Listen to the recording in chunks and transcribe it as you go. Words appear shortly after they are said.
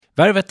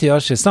Värvet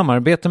görs i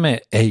samarbete med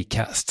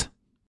Acast.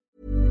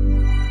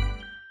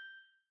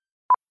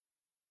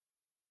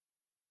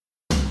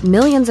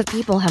 Millions of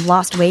people have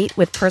lost weight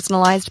with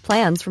personalized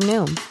plans from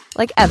Noom.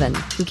 Like Evan,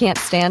 who can't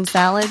stand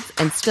salads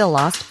and still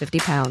lost 50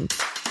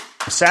 pounds.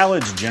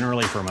 Salads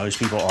generally for most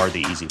people are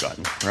the easy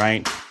button,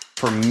 right?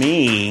 For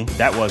me,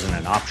 that wasn't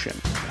an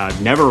option.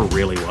 I never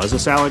really was a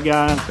salad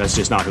guy. That's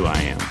just not who I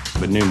am.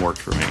 But Noom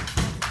worked for me.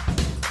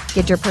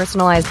 Get your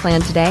personalized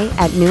plan today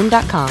at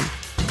Noom.com.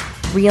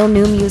 Real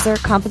Noom user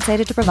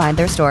compensated to provide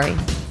their story.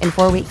 In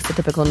 4 weeks, the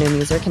typical Noom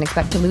user can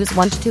expect to lose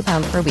 1 to 2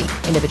 pounds per week.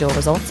 Individual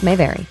results may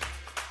vary.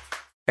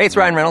 Hey, it's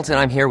Ryan Reynolds, and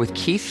I'm here with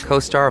Keith,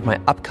 co-star of my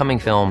upcoming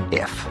film,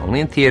 If,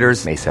 only in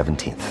theaters May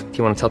 17th. Do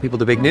you want to tell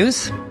people the big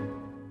news?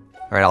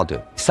 All right, I'll do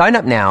it. Sign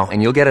up now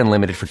and you'll get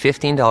unlimited for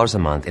 $15 a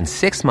month and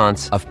 6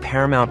 months of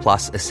Paramount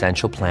Plus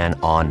Essential Plan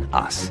on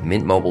us.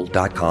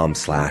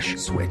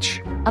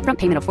 MintMobile.com/switch. Upfront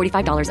payment of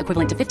 $45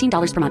 equivalent to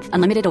 $15 per month.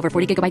 Unlimited over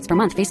 40 gigabytes per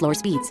month. Face lower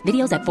speeds.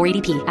 Videos at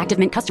 480p. Active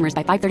Mint customers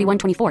by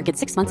 531.24 get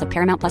 6 months of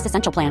Paramount Plus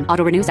Essential Plan.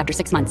 Auto renews after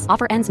 6 months.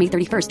 Offer ends May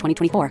 31st,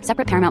 2024.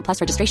 Separate Paramount Plus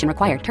registration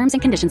required. Terms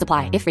and conditions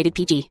apply if rated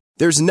PG.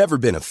 There's never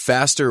been a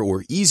faster or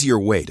easier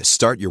way to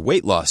start your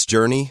weight loss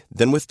journey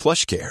than with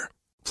PlushCare.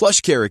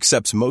 PlushCare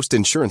accepts most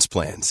insurance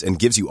plans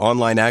and gives you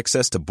online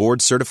access to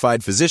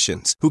board-certified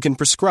physicians who can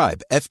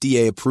prescribe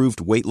FDA-approved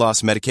weight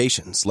loss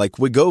medications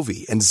like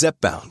Wegovy and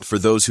Zepbound for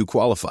those who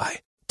qualify.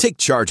 Take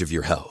charge of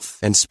your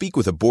health and speak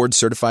with a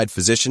board-certified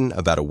physician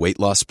about a weight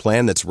loss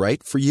plan that's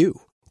right for you.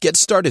 Get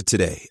started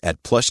today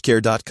at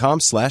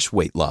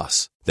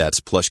plushcare.com/weightloss.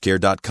 That's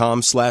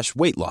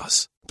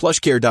plushcare.com/weightloss.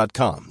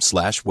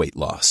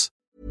 plushcare.com/weightloss.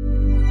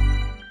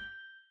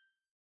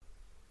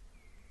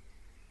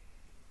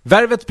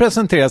 Värvet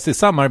presenteras i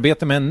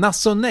samarbete med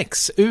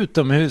Nasonex,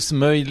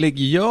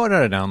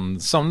 utomhusmöjliggöraren,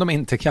 som de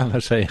inte kallar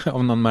sig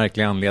av någon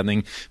märklig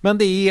anledning. Men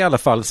det är i alla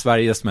fall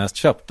Sveriges mest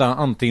köpta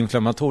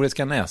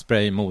antiinflammatoriska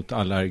nässpray mot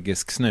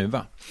allergisk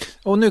snuva.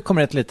 Och nu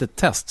kommer ett litet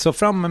test, så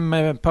fram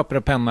med papper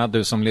och penna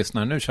du som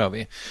lyssnar, nu kör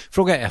vi.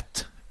 Fråga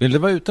 1. Vill du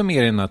vara ute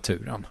mer i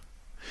naturen?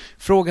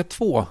 Fråga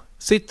 2.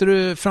 Sitter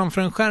du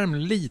framför en skärm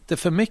lite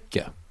för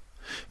mycket?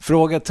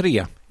 Fråga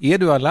 3. Är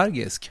du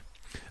allergisk?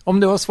 Om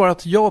du har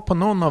svarat ja på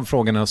någon av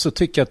frågorna så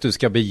tycker jag att du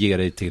ska bege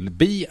dig till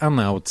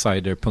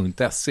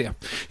beanoutsider.se.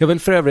 Jag vill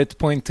för övrigt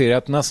poängtera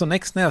att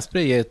Nasonex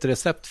nässpray är ett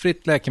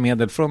receptfritt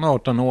läkemedel från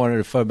 18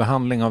 år för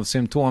behandling av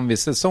symptom vid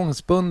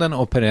säsongsbunden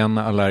och perenn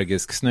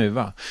allergisk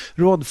snuva.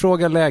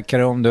 Rådfråga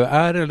läkare om du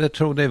är eller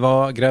tror dig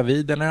vara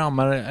gravid eller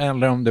ammar,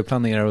 eller om du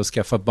planerar att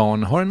skaffa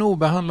barn, har en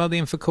obehandlad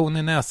infektion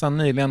i näsan,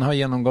 nyligen har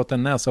genomgått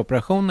en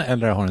näsoperation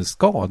eller har en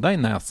skada i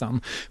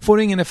näsan.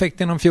 Får ingen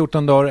effekt inom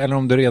 14 dagar eller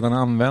om du redan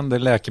använder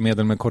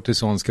läkemedel med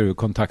kortison ska du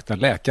kontakta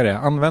läkare.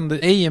 Använd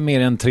ej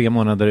mer än 3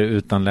 månader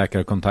utan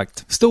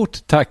läkarkontakt.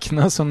 Stort tack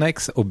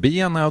Nasonex och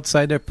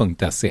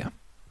beanoutsider.se.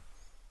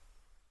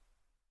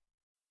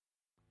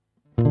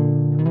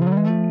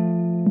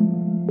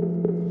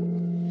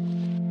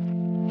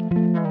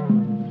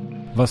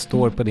 Vad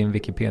står på din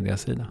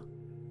Wikipedia-sida?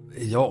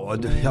 Ja,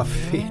 jag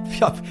vet.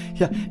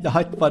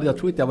 Jag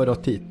tror inte jag var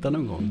och titta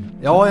någon gång.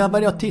 Ja, jag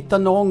började titta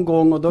någon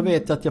gång och då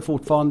vet jag att jag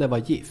fortfarande var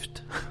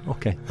gift.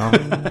 Okej.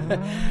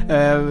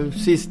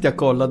 Sist jag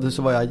kollade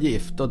så var jag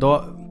gift och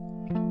då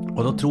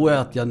tror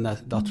jag att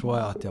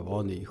jag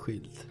var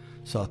nyskild.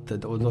 Så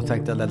att, och då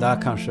tänkte jag det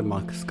där kanske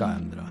man ska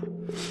ändra.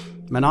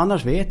 Men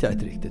annars vet jag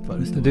inte riktigt vad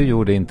det står. Du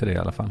gjorde inte det i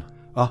alla fall.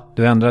 Ja.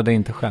 Du ändrade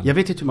inte själv. Jag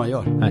vet inte hur man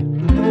gör. Nej.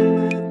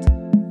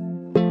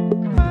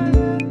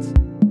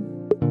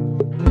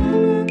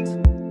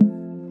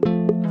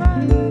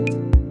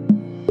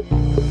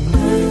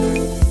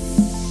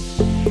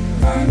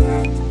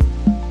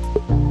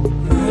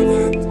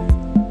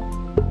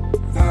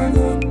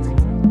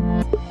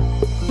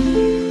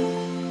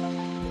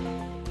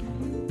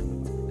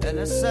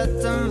 Eller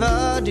sett en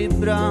värld i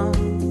brand.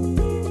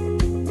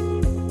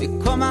 Vi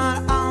kommer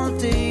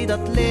alltid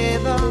att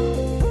leva.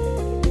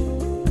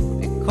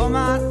 Vi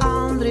kommer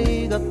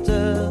aldrig att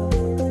dö.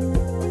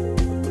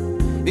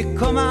 Vi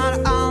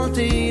kommer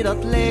alltid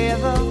att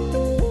leva.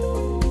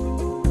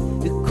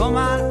 Vi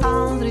kommer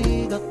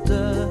aldrig att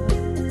dö.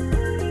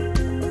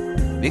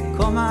 Vi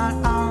kommer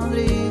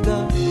aldrig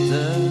att dö.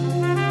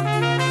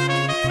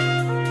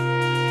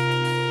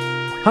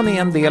 Han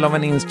är en del av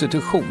en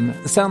institution.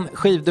 Sen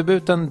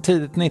skivdebuten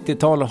tidigt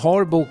 90-tal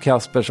har Bo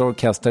Kaspers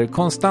orkester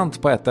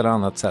konstant på ett eller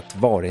annat sätt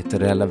varit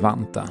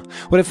relevanta.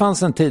 Och det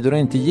fanns en tid då det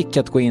inte gick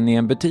att gå in i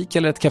en butik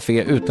eller ett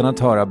café utan att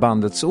höra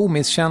bandets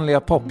omisskännliga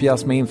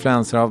popjazz med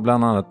influenser av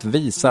bland annat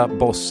visa,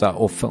 bossa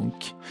och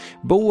funk.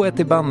 Boet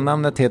i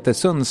bandnamnet heter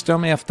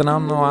Sundström i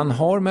efternamn och han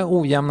har med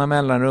ojämna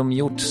mellanrum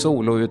gjort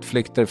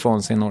soloutflykter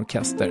från sin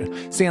orkester.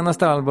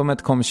 Senaste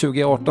albumet kom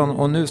 2018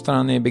 och nu står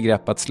han i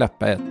begrepp att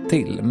släppa ett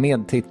till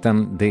med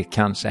titeln Det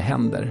kanske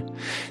händer.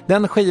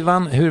 Den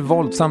skivan, hur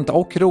våldsamt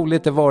och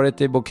roligt det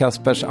varit i Bo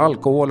Kaspers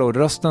alkohol och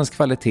röstens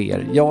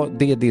kvaliteter, ja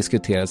det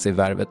diskuteras i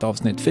Värvet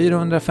avsnitt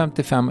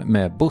 455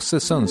 med Bosse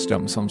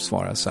Sundström som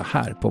svarar så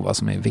här på vad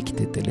som är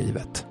viktigt i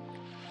livet.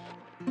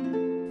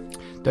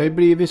 Det har ju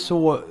blivit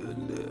så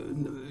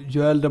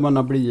ju äldre man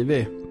har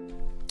blivit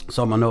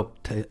så har man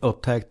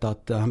upptäckt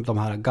att de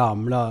här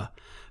gamla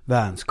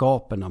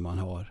vänskaperna man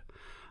har,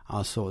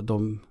 alltså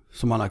de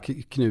som man har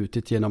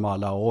knutit genom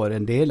alla år,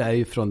 en del är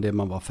ju från det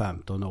man var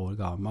 15 år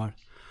gammal.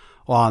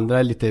 Och andra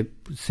är lite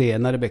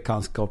senare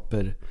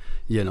bekantskaper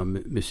genom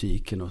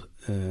musiken.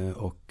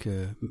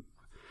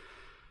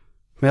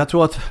 Men jag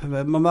tror att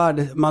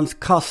man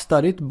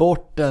kastar inte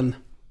bort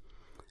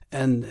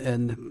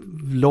en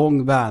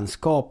lång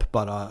vänskap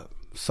bara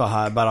så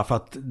här, bara för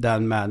att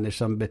den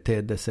människan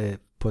betedde sig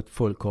på ett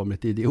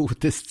fullkomligt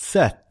idiotiskt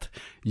sätt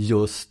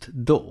just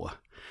då.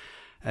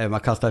 Man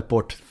kastar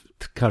bort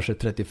kanske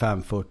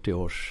 35-40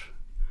 års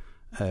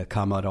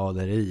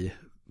kamaraderi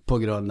på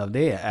grund av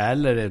det,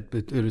 eller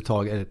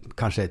överhuvudtaget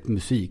kanske ett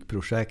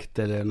musikprojekt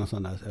eller någon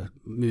sån där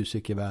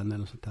musikervän eller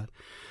något sånt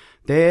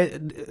där.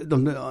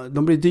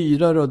 De blir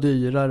dyrare och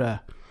dyrare,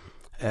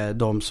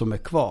 de som är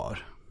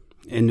kvar.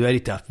 Nu är det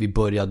inte att vi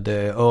börjar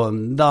dö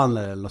undan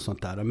eller något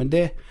sånt där, men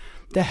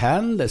det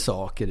händer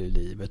saker i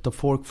livet och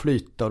folk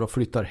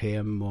flyttar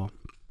hem och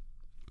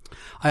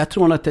jag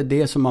tror att det är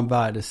det som man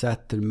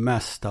värdesätter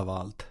mest av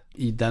allt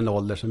i den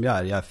ålder som jag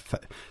är. Jag är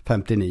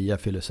 59,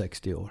 jag fyller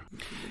 60 år.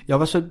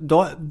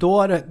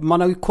 Då är det,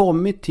 man har ju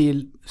kommit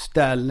till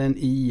ställen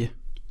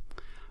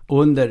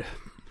under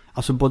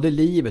alltså både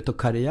livet och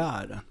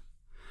karriären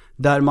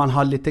där man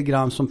har lite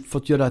grann som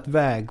fått göra ett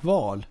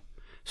vägval.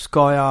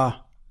 Ska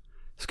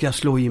jag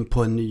slå in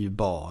på en ny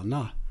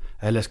bana?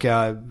 Eller ska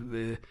jag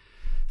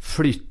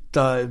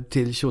flytta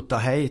till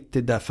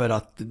Tjotahejti därför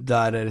att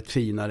där är ett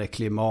finare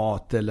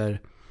klimat,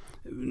 eller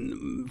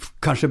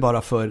kanske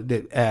bara för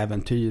det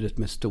äventyret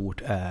med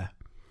stort ä.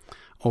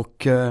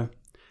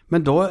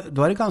 Men då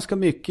är det ganska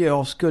mycket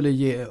jag skulle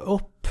ge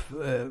upp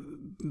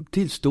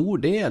till stor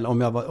del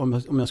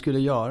om jag skulle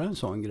göra en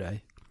sån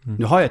grej.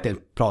 Nu har jag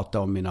inte pratat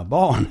om mina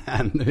barn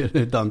ännu,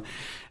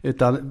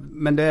 utan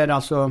men det är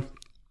alltså,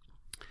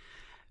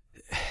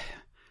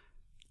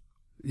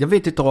 jag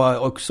vet inte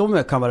också om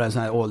det kan vara en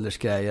sån här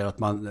åldersgrejer att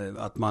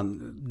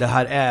man det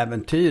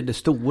här det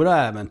stora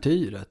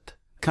äventyret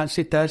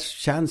kanske inte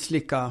känns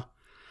lika,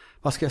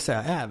 vad ska jag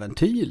säga,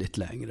 äventyrligt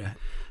längre.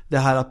 Det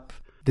här att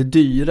det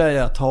dyra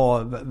är att ha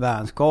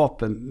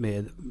vänskapen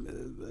med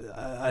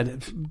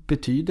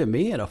betyder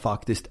mer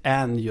faktiskt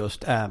än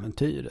just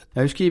äventyret.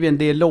 Jag har skrivit en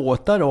del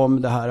låtar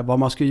om det här, vad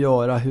man ska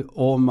göra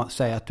om man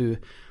säger att du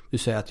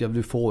säger att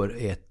du får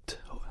ett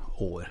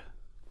år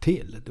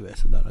till, du vet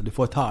sådär. Du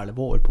får ett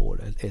halvår på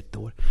det, ett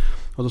år.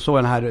 Och då såg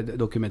jag den här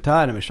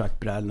dokumentären med Jacques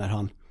Brel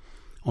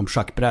om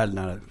Jacques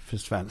Brel,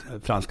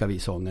 franska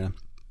vissångaren.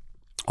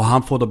 Och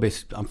han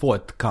får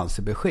ett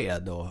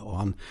cancerbesked och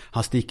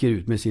han sticker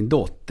ut med sin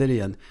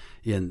dotter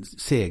i en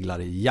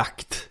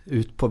seglarjakt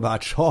ut på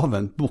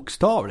världshaven,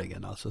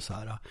 bokstavligen alltså så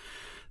här.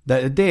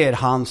 Det är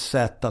hans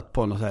sätt att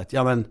på något sätt,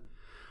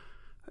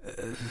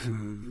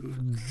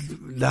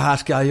 det här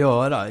ska jag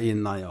göra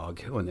innan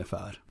jag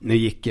ungefär. Nu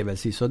gick det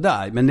väl så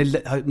där, men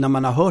när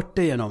man har hört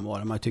det genom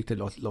åren, man tyckte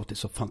det låter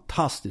så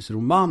fantastiskt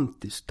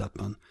romantiskt att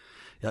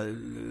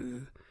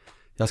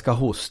jag ska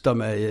hosta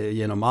mig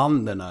genom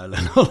Anderna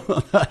eller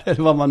något där,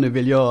 eller vad man nu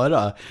vill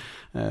göra.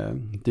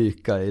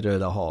 Dyka i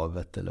Röda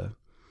havet eller...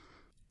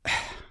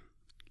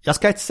 Jag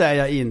ska inte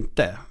säga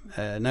inte.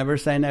 Never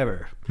say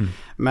never.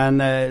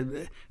 Men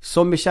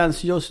som det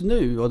känns just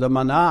nu och där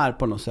man är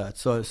på något sätt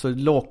så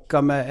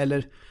lockar mig,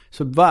 eller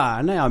så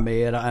värnar jag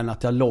mera än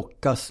att jag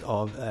lockas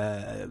av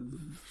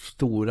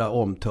stora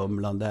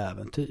omtumlande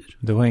äventyr.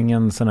 Du har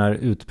ingen sån här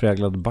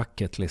utpräglad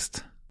bucket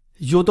list?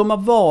 Jo, de har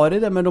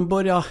varit det, men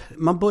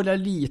man börjar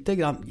lite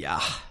grann,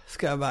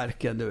 ska jag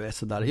verkligen, du är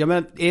sådär. Ja,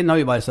 men en har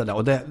ju varit sådär,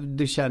 och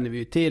det känner vi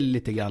ju till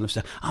lite grann. Och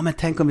så, men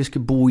tänk om vi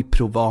skulle bo i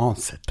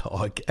Provence ett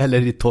tag,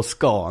 eller i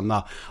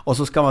Toscana. Och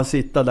så ska man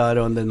sitta där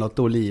under något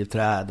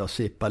olivträd och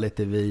sippa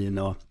lite vin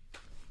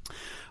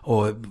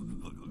och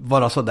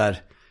vara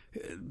sådär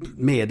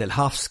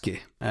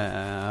medelhavskig.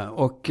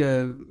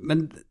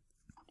 Men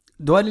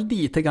då är det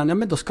lite grann,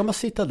 men då ska man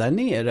sitta där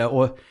nere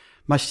och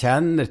man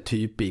känner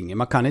typ ingen,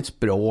 man kan inte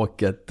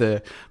språket,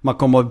 man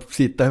kommer att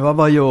sitta,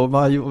 vad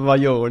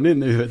gör ni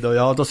nu då?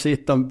 Ja, då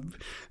sitter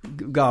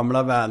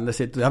gamla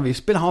vänner, vi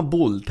spelar ha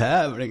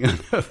bolltävling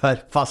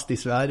fast i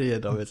Sverige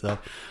då, vet du.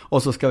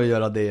 Och så ska vi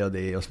göra det och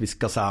det, och vi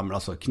ska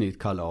samlas och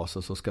knytkalas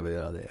och så ska vi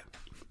göra det.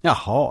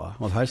 Jaha,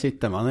 och här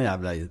sitter man en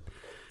jävla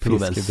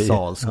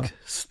provensalsk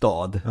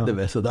stad,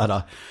 det är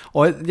sådär.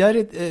 Och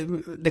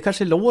det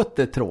kanske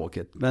låter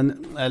tråkigt,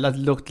 men eller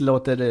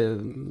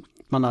låter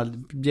man har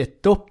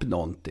gett upp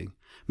någonting.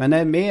 Men det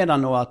är mer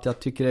nog att jag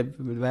tycker det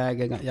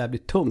väger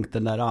jävligt tungt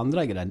den där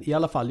andra grejen. I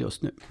alla fall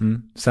just nu.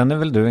 Sen är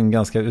väl du en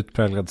ganska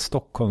utpräglad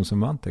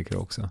Stockholmsromantiker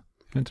också?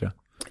 Är inte det?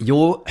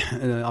 Jo,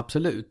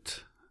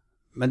 absolut.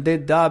 Men det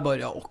där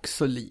börjar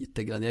också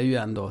lite grann. Jag är ju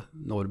ändå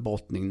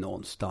norrbottning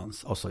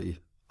någonstans. Alltså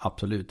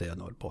absolut är jag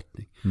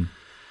norrbottning.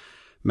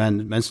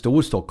 Men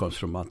stor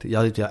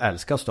Stockholmsromantiker. Jag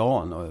älskar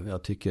stan och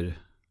jag tycker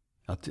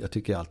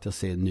alltid jag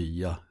ser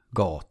nya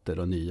gator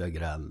och nya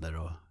gränder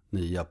och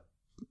nya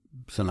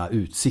sådana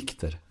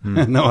utsikter.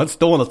 När man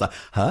står någonstans,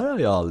 här har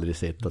jag aldrig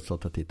sett och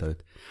stått och tittat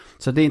ut.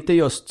 Så det är inte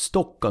just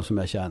Stockholm som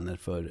jag känner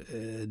för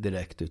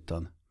direkt,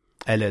 utan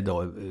eller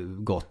då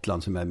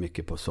Gotland som är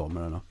mycket på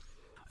somrarna,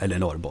 eller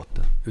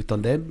Norrbotten,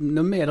 utan det är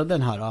nog mer av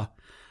den här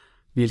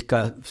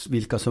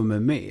vilka som är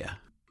med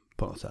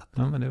på något sätt.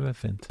 Ja, men det är väl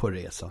fint. På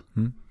resan.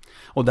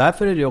 Och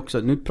därför är det också,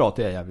 nu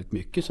pratar jag jävligt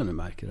mycket som du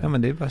märker det. Ja,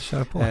 men det är bara att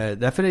köra på.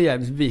 Därför är det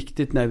jävligt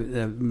viktigt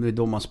när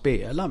de man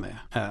spelar med.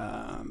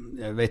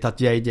 Jag vet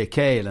att J.J.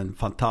 Cale, en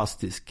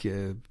fantastisk,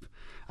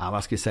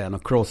 vad ska jag säga, någon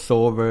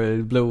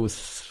crossover,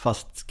 blues,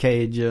 fast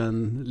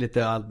cajun,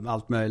 lite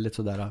allt möjligt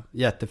sådär.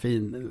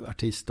 Jättefin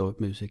artist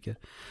och musiker.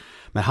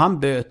 Men han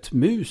böt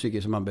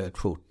musiker som han böt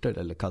skjortor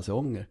eller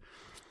kalsonger.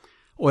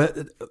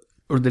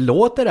 Och det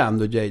låter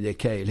ändå J.J.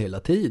 Cale hela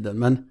tiden,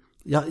 men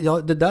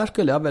det där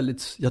skulle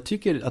jag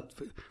tycker att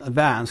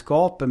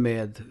vänskapen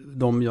med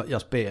de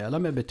jag spelar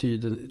med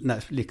betyder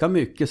lika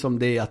mycket som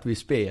det att vi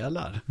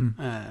spelar.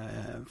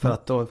 För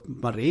att då,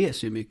 man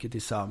reser ju mycket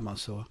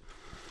tillsammans. Och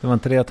det var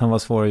inte det att han var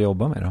svår att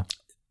jobba med då?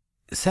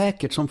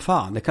 Säkert som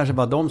fan. Det kanske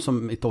var de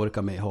som inte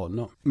orkar med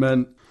honom.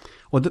 Men,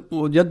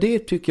 det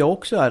tycker jag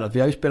också är att vi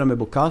har ju spelat med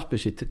Bo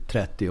Kaspers i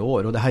 30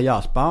 år. Och det här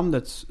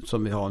jazzbandet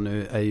som vi har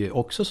nu är ju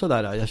också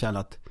sådär, jag känner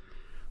att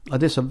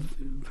det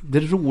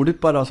är roligt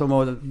bara som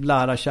att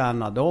lära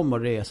känna dem och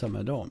resa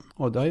med dem.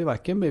 Och det har ju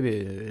verkligen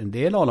blivit, en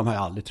del av dem har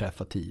jag aldrig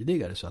träffat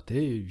tidigare, så att det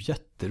är ju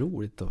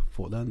jätteroligt att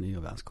få den nya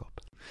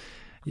vänskapen.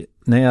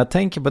 När jag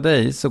tänker på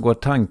dig så går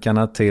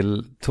tankarna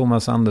till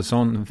Thomas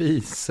Andersson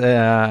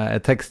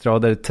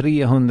textrader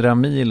 300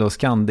 mil och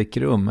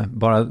Skandikrum.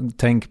 Bara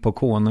tänk på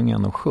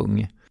konungen och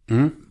sjung.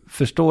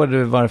 Förstår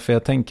du varför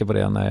jag tänker på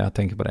det när jag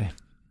tänker på dig?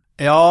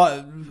 Ja,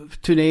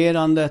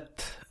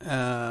 turnerandet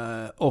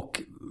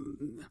och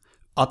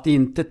att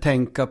inte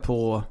tänka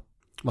på,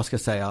 vad ska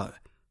jag säga,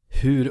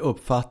 hur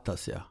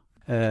uppfattas jag.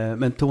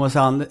 Men Thomas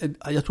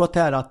jag tror att det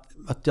är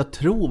att jag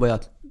tror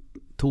vad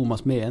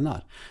Thomas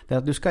menar. Det är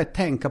att du ska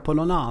tänka på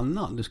någon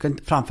annan. Du ska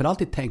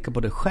framförallt inte tänka på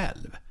dig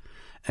själv.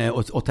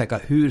 Och tänka,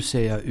 hur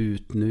ser jag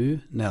ut nu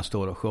när jag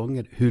står och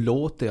sjunger? Hur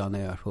låter jag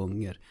när jag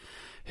sjunger?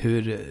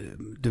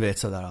 Du vet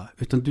sådär.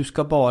 Utan du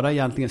ska bara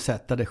egentligen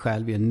sätta dig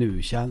själv i en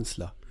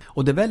nu-känsla.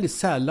 Och det är väldigt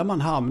sällan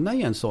man hamnar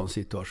i en sån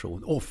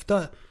situation.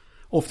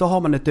 Ofta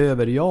har man ett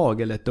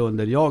överjag eller ett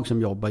underjag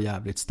som jobbar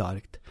jävligt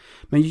starkt.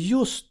 Men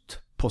just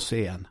på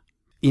scen,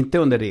 inte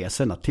under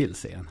resorna till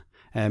scen,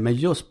 men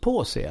just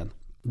på scen,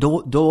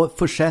 då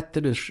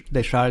försätter du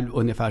dig själv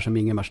ungefär som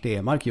Ingemar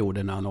Stenmark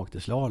gjorde när han åkte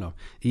slalom,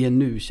 i en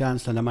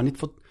nu-känsla när man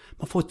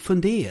får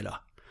fundera.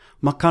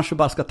 Man kanske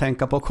bara ska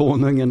tänka på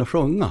konungen och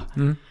sjunga.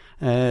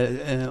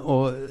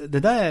 Och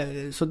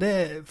så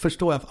det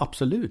förstår jag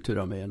absolut hur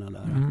de menar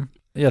där.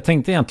 Jag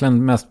tänkte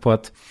egentligen mest på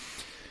att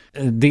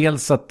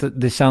dels att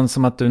det känns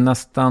som att du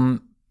nästan,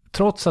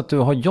 trots att du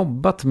har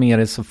jobbat med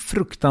det så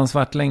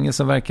fruktansvärt länge,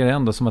 så verkar det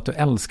ändå som att du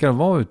älskar att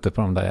vara ute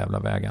på de där jävla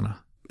vägarna.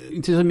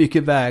 Inte så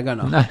mycket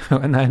vägarna.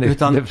 Nej,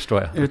 det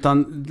förstår jag.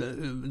 Utan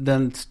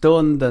den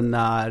stunden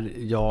när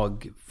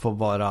jag får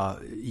vara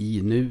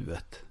i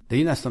nuet.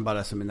 Det är nästan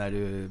bara som när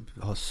du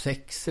har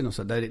sex och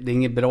så. Det är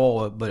inget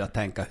bra att börja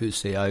tänka, hur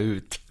ser jag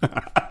ut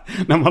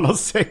när man har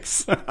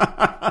sex.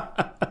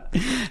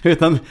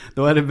 Utan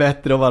då är det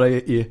bättre att vara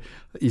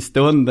i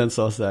stunden,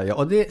 så att säga.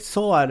 Och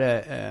så är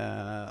det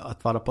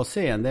att vara på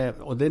scen.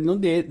 Och det är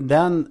nog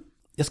den,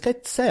 jag ska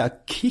inte säga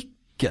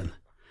kicken,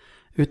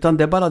 utan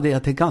det är bara det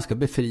att det är ganska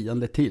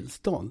befriande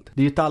tillstånd.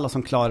 Det är ju inte alla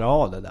som klarar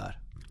av det där.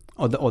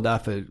 Och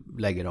därför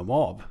lägger de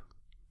av.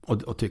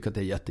 Och tycker att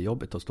det är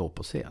jättejobbigt att stå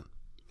på scen.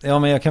 Ja,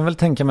 men jag kan väl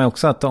tänka mig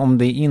också att om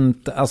det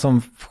inte, alltså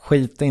om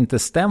skit inte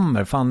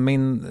stämmer, fan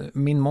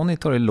min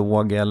monitor är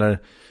låg, eller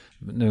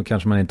nu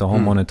kanske man inte har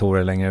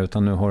monitorer längre,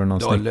 utan nu har du någon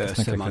då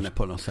löser man det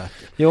på något sätt.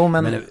 Jo,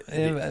 men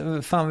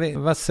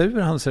fan vad sur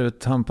han ser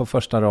ut, han på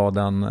första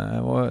raden.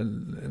 Och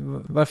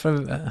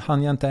varför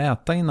hann jag inte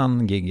äta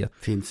innan gigget?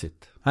 Finns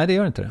inte. Nej, det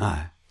gör inte det.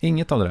 Nej.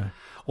 Inget av det där.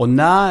 Och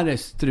när det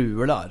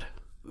strular,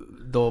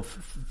 då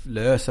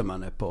löser man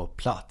det på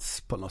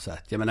plats på något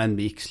sätt. Jag menar, en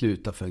mick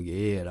slutar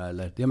fungera,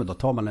 eller men då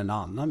tar man en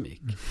annan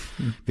mick.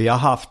 Vi har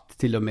haft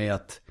till och med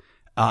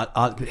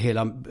att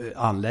hela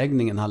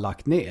anläggningen har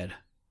lagt ner.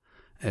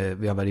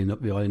 Vi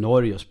var i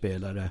Norge och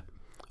spelade.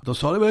 Då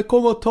sa de,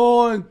 kom och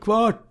ta en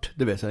kvart.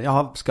 Du vet,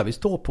 ska vi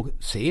stå på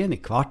scen i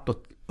kvart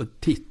och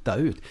titta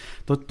ut?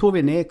 Då tog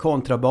vi ner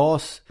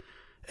kontrabas,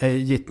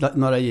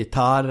 några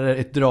gitarrer,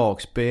 ett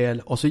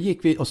dragspel, och så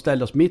gick vi och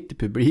ställde oss mitt i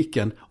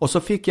publiken, och så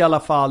fick i alla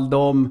fall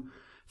de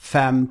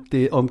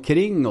 50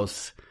 omkring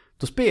oss,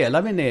 då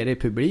spelade vi ner i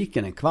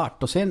publiken en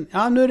kvart, och sen,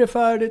 nu är det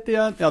färdigt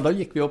igen, då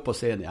gick vi upp på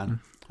scen igen.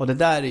 Och det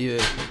där är ju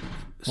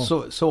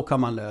så kan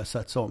man lösa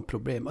ett sånt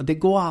problem, och det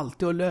går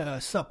alltid att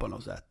lösa på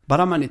något sätt,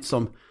 bara man inte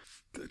som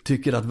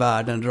tycker att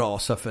världen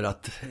rasar för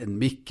att en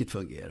mick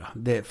fungerar.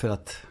 Det är för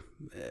att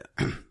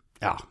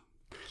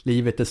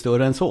livet är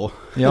större än så.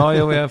 Ja,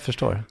 jag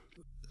förstår.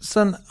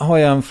 Sen har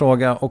jag en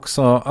fråga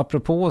också,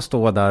 apropå att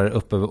stå där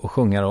uppe och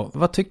sjunga då.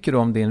 Vad tycker du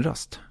om din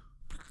röst?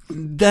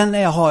 Den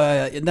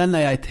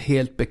är jag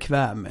helt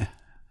bekväm med.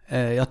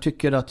 Jag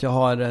tycker att jag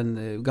har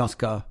en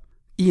ganska...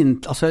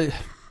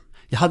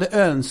 jag hade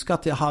önskat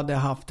att jag hade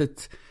haft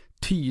ett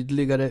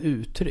tydligare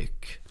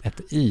uttryck.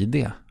 Ett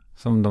ID,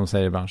 som de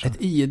säger i branschen. Ett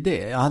ID,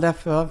 ja,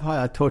 därför har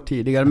jag hört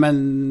tidigare,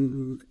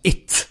 men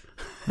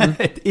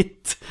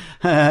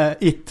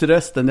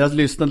it-rösten. Jag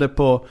lyssnade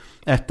på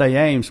Etta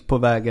James på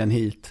vägen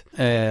hit,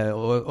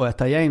 och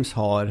Etta James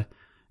har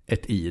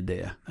ett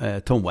ID.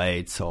 Tom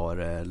Waits har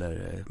det,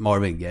 eller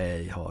Marvin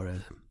Gaye har det.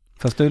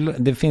 Fast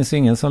det finns ju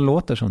ingen som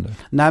låter som du.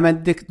 Nej,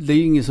 men det är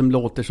ju ingen som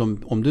låter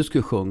som om du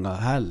skulle sjunga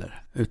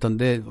heller. Utan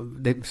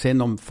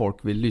sen om folk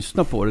vill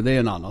lyssna på det, det är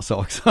en annan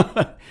sak.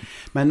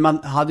 Men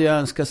man hade ju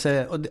önskat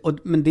sig...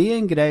 men det är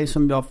en grej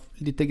som jag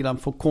lite grann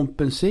får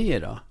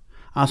kompensera.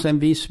 Alltså en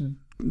viss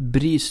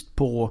brist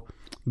på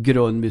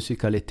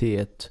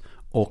grundmusikalitet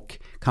och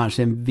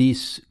kanske en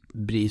viss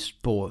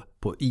brist på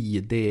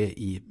ID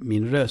i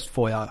min röst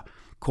får jag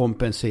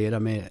kompensera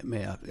med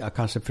jag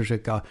kanske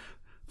försöka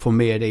få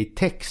med det i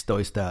text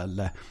då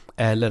istället.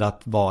 Eller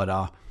att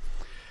vara,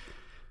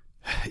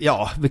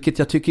 vilket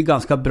jag tycker är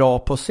ganska bra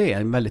på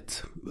scen.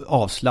 Väldigt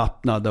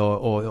avslappnad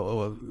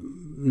och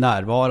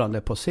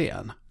närvarande på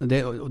scen.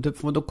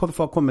 Då får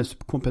jag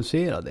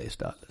kompensera det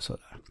istället.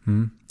 Sådär.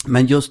 Mm.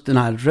 Men just den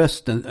här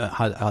rösten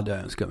hade jag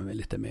önskat mig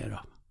lite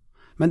mer.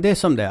 Men det är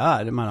som det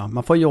är.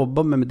 Man får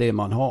jobba med det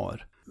man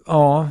har.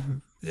 Ja,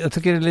 jag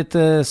tycker det är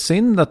lite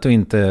synd att du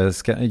inte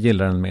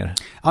gillar den mer.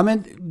 Ja,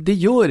 men det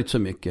gör inte så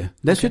mycket.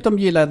 Dessutom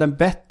gillar jag den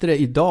bättre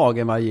idag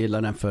än vad jag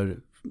gillade den för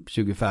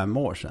 25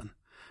 år sedan.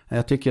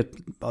 Jag tycker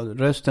att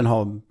rösten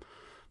har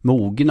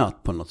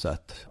mognat på något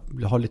sätt.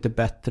 Jag har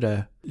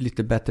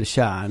lite bättre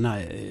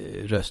kärna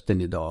i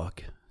rösten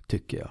idag,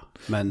 tycker jag.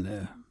 Men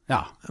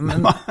ja.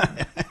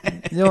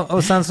 Ja,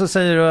 och sen så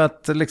säger du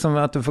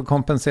att du får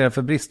kompensera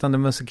för bristande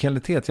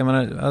musikalitet. Jag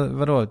menar,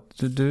 vadå?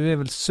 Du är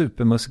väl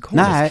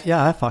supermusikalisk? Nej, jag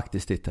är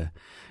faktiskt inte.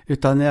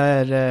 Utan jag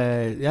är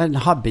en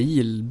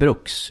habil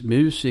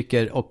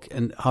bruksmusiker och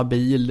en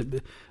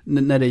habil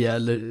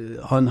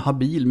har en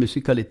habil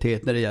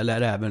musikalitet när det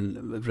gäller även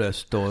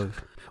röst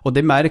och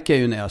det märker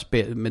jag ju när jag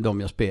med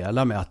dem jag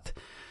spelar med, att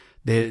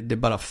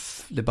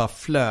det bara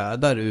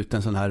flödar ut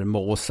en sån här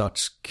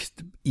Mozartsk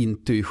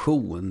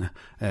intuition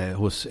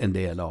hos en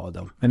del av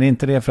dem. Men är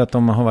inte det för att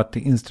de har varit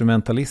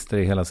instrumentalister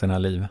i hela sina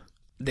liv?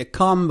 Det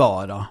kan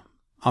vara,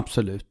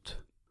 absolut.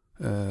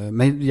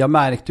 Men jag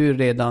märkte ju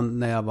redan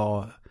när jag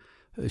var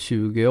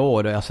 20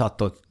 år och jag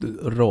satt och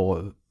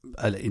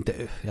eller inte,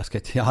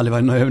 jag har aldrig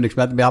varit någon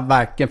övningsmätt, men jag har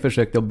verkligen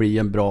försökt att bli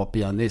en bra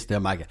pianist.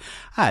 Jag märker,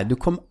 du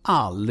kommer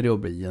aldrig att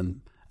bli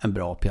en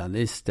bra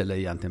pianist eller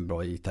egentligen en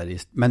bra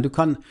gitarrist. Men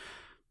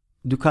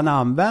du kan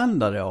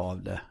använda dig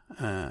av det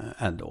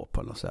ändå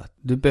på något sätt.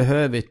 Du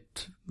behöver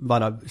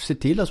bara se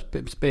till att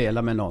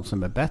spela med någon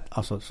som är bättre,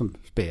 alltså som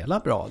spelar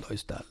bra då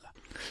istället.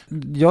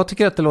 Jag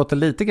tycker att det låter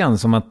lite grann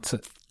som att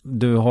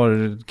du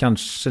har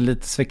kanske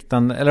lite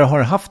sviktande, eller har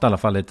haft i alla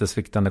fall lite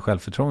sviktande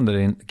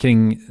självförtroende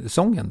kring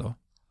sången då?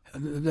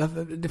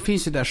 Det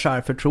finns ju där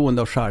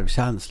självförtroende och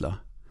självkänsla.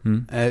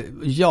 Mm.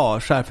 Ja,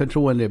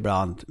 självförtroende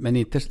ibland, men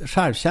inte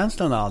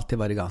självkänslan har alltid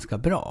varit ganska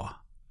bra.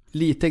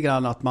 Lite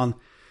grann att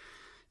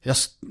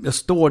jag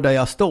står där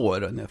jag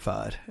står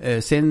ungefär.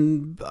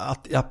 Sen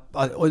att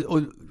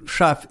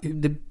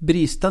det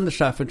bristande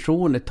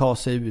självförtroendet tar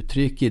sig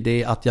uttryck i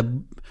det att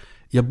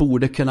jag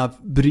borde kunna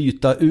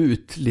bryta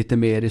ut lite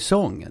mer i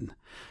sången.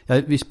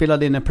 Vi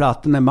spelade in en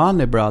platta när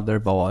Money Brother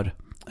var.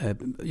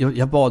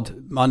 Jag bad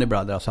Money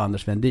Brother, alltså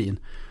Anders Vendin,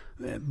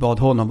 bad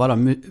honom vara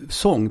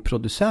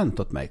sångproducent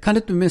åt mig. Kan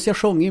inte, medan jag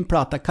sjöng in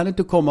platta, kan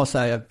inte komma och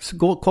säga,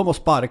 kom och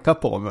sparka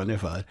på mig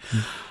ungefär.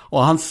 Mm.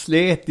 Och han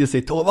slet ju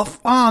sitt vad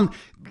fan,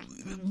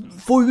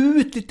 få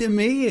ut lite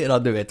mera,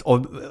 du vet.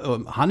 Och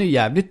han är ju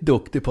jävligt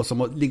duktig på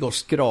som att ligga och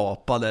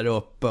skrapa där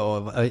uppe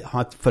och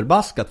har ett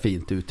förbaskat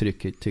fint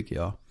uttryck, tycker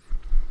jag.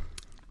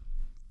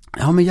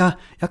 Ja, men jag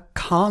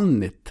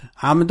kan inte.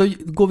 Ja, men då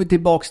går vi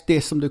tillbaks till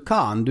det som du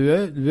kan. Du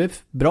är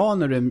bra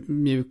när du är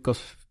mjuk och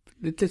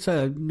lite så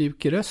här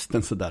mjuk i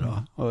rösten sådär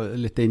då. Och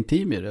lite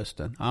intim i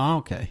rösten. Ja,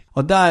 okej.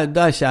 Och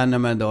där känner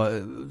man då,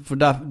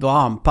 för då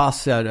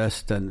anpassar jag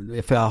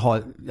rösten. För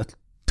jag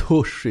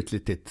törs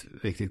inte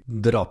riktigt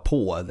dra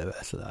på det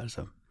sådär.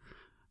 Så.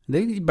 Det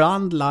är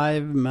ibland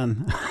live,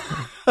 men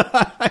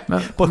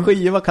på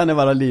skiva kan det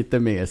vara lite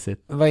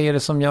mesigt. Vad är det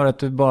som gör att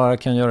du bara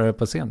kan göra det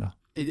på scen då?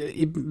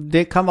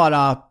 Det kan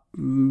vara,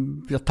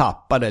 jag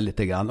tappar det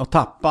lite grann. Och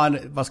tappar,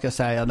 vad ska jag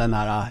säga, den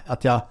här,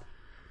 att jag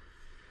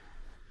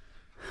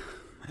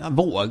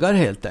vågar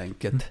helt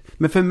enkelt.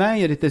 Men för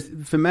mig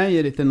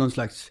är det inte någon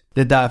slags,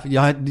 det där,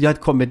 jag har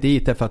kommit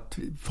dit därför att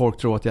folk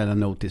tror att jag är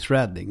en Otis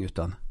Redding,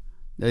 utan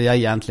jag är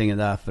egentligen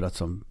där för att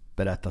som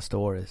berätta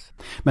stories.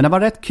 Men det var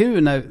rätt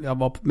kul när jag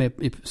var med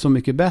i Så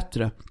mycket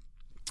bättre.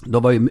 Då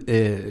var ju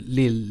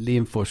Lill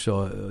Lindfors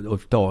och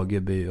Ulf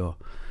Dageby och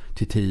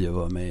Titio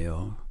var med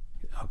och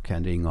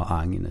Ken Ring och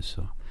Agnes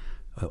och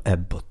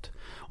Ebbot.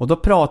 Och då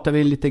pratade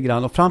vi lite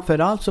grann, och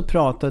framförallt så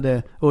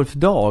pratade Ulf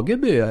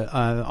Dageby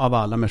av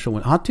alla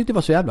människor. Han tyckte det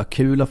var så jävla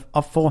kul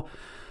att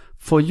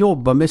få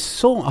jobba med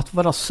sång, att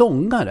vara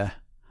sångare.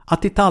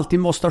 Att inte alltid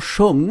måste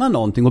sjunga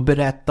någonting och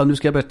berätta,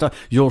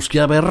 jag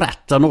ska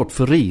berätta något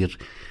för er.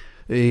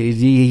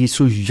 Det är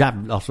så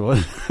jävla så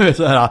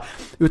här,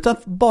 utan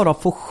bara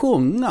få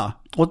sjunga.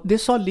 Och det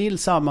sa Lill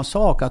samma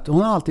sak, att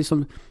hon alltid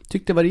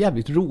tyckte det var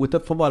jävligt roligt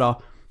att få vara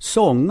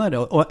sångare.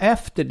 Och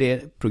efter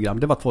det program,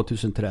 det var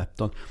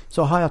 2013,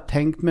 så har jag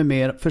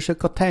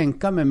försökt att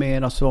tänka mig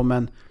mer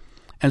som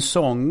en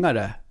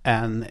sångare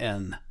än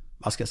en,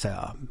 vad ska jag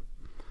säga,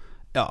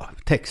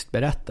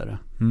 textberättare.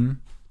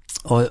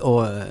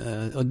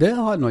 Och det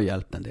har nog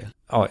hjälpt en del.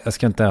 Ja, jag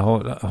ska inte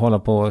hålla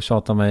på och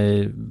tjata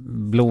mig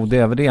blodig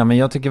över det, men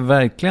jag tycker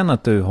verkligen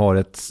att du har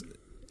ett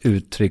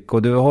uttryck,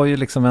 och du har ju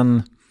liksom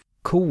en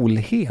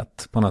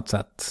coolhet på något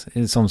sätt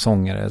som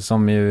sångare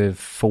som ju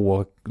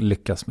få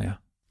lyckas med.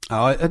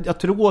 Ja, jag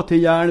tror att det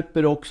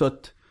hjälper också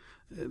att,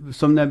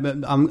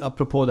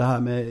 apropå det här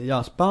med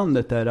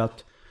jazzbandet, är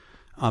att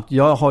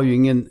jag har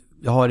inte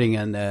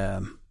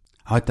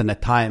den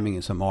här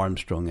timingen som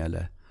Armstrong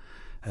eller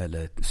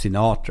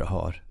Sinatra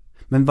har.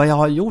 Men vad jag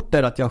har gjort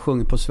är att jag har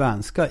sjungit på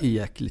svenska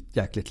i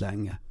jäkligt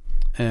länge.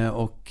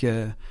 Och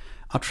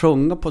att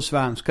sjunga på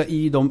svenska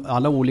i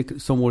alla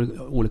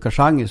olika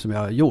genrer som jag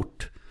har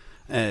gjort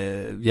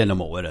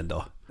genom åren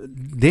då.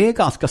 Det är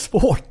ganska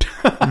svårt.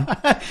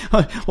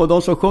 Och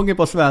de som sjunger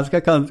på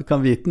svenska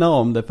kan vittna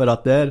om det, för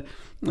att det är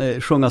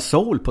sjunga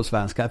soul på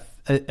svenska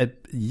är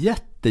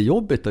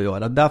jättejobbigt att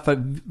göra.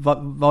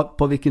 Därför,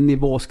 på vilken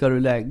nivå ska du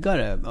lägga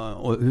det?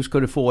 Och hur ska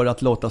du få det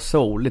att låta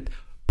souligt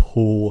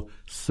på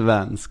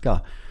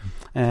svenska?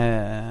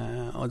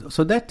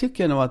 Så det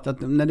tycker jag nog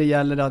att när det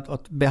gäller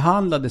att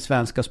behandla det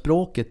svenska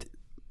språket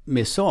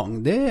med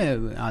sång, det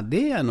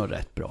är jag nog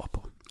rätt bra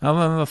på. Ja,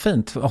 men vad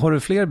fint. Har du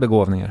fler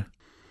begåvningar?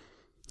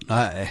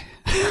 Nej.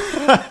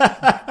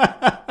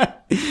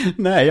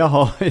 Nej, jag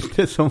har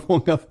inte så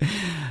många.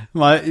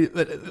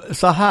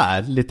 Så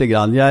här lite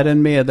grann. Jag är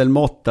en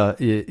medelmåtta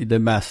i det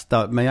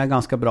mesta, men jag är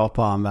ganska bra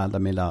på att använda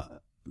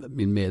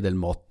min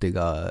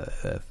medelmåttiga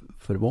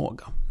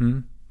förmåga.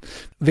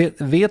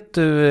 Vet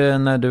du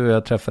när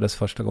du träffades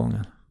första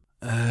gången?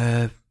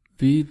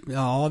 Vi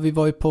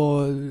var ju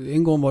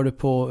en gång var det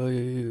på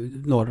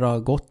norra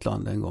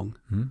Gotland en gång.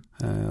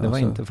 Det var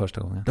inte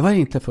första gången. Det var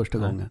inte första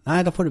gången.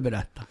 Nej, då får du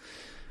berätta.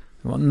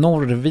 Det var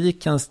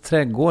Norrvikens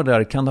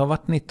trädgårdar. Kan det ha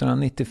varit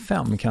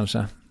 1995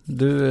 kanske?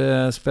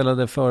 Du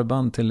spelade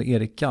förband till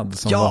Erik Gadd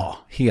som var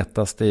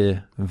hetast i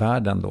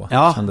världen då.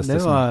 Ja,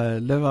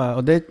 det var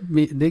och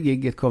det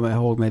gigget kommer jag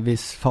ihåg med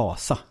viss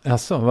fasa.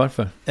 Alltså,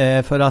 varför?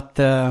 För att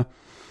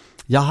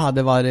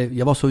jag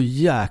var så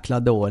jäkla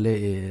dålig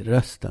i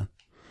rösten.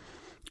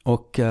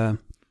 Och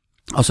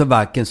alltså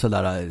verkligen så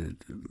där,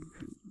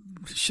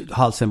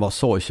 halsen var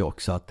så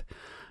tjock så att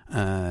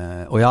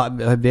och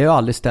vi har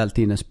aldrig ställt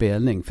in en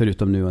spelning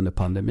förutom nu under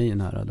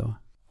pandemin här då,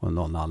 och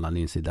någon annan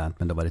incident,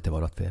 men det var inte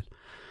vårat fel.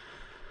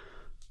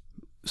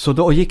 Så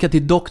då gick jag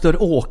till Dr.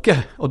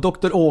 Åke, och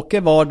Dr. Åke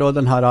var då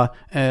den här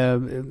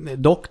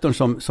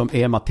doktorn som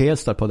Ema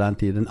Telstar på den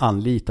tiden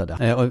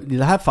anlitade. Och i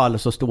det här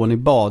fallet så stod hon i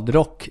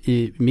badrock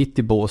mitt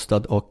i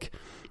Båstad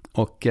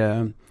och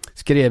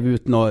skrev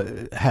ut några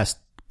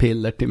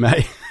hästpiller till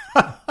mig.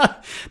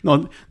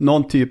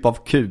 någon typ av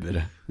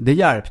kur. Det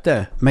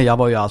hjälpte, men jag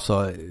var ju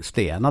alltså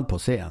stenad på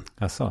scen.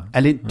 Alltså.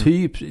 Eller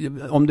typ,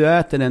 om du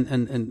äter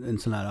en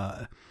sån här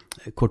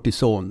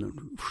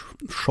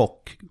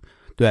kortisonchock,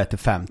 du äter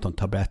 15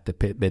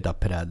 tabletter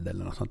Bedapred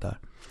eller något sånt där,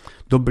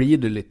 då blir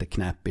du lite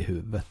knäpp i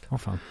huvudet.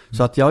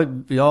 Så att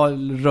jag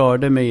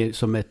rörde mig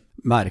som ett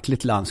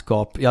märkligt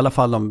landskap, i alla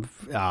fall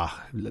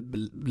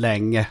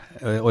länge.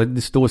 Och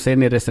det stod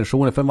sen i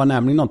recensionen, för det var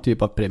nämligen någon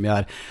typ av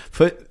premiär,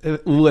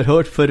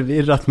 oerhört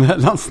förvirrat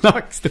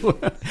mellansnack stod.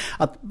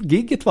 Att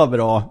gigget var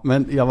bra,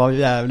 men jag var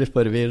jävligt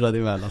förvirrad i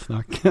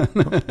mellansnack.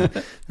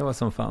 Det var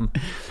som fan.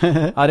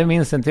 Ja, det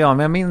minns inte jag,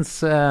 men jag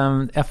minns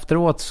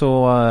efteråt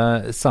så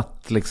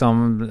satt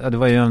liksom, det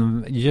var ju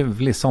en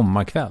ljuvlig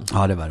sommarkväll.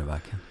 Ja, det var det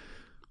verkligen.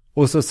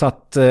 Och så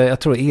satt, jag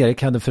tror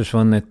Erik hade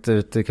försvunnit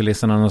ut i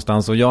kulisserna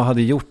någonstans, och jag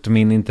hade gjort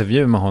min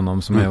intervju med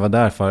honom som jag var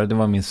där för. Det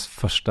var min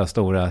första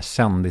stora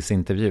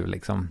kändisintervju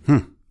liksom.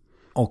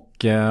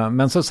 Och,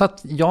 men så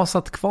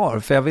satt kvar,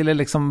 för jag ville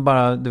liksom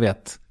bara, du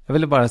vet, jag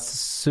ville bara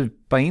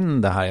supa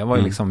in det här. Jag var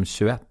ju liksom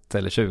 21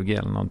 eller 20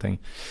 eller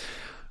någonting.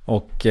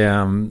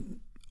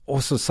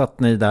 Och så satt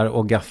ni där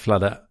och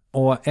gafflade.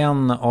 Och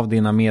en av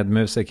dina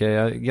medmusiker,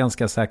 jag är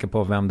ganska säker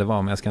på vem det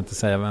var, men jag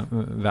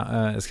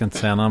ska inte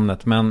säga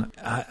namnet, men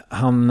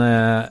han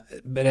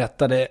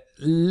berättade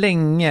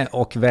länge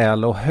och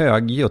väl och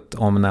högljutt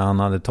om när han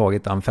hade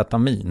tagit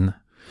amfetamin.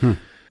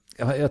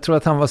 Jag tror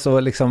att han var så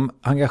liksom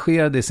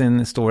engagerad i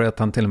sin story att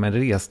han till och med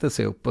reste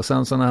sig upp, och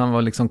sen så när han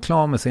var liksom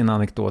klar med sin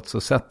anekdot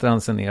så sätter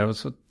han sig ner och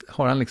så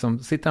har han liksom,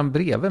 sitter han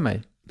bredvid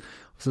mig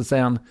och så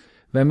säger han,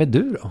 vem är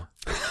du då?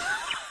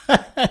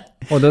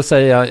 Och då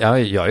säger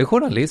jag är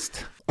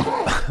journalist.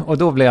 Och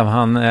då blev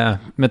han,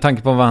 med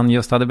tanke på vad han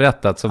just hade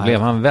berättat, så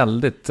blev han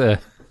väldigt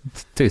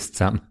tyst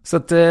sen. Så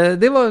att,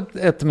 det var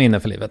ett minne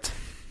för livet.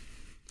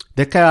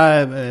 Det kan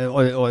jag,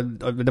 och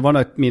det var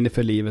nog ett minne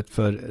för livet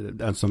för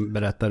den som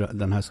berättar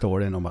den här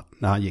storyn om att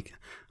när han gick.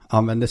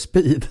 använder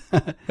speed.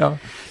 Ja.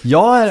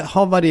 Jag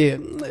har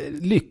varit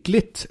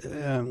lyckligt,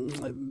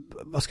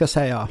 vad ska jag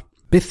säga,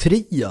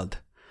 befriad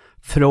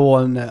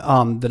från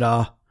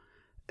andra,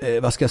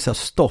 vad ska jag säga,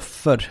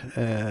 stoffer,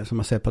 som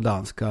man säger på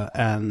danska,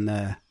 än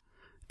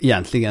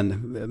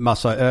egentligen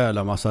massa öl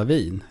och massa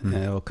vin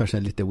och kanske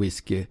lite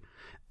whisky.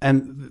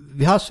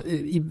 Vi har,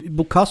 i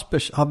Bo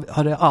Kaspers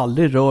har det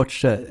aldrig rört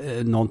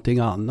sig någonting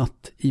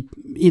annat.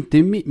 Inte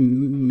i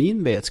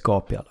min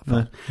vetskap i alla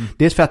fall.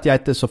 Dels för att jag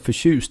inte är så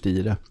förtjust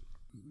i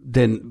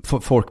det.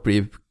 Folk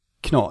blir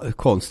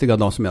konstiga,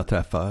 de som jag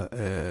träffar.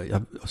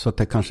 Så att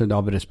det kanske är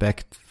av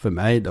respekt för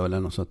mig då, eller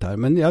något sånt där.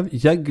 Men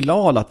jag är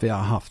glad att vi har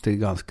haft det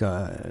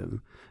ganska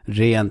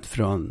rent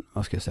från,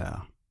 vad ska jag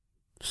säga,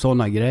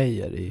 sådana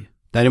grejer.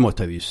 Däremot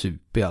har vi ju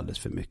supit alldeles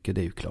för mycket.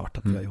 Det är ju klart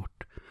att vi har gjort.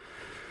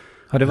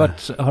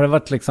 Har det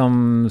varit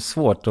liksom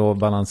svårt att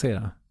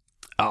balansera?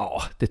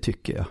 Ja, det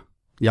tycker jag.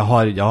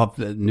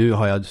 Nu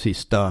har jag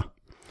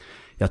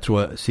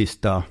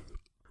sista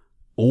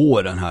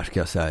åren här, ska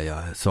jag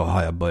säga, så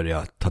har jag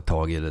börjat ta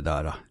tag i det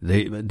där.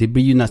 Det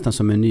blir ju nästan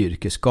som en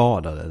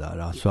yrkesskada det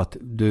där. Så att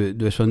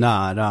du är så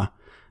nära,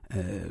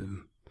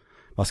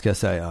 vad ska jag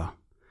säga,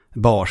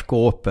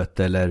 barskåpet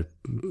eller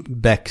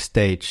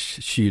backstage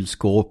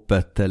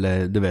kylskåpet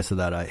eller du vet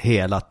sådär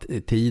hela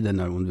tiden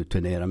när du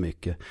turnerar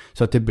mycket.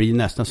 Så att det blir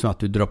nästan som att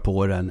du drar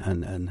på dig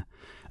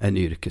en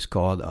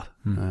yrkesskada.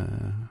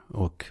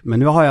 Men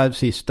nu har jag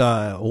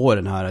sista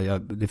åren här,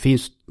 det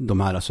finns de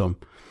här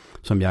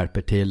som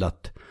hjälper till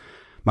att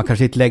man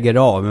kanske inte lägger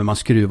av, men man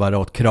skruvar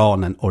åt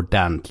kranen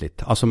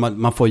ordentligt. Alltså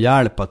man får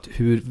hjälp att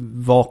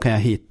vad kan jag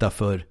hitta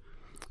för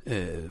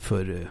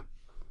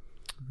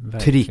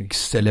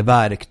tricks eller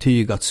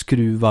verktyg att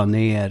skruva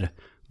ner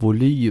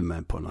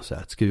volymen på något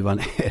sätt. Skruva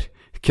ner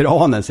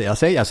kranen. Jag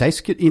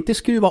säger inte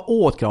skruva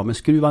åt kranen, men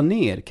skruva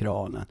ner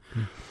kranen.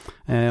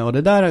 Och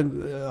det där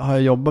har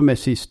jag jobbat med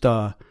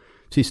sista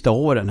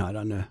åren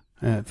här nu.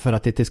 För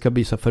att det inte ska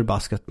bli så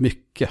förbaskat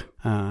mycket.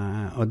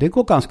 Och det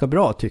går ganska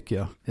bra, tycker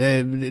jag.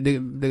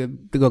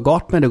 Det går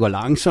gott, men det går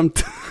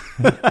långsamt.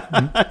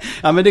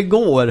 Ja, men det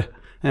går.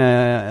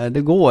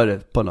 Det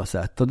går på något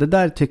sätt. Och det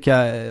där tycker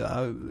jag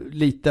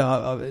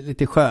är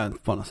lite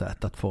skönt på något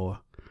sätt.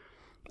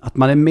 Att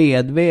man är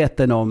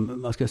medveten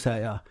om, vad ska jag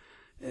säga,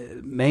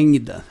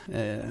 mängden.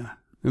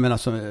 Jag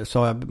menar,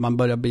 så man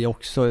börjar bli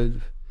också...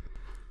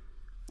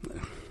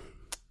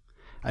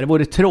 Det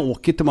vore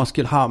tråkigt om man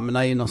skulle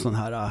hamna i någon sån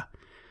här,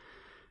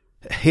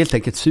 helt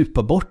enkelt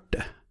supa bort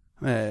det.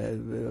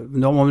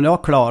 Om man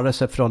har klarat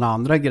sig från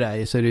andra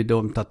grejer, så är det ju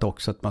dumt att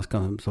också att man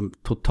ska som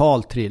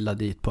totalt trilla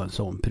dit på en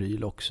sån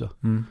pryl också.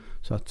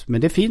 Så att,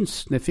 men det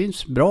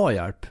finns bra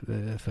hjälp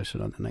för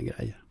sådana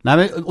grejer. Nej,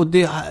 men, och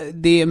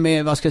det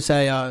med, vad ska jag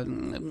säga,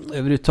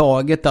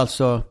 överhuvudtaget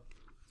alltså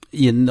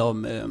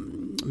inom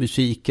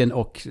musiken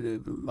och,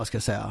 vad ska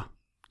jag säga,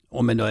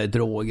 om det är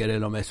droger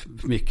eller om det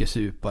är mycket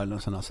supa eller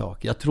sådana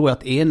saker. Jag tror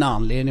att en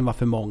anledning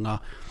varför många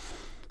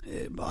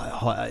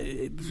har...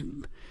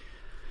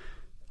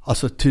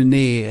 Alltså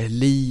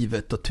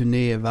turnélivet och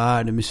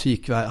turnévärlden,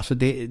 musikvärlden, alltså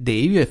det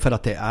är ju för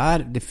att det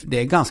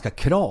är ganska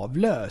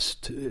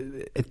kravlöst.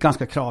 Ett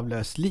ganska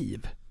kravlöst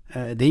liv. Det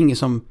är ingen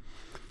som...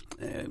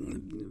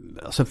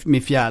 Alltså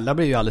min fjälla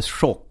blev ju alldeles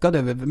chockad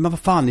över, men vad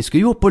fan, ni ska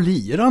ju upp och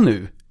lira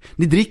nu.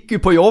 Ni dricker ju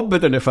på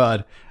jobbet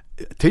ungefär.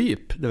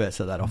 Typ, du vet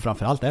sådär, och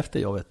framförallt efter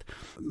jobbet.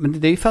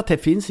 Men det är ju för att det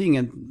finns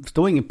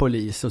står ingen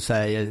polis och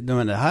säger,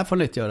 det här får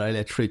ni inte göra,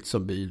 eller ett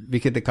skyddsombud,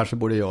 vilket det kanske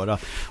borde göra,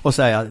 och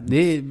säga,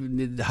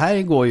 det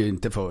här går ju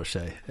inte för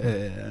sig.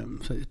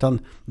 Utan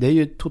det är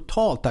ju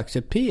totalt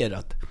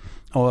accepterat.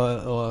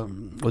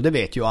 Och det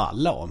vet ju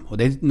alla om. Och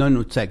det är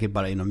nog säkert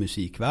bara inom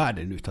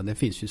musikvärlden, utan det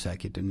finns ju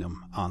säkert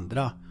inom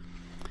andra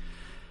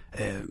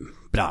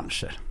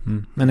branscher.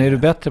 Men är du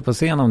bättre på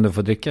scen om du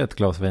får dricka ett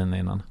glas vin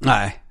innan?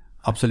 Nej.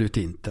 Absolut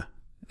inte.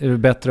 Är det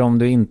bättre om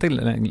du inte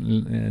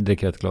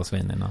dricker ett glas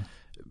vin innan?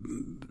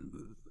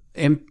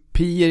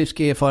 Empirisk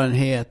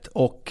erfarenhet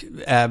och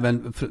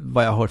även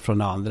vad jag har hört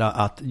från andra,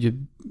 att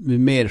ju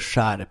mer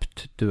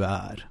skärpt du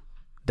är,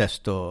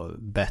 desto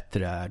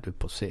bättre är du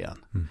på scen.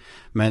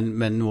 Men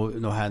nu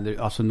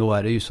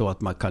är det ju så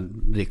att man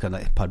kan dricka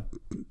ett par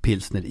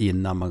pilsner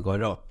innan man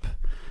går upp.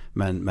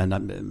 Men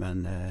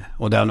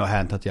och det har nog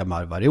hänt att jag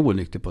varit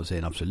onykter på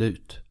scen,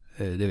 absolut.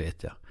 Det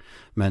vet jag.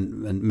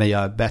 Men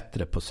jag är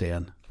bättre på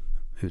scen.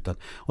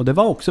 Och det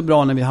var också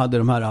bra när vi hade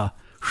de här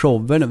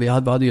showerna. Vi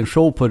hade ju en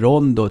show på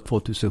Rondo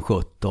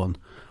 2017.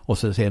 Och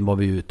sen var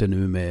vi ute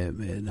nu med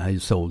den här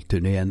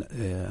Soul-turnén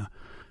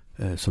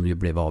som ju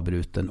blev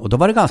avbruten. Och då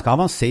var det ganska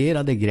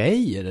avancerade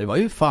grejer. Det var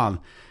ju fan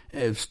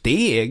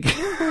steg.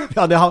 Vi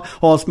hade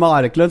Hans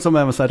Marklund som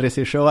är en sån här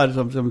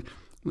regissör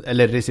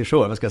eller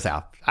regissör, vad ska jag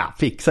säga,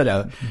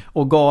 fixade.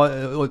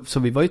 Så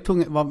vi var ju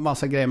tvungna,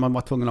 massa grejer man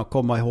var tvungen att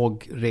komma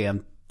ihåg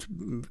rent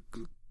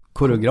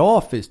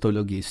koreografiskt och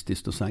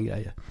logistiskt och såna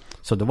grejer.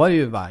 Så då var det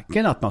ju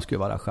verkligen att man skulle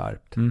vara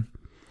skärpt.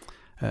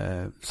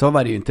 Så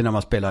var det ju inte när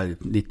man spelade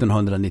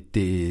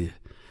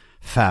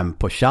 1995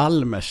 på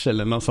Chalmers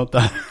eller något sånt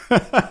där.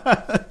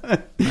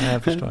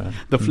 jag förstår.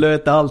 Då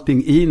flöt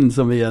allting in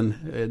som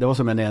det var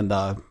som en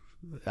enda,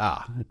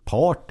 ett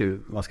party,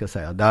 vad ska jag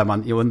säga. Där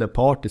man, under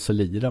party så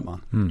lirar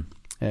man.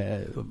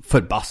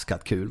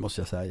 Förbaskat kul,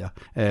 måste jag säga.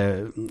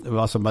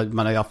 Alltså man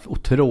har ju haft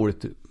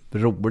otroligt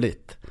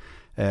roligt.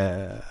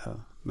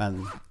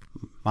 Men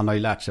man har ju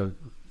lärt sig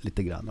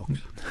lite grann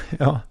också.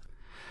 Ja.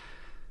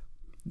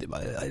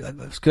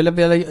 Skulle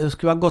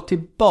jag gå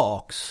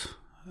tillbaks?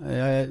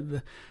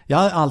 Jag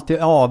har alltid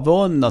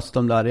avundats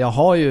de där. Jag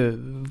har ju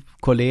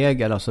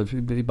kollegor alltså,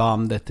 i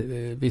bandet.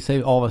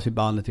 Vissa av oss i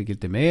bandet tycker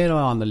lite mer och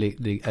andra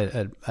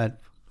är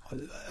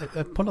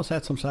på något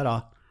sätt som så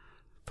här.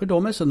 För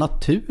dem är det så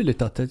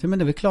naturligt att men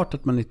det är väl klart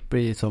att man inte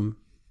blir som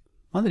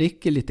man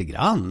dricker lite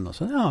grann och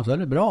så är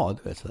det bra,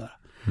 du vet sådär.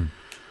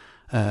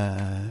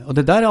 Och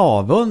det där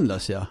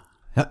avundas jag.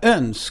 Jag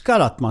önskar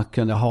att man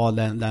kunde ha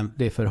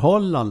det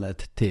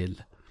förhållandet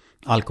till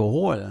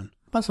alkoholen.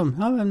 Man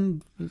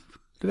som,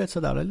 du vet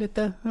sådär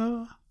lite.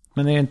 Ja.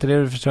 Men är det inte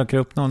det du försöker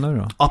uppnå nu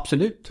då?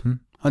 Absolut.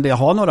 Jag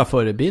har några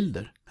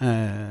förebilder.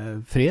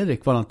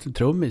 Fredrik var en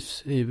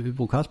trummis i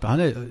Bo Kasper. Han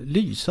är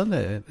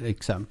lysande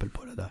exempel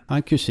på det där. Han har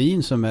en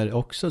kusin som är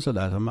också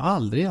sådär. Som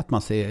aldrig att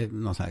man ser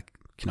någon sån här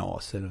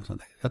knas eller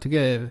sånt där. Jag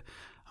tycker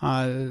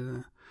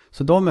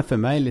så de är för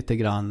mig lite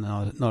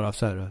grann några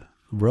så här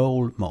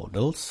role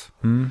models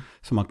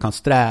som man kan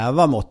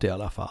sträva mot i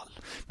alla fall.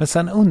 Men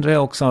sen undrar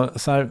jag också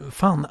så här,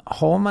 fan,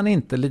 har man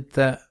inte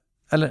lite,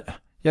 eller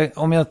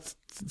om jag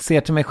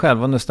ser till mig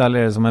själv, och nu ställer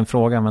jag det som en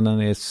fråga men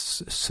den är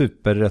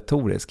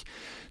superretorisk.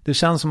 Det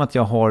känns som att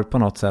jag har på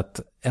något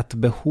sätt ett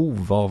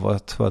behov av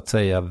att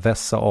säga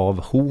vässa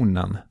av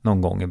hornen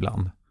någon gång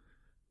ibland.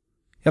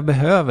 Jag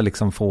behöver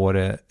liksom få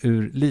det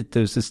lite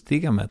ur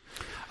systemet.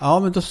 Ja,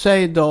 men då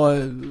säger då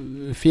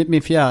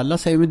min fjälla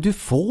säger, men du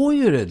får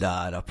ju det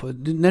där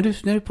när du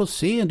är på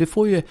scen, du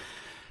får ju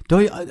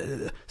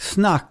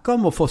snacka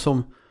om att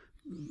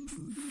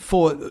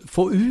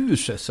få ur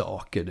sig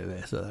saker, du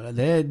vet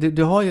sådär.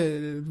 Du har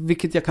ju,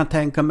 vilket jag kan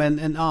tänka mig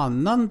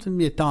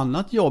ett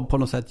annat jobb på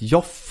något sätt.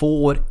 Jag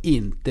får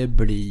inte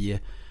bli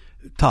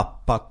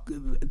tappa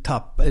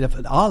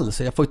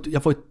alls.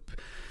 Jag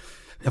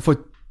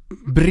får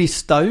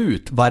brista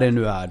ut vad det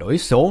nu är då, i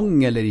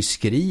sång eller i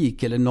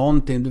skrik eller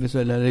någonting,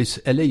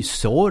 eller i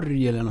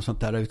sorg eller något sånt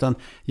där, utan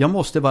jag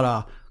måste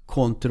vara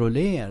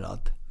kontrollerad.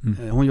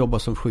 Hon jobbar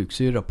som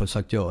sjuksyra på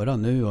Sankt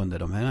Göran nu under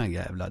de här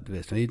jävla,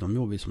 de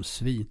jobbar som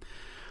svin.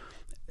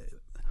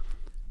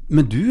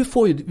 Men du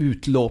får ju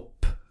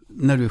utlopp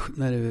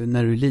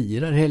när du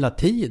lirar hela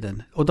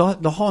tiden. Och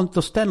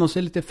då ställer hon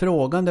sig lite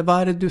frågande,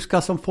 vad är det du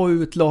ska som få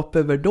utlopp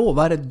över då?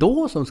 Vad är det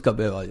då som ska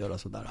behöva göra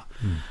sådär?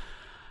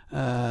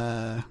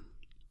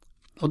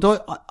 Och då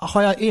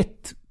har jag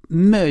ett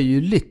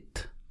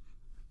möjligt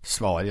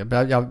svar.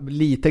 Jag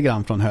lite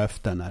grann från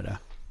höften är det.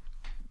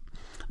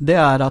 Det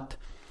är att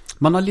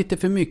man har lite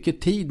för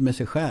mycket tid med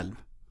sig själv.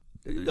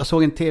 Jag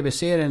såg en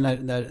tv-serie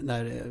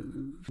när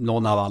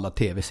någon av alla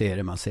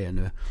tv-serier man ser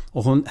nu.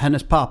 Och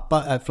hennes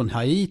pappa är från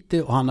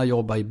Haiti och han har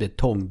jobbat i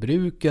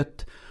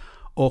betongbruket.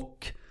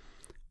 Och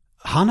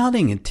han hade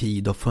ingen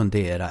tid att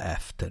fundera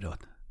efter.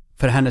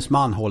 För hennes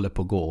man håller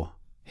på att gå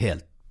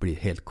blir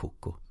helt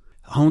koko.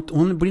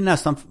 Hon blir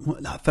nästan,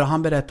 för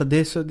han berättar det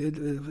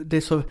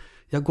är så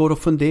jag går och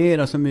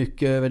funderar så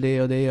mycket över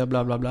det och det och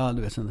bla bla bla,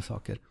 du vet sådana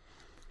saker.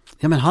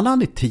 Ja, men han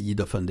hade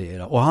tid att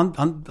fundera och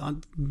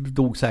han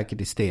dog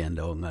säkert i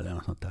stenungar eller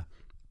något sånt där.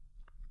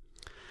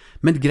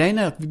 Men grejen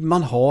är att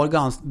man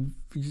har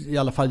i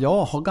alla fall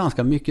jag har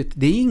ganska mycket,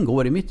 det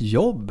ingår i mitt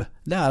jobb.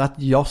 Det är att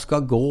jag ska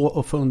gå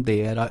och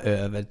fundera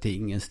över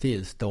tingens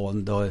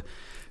tillstånd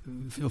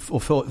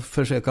och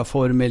försöka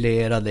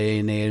formulera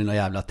det ner i några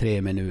jävla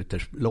 3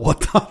 minuters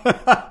låtar.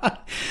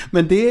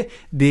 Men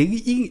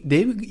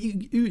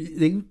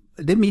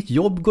det mitt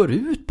jobb går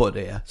ut på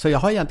det. Så jag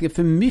har egentligen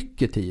för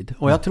mycket tid.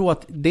 Och jag tror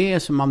att det är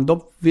som man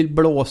då vill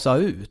blåsa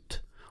ut.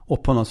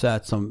 Och på något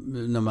sätt som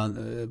när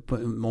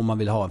om man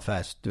vill ha en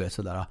fest, du vet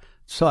sådär.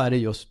 Så är det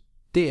just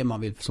det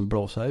man vill som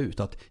blåsa ut.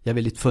 Att jag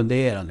vill inte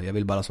fundera nu. Jag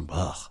vill bara som,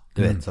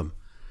 du vet som.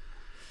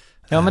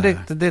 Ja, men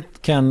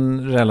det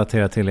kan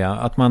relatera till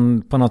att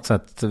man på något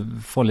sätt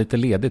får lite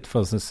ledigt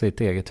för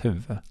sitt eget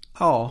huvud.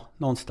 Ja,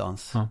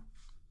 någonstans. Ja.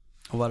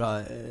 Och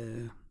vara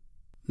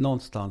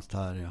någonstans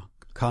där, ja.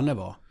 Kan det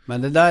vara.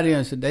 Men det där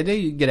är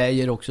ju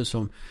grejer också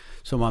som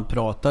man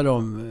pratar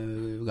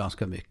om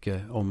ganska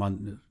mycket om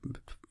man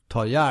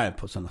tar hjälp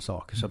på sådana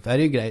saker. Så det är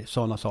ju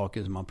sådana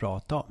saker som man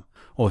pratar om.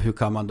 Och hur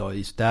kan man då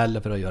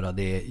istället för att göra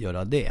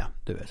det,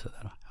 du vet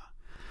sådär.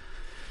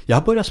 Jag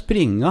har börjat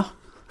springa.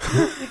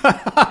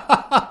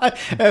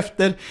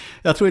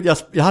 Jag tror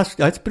att jag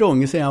har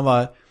sprungit sedan jag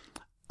var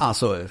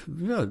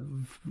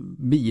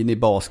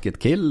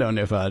mini-basketkille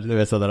ungefär, du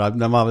vet sådär,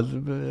 när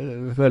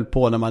man höll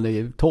på när man är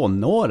i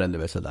tonåren, du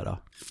vet sådär.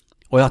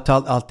 Och jag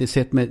har alltid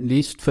sett med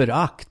visst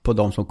förakt på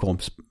de som kom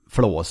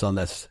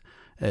flåsandes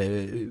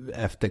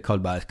efter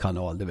Karlbergs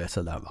kanal, du vet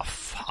sådär. Vad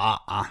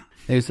fan,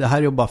 det här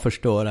är ju bara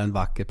förstöra en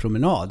vacker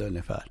promenad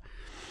ungefär.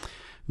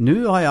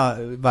 Nu har jag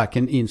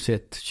verkligen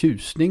insett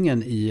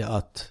tjusningen i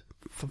att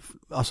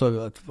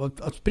alltså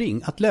att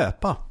springa, att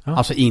löpa. Ja.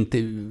 Alltså inte,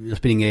 jag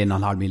springer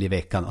 1,5 mil i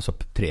veckan, alltså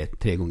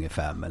 3 gånger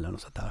 5 eller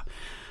något sånt där.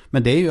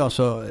 Men det är ju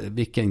alltså,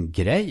 vilken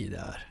grej det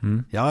är.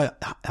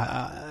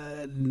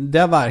 Det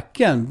har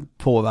verkligen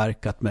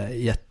påverkat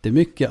mig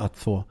jättemycket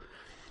att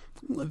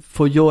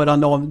få göra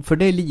något, för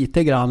det är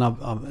lite grann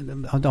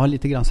det har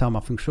lite grann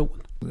samma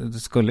funktion. Du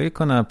skulle ju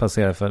kunna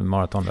passera för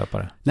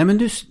maratonlöpare. Nej,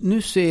 men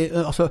nu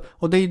ser, alltså,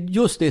 och det är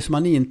just det som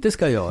man inte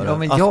ska göra. Ja,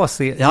 men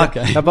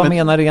jag bara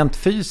menar rent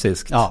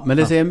fysiskt. Ja, men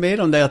det säger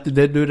mer om det att du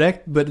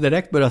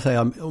direkt börjar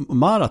säga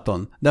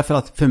maraton. Därför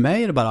att för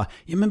mig är det bara,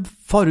 men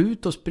far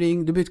ut och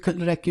spring. Det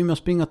räcker ju med att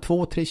springa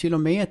 2-3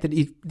 kilometer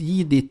i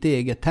ditt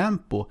eget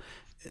tempo.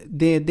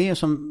 Det är det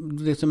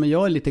som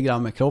jag är lite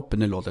grann med kroppen.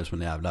 Nu låter det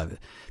som en jävla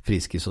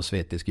friskis och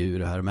svetisk ur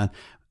här. Men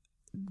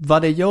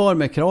vad det gör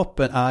med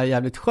kroppen är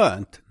jävligt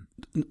skönt.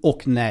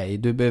 Och nej,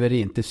 du behöver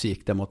inte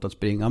sikta mot att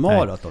springa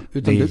maraton.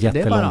 Utan det är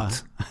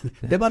jättelångt.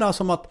 Det är bara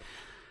som att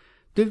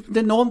det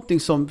är någonting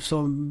som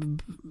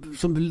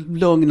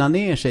lugnar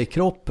ner sig i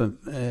kroppen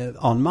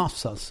en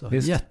massa. Alltså.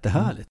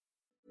 Jättehärligt.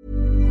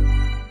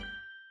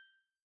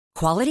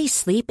 Quality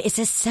sleep is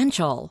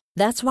essential.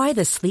 That's why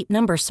the Sleep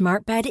Number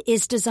Smart Bed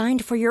is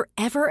designed for your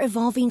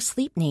ever-evolving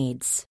sleep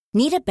needs.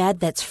 Need a bed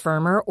that's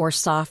firmer or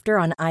softer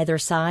on either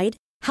side?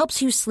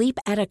 Helps you sleep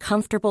at a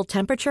comfortable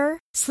temperature?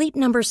 Sleep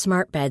Number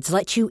Smart Beds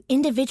let you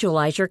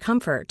individualize your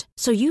comfort,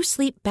 so you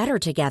sleep better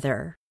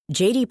together.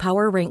 J.D.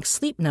 Power ranks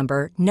Sleep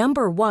Number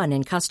 #1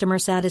 in customer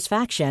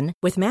satisfaction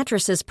with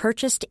mattresses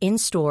purchased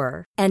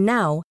in-store. And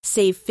now,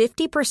 save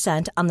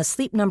 50% on the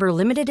Sleep Number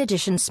Limited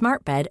Edition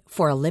Smart Bed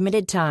for a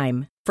limited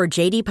time. For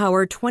J.D.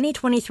 Power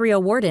 2023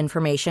 award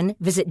information,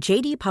 visit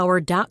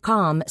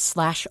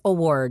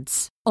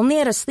jdpower.com/awards.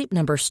 Only at a Sleep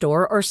Number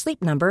store or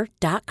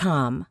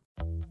sleepnumber.com.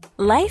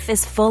 Life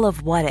is full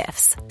of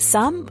what-ifs.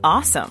 Some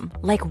awesome,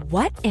 like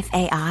what if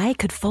AI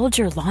could fold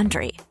your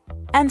laundry?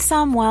 And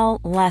some, well,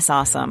 less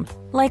awesome,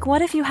 like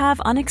what if you have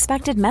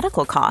unexpected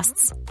medical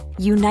costs?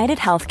 United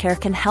Healthcare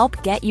can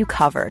help get you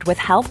covered with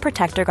Health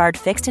Protector Guard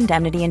fixed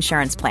indemnity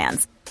insurance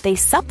plans. They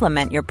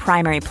supplement your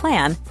primary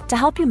plan to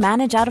help you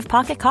manage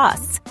out-of-pocket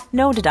costs.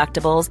 No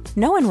deductibles,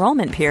 no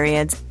enrollment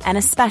periods, and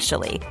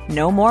especially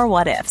no more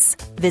what-ifs.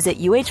 Visit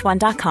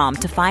uh1.com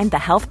to find the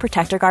Health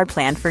Protector Guard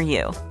plan for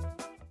you.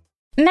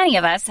 Many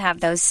of us have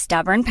those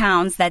stubborn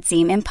pounds that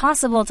seem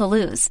impossible to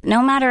lose,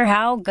 no matter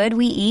how good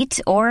we eat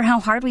or how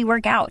hard we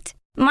work out.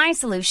 My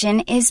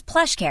solution is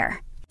PlushCare.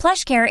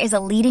 PlushCare is a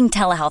leading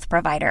telehealth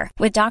provider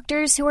with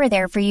doctors who are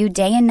there for you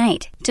day and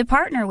night to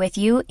partner with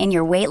you in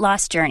your weight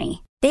loss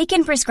journey. They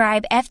can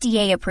prescribe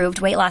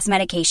FDA-approved weight loss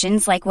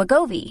medications like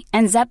Wegovy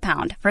and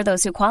Zepbound for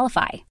those who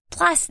qualify.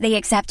 Plus, they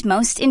accept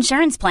most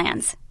insurance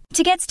plans.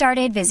 To get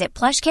started, visit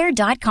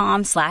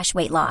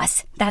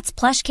plushcare.com/weightloss. That's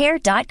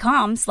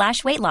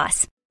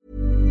plushcare.com/weightloss.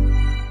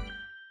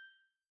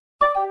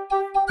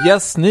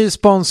 Yes, ny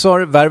sponsor.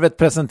 Värvet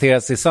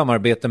presenteras i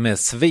samarbete med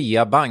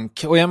Svea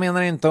Bank. Och jag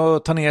menar inte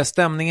att ta ner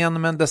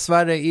stämningen, men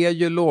dessvärre är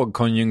ju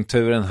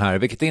lågkonjunkturen här,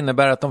 vilket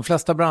innebär att de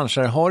flesta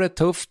branscher har det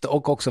tufft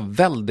och också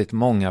väldigt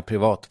många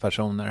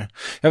privatpersoner.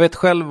 Jag vet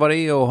själv vad det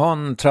är att ha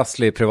en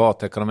trasslig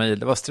privatekonomi.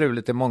 Det var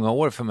struligt i många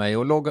år för mig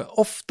och låg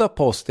ofta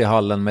post i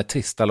hallen med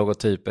trista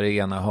logotyper i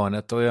ena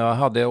hörnet. Och jag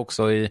hade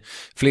också i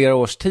flera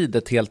års tid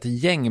ett helt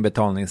gäng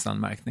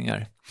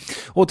betalningsanmärkningar.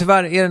 Och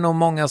tyvärr är det nog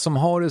många som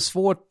har det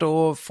svårt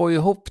att få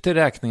ihop till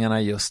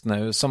räkningarna just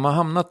nu, som har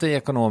hamnat i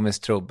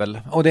ekonomisk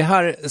trubbel. Och det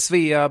här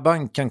Svea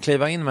Bank kan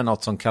kliva in med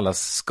något som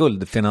kallas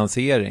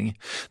skuldfinansiering.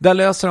 Där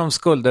löser de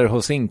skulder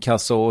hos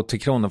inkasso och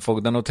till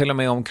Kronofogden, och till och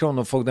med om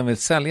Kronofogden vill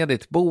sälja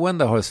ditt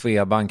boende har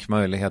Svea Bank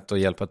möjlighet att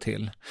hjälpa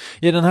till.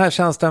 I den här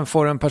tjänsten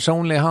får du en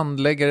personlig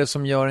handläggare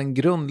som gör en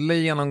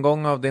grundlig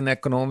genomgång av din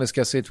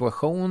ekonomiska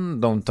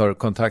situation. De tar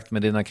kontakt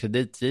med dina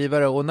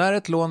kreditgivare och när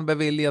ett lån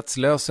beviljats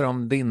löser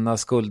de dina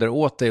skulder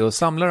åt dig och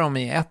samlar dem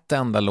i ett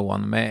enda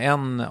lån med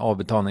en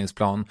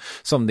avbetalningsplan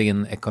som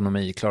din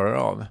ekonomi klarar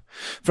av.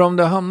 För om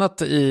du har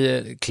hamnat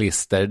i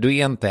klister, du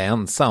är inte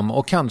ensam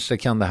och kanske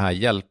kan det här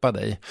hjälpa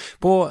dig.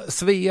 På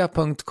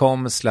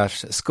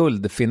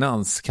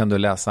svea.com/skuldfinans kan du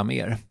läsa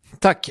mer.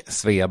 Tack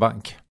Svea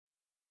Bank.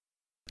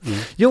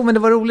 Jo, men det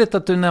var roligt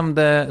att du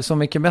nämnde Så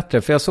mycket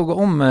bättre, för jag såg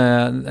om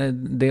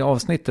det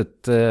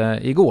avsnittet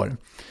igår.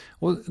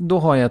 Och då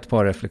har jag ett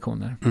par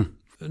reflektioner.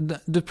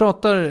 Du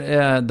pratar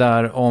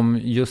där om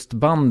just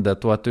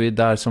bandet och att du är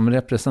där som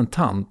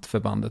representant för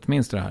bandet.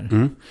 Minns du det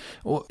här?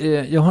 Och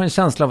jag har en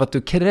känsla av att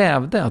du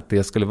krävde att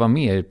det skulle vara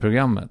med i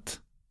programmet.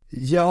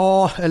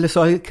 Ja, eller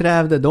så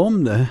krävde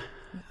de det.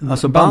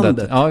 Alltså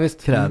bandet ja,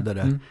 visst. Krävde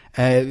det.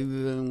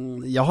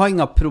 Jag har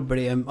inga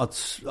problem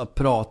att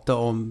prata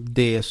om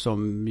det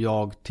som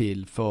jag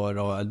tillför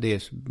och det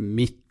är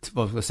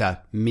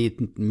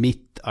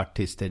mitt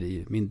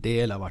artisteri, min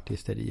del av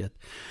artisteriet.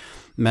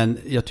 Men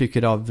jag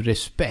tycker av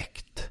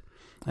respekt,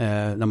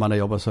 när man har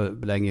jobbat så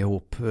länge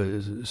ihop,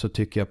 så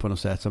tycker jag på något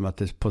sätt som att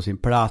det är på sin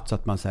plats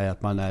att man säger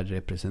att man är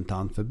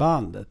representant för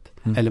bandet.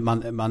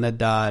 Eller man är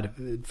där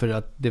för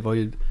att det var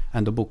ju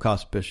ändå Bo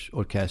Kaspers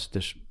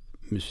orkesters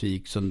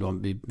musik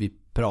som vi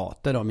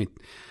pratade om.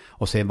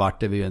 Och sen vart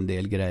det ju en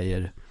del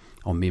grejer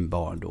om min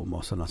barndom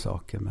och sådana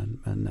saker.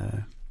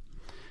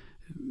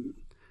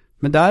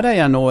 Men där är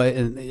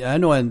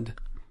jag nog en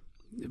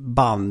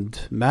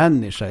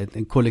bandmänniska,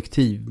 en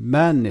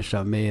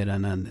kollektivmänniska mer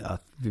än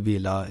att vi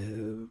vill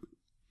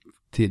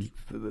till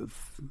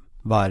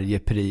varje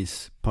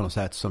pris på något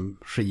sätt som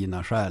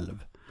skiner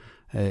själv.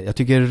 Jag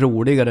tycker det är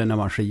roligare när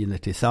man skiner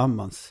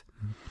tillsammans.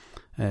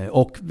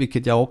 Och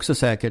vilket jag också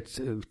säkert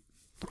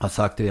har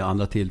sagt i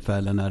andra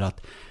tillfällen är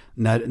att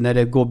när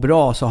det går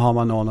bra så har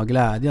man någon att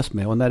glädjas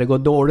med. Och när det går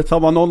dåligt så har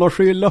man någon att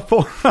skylla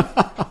på.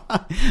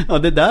 Ja,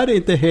 det där är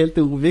inte helt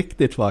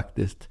oviktigt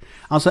faktiskt.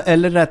 Alltså,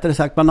 eller rättare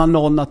sagt, man har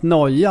någon att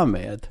nöja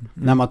med.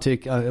 När man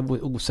är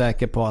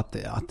osäker på att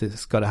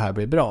ska det här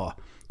bli bra.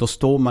 Då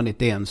står man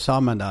inte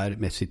ensam där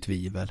med sitt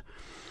tvivel.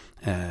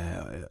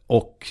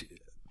 Och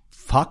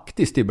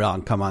faktiskt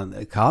ibland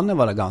kan det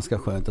vara ganska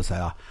skönt att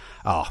säga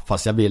ja,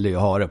 fast jag ville ju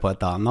ha det på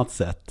ett annat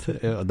sätt.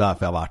 Och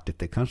därför har jag varit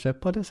det kanske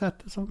på det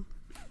sättet som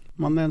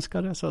man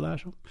önskar det. Sådär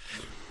så.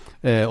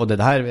 Och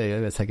det här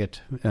är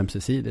säkert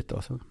ömsesidigt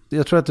då. Så.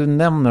 Jag tror att du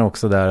nämner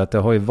också där att det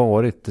har ju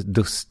varit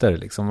duster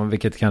liksom,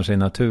 vilket kanske är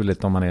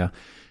naturligt om man är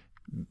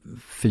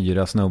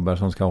 4 snubbar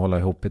som ska hålla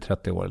ihop i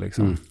 30 år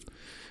liksom.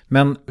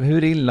 Men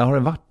hur illa har det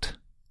varit?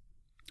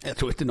 Jag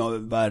tror inte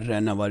något värre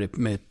än att ha varit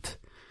med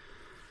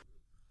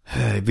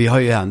vi har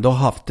ju ändå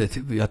haft det,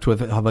 jag tror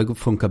det har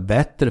funkat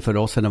bättre för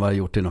oss än vad vi har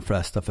gjort i de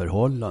flesta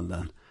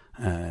förhållanden.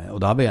 Och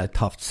då har vi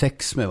haft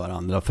sex med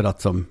varandra för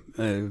att som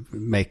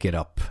make it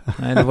up.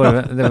 Nej,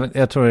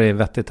 jag tror det är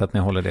vettigt att ni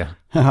håller det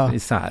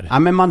isär. Ja,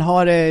 men man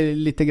har det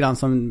lite grann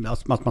som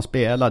att man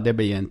spelar, det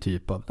blir en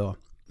typ av då,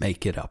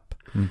 make it up.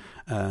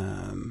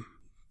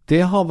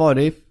 Det har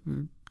varit,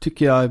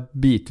 tycker jag,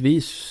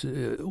 bitvis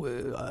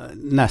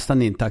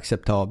nästan inte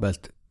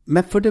acceptabelt.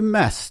 Men för det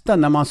mesta,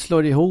 när man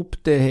slår ihop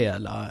det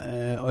hela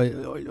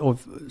och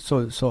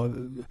så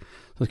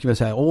ska vi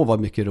säga, vad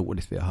mycket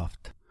roligt vi har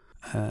haft.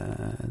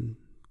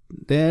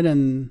 Det är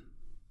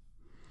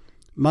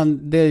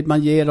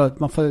man ger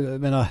och man får,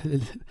 menar,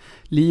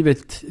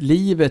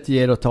 livet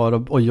ger och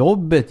tar och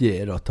jobbet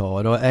ger och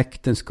tar och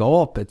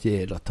äktenskapet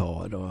ger och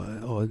tar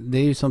och det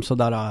är ju som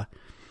sådär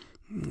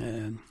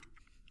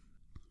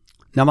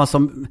när man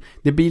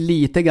det blir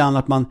lite grann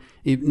att man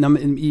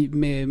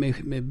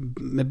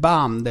med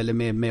band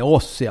eller med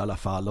oss i alla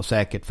fall och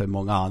säkert för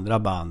många andra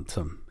band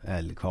som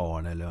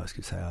Älgkvarn eller jag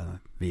skulle säga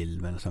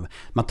Vilmen och så.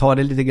 Man tar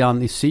det lite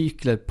grann i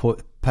cykler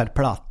per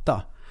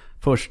platta.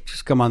 Först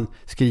ska man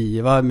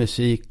skriva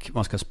musik,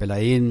 man ska spela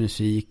in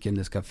musiken,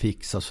 det ska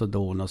fixas och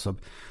donas och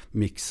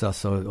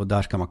mixas och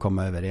där ska man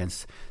komma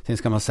överens. Sen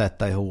ska man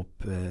sätta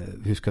ihop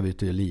hur ska vi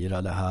ut och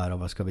lira det här och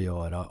vad ska vi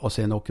göra. Och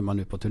sen åker man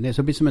ut på turné.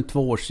 Så det blir som en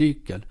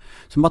 2-årscykel.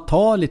 Så man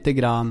tar lite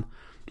grann,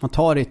 man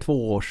tar det i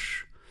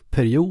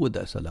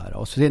 2-årsperioder sådär.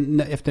 Och sen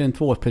efter en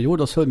 2-årsperiod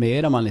då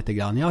summerar man lite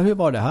grann. Ja, hur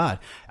var det här?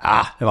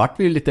 Ja, det vart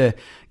ju lite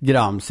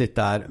gramsigt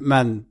där,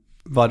 men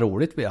vad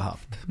roligt vi har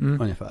haft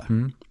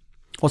ungefär.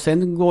 Och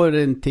sen går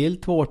det en till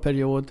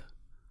 2-årsperiod.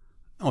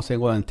 Och sen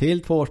går en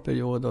till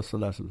 2-årsperiod och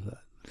sådär.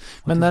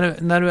 Men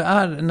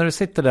när du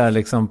sitter där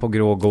liksom på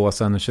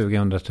Grågåsen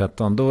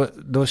 2013,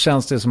 då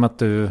känns det som att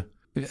du,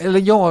 eller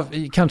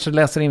jag kanske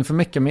läser in för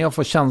mycket, men jag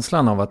får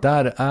känslan av att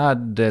där är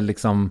det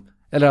liksom,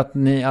 eller att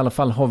ni i alla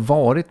fall har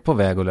varit på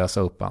väg att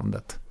lösa upp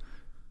bandet.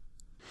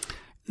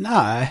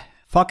 Nej,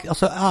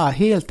 alltså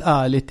helt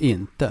ärligt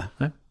inte.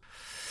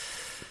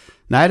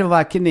 Nej, det var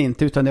verkligen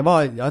inte, utan det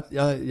var,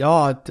 jag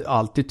har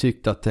alltid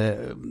tyckt att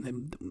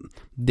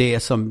det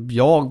som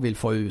jag vill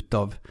få ut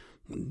av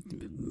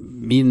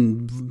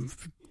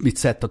mitt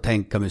sätt att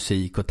tänka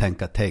musik och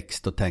tänka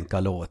text och tänka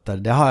låtar,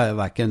 det har jag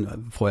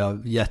verkligen, får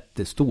jag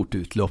jättestort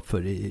utlopp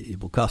för i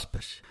Bo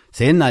Kaspers.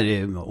 Sen är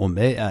det, om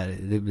det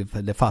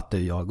är, det fattar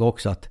jag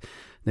också att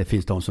det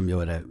finns de som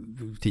gör det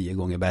 10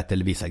 gånger bättre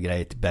eller vissa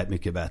grejer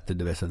mycket bättre,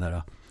 du vet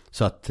sådär.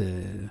 Så att,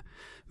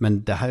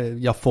 men det här,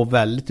 jag får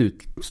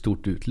väldigt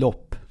stort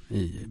utlopp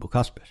i Bo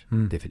Kaspers,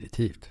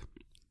 definitivt.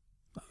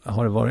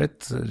 Har det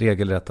varit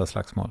regelrätta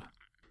slagsmål?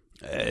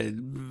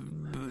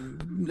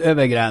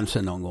 Över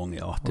gränsen någon gång,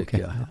 ja, tycker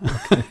jag.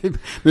 Men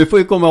vi får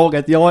ju komma ihåg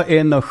att jag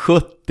är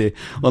 1,70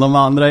 och de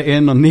andra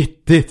är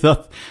 1,90, så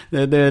att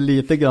det är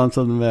lite grann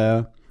som...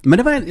 Men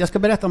det var jag ska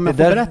berätta om jag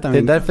får berätta. Det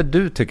är därför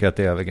du tycker att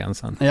det är över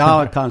gränsen?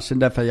 Ja, kanske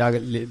därför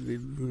jag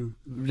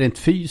rent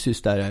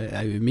fysiskt där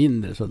är ju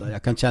mindre sådär.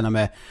 Jag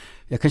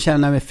kan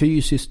känna mig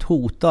fysiskt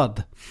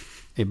hotad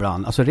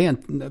ibland. Alltså rent,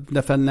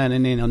 därför när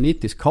en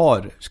 1,90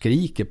 karl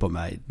skriker på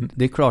mig,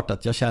 det är klart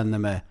att jag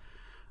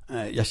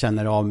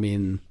känner av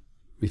min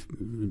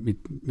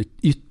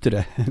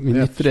yttre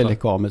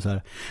lekam så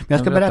här. Men jag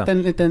ska berätta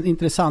en liten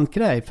intressant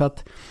grej, för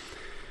att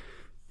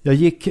jag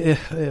gick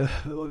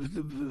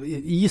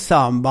i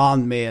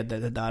samband med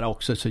det där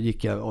också, så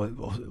gick jag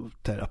och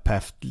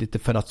terapeut lite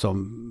för att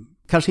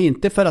kanske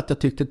inte för att jag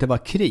tyckte att det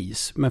var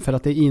kris, men för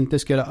att det inte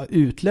skulle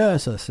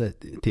utlösa sig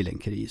till en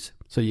kris.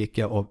 Så gick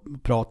jag och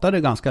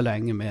pratade ganska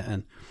länge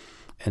med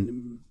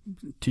en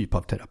typ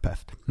av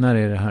terapeut. När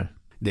är det här?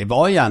 Det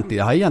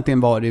har egentligen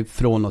varit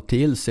från och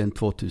till sedan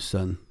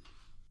 2011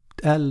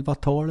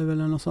 11-12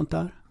 eller något sånt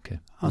där. Okay.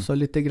 Alltså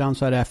lite grann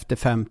så är det efter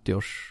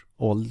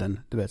 50-årsåldern,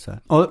 du vet så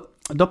här. Och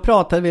då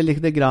pratade vi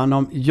lite grann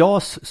om,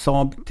 jag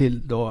sa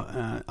till då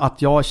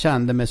att jag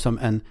kände mig som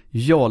en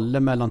jolle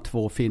mellan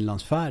 2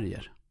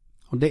 Finlandsfärger.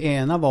 Och det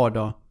ena var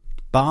då,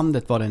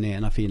 bandet var den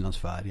ena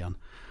Finlandsfärgen.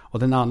 Och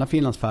den andra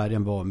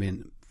Finlandsfärgen var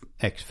min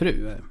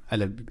exfru.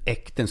 Eller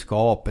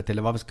äktenskapet,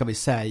 eller vad ska vi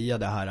säga,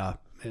 det här,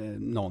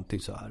 någonting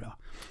så här.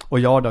 Och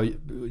jag då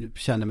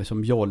kände mig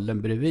som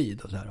jollen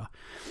bredvid och så här.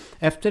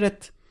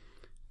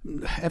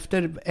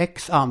 Efter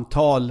x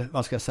antal,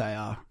 vad ska jag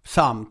säga,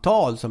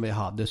 samtal som vi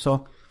hade,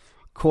 så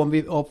kom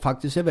vi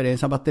faktiskt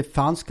överens om att det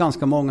fanns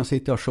ganska många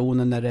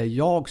situationer när det är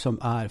jag som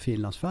är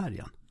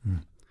Finlandsfärgen.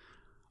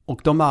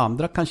 Och de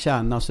andra kan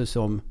känna sig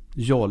som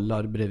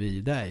jollar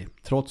bredvid dig,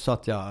 trots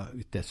att jag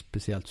inte är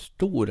speciellt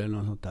stor eller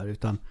något sånt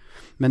där.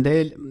 Men det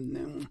är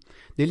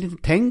lite,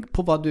 tänk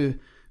på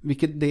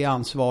vilket det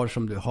ansvar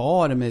som du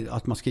har med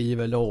att man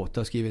skriver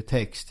låtar, skriver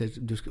texter,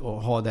 du ska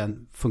ha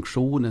den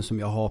funktionen som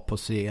jag har på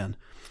scen.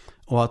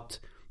 Och att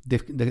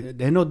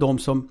det är nog de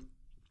som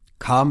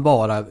kan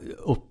bara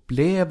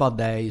uppleva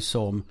dig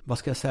som, vad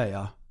ska jag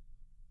säga,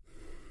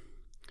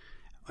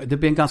 det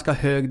blir en ganska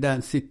hög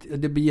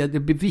densitet, det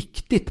blir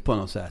viktigt på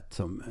något sätt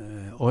som,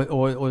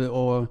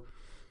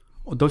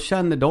 och då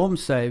känner de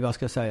sig, vad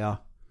ska jag säga,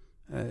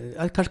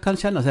 jag kanske kan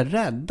känna sig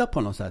rädda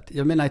på något sätt.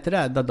 Jag menar inte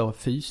rädda då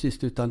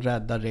fysiskt, utan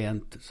rädda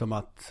rent som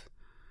att,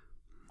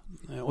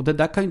 och det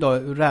där kan ju då,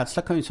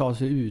 rädsla kan ju ta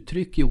sig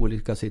uttryck i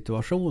olika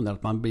situationer,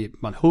 att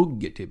man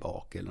hugger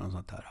tillbaka eller något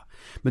sånt här.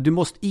 Men du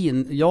måste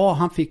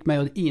han fick mig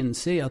att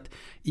inse att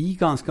i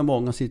ganska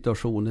många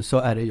situationer så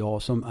är det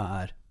jag som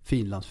är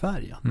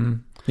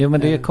Finlandsfärgen. Jo, men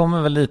det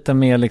kommer väl lite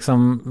mer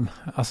liksom,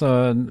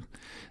 alltså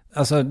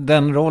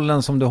den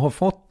rollen som du har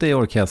fått i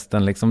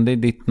orkestern liksom, det är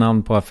ditt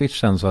namn på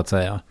affischen så att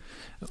säga.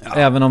 Ja,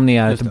 även om ni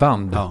är ett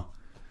band. Ja.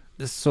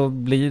 Så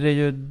blir det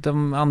ju,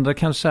 de andra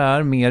kanske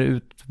är mer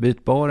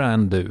utbytbara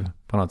än du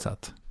på något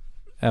sätt.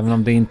 Även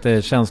om det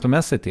inte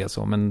känslomässigt är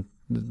så, men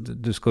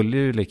du skulle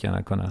ju lika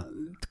gärna kunna.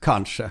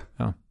 Kanske.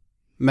 Ja.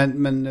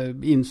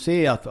 Men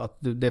inse att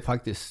det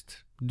faktiskt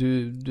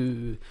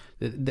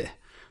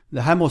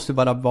det här måste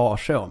vara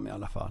varse om i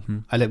alla fall.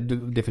 Eller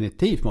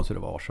definitivt måste du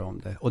varse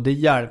om det. Och det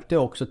hjälpte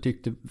också,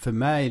 tyckte för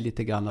mig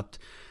lite grann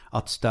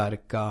att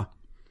stärka,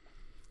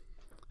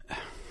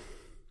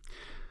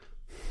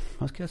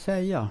 vad ska jag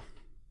säga,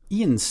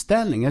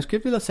 inställning. Jag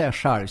skulle vilja säga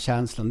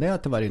självkänslan. Det är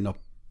att det var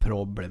något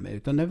problem med.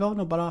 Utan det var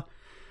nog bara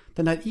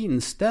den här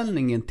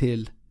inställningen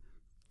till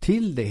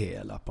det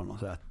hela på något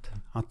sätt.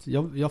 Att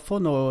jag får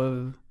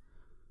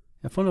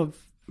nog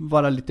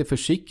vara lite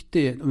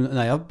försiktig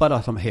när jag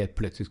bara som helt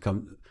plötsligt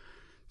kan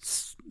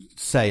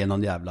säga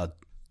någon jävla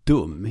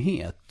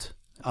dumhet.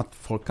 Att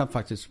folk kan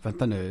faktiskt,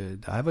 vänta nu,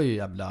 det här var ju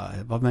jävla,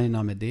 vad menar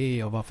han med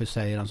det och varför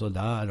säger han så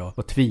där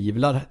och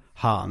tvivlar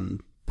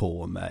han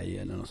på mig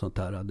eller något sånt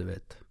där, du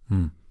vet.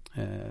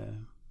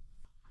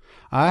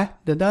 Nej,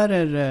 det där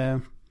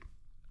är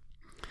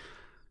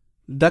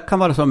det kan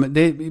vara som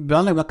det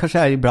ibland kanske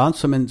är ibland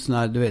som en sån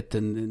här, du vet,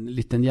 en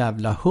liten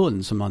jävla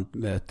hund som man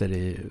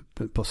möter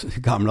på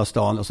Gamla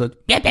stan och så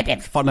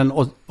får den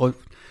och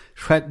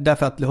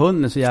därför att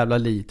hunden är så jävla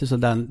lite, så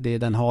det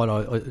den har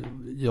att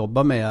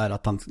jobba med är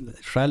att han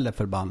skäller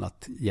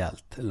förbannat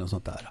hjält eller något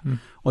sånt där.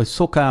 Och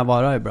så kan jag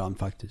vara ibland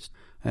faktiskt.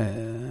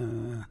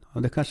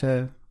 Och det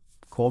kanske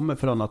kommer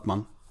från att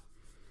man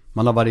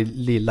har varit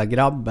lilla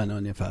grabben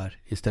ungefär,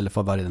 istället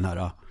för att vara den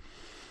här,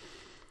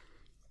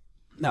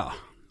 ja,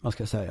 vad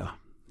ska jag säga,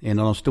 en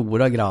av de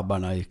stora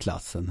grabbarna i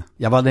klassen.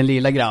 Jag var den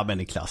lilla grabben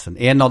i klassen,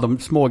 en av de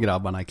små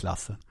grabbarna i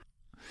klassen.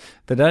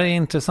 Det där är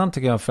intressant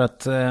tycker jag, för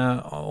att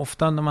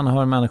ofta när man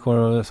hör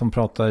människor som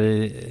pratar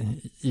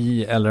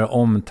i eller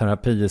om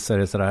terapi, så är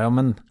det sådär, ja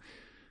men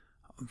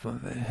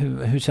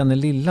hur känner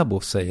lilla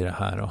Bosse i det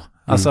här då?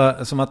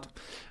 Alltså som att,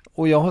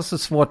 och jag har så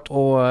svårt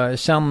att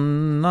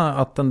känna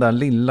att den där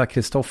lilla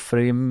Kristoffer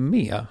är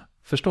med.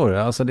 Förstår du?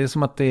 Alltså det är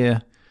som att det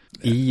är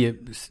i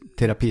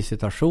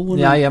terapisituationen.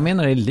 Ja, jag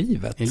menar i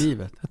livet. I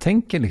livet. Jag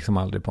tänker liksom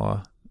aldrig på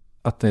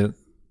att det...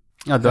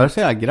 Ja, då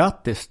säger jag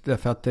grattis.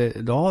 Därför att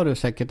då har du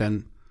säkert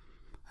en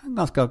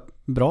ganska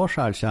bra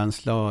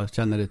självkänsla och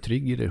känner dig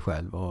trygg i dig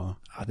själv. Och...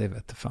 Ja, det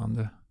vet jag fan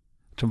du. Jag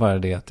tror bara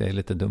det att jag är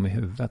lite dum i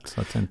huvudet.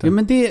 Så att jag inte... Ja,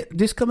 men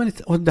det ska man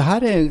inte... Och det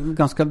här är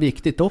ganska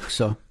viktigt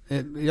också.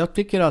 Jag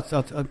tycker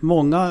att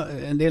många,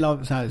 en del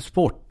av så här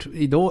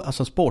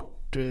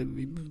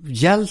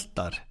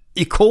sporthjältar,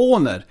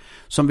 ikoner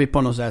som vi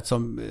på något sätt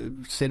som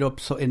ser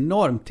upp så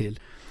enormt till,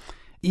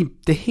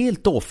 inte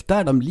helt ofta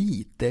är de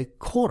lite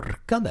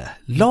korkade,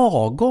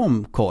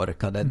 lagom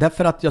korkade,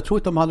 därför att jag tror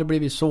att de hade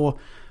blivit så,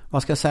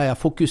 vad ska jag säga,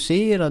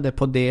 fokuserade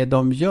på det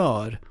de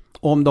gör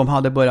om de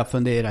hade börjat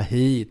fundera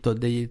hit och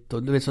dit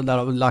och du vet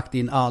sådär och lagt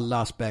in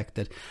alla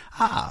aspekter.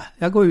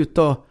 Jag går ut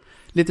och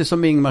lite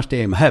som Ingmar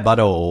Stenmark,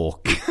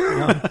 Hebbaråk.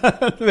 Ja.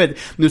 Du vet,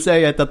 nu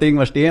säger jag inte att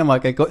Ingmar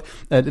Stenmark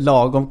är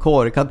lagom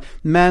korkad,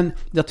 men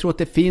jag tror att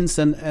det finns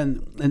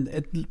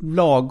ett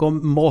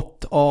lagom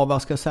mått av,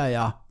 vad ska jag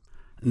säga,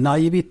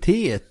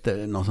 naivitet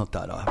eller något sånt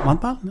där.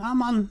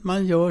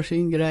 Man gör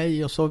sin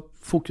grej och så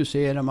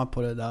fokuserar man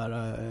på det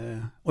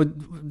där. Och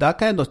där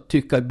kan jag då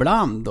tycka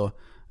ibland då,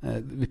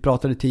 vi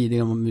pratade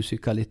tidigare om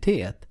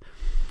musikalitet,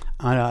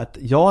 att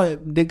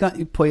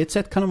det på ett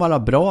sätt kan det vara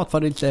bra att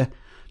vara lite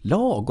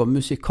lagom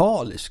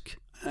musikalisk.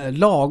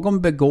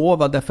 Lagom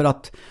begåvad, därför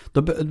att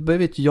då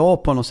behöver inte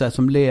jag på något sätt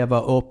som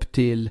leva upp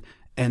till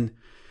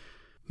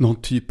någon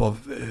typ av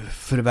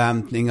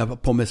förväntningar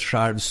på mig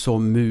själv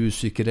som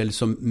musiker eller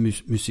som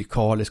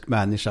musikalisk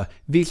människa,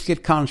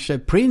 vilket kanske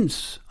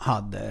Prince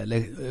hade,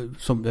 eller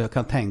som jag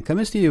kan tänka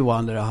mig Stevie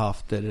Wonder har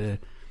haft, eller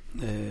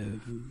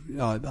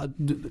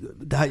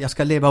det här, jag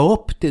ska leva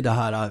upp till det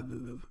här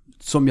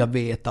som jag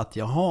vet att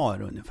jag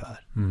har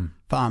ungefär.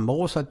 För han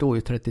var så att då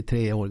är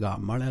 33 år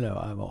gammal eller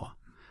vad jag var.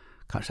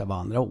 Kanske av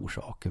andra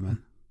orsaker.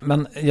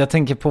 Men jag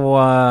tänker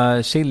på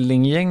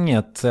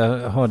Killinggänget.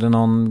 Jag hörde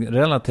någon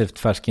relativt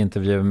färsk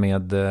intervju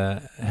med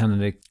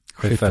Henrik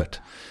Schyffert.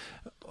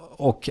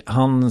 Och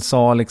han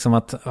sa liksom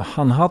att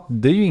han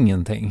hade ju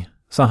ingenting.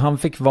 Så han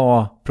fick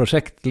vara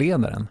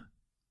projektledaren.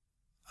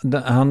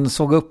 Han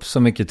såg upp så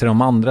mycket till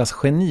de andras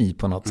geni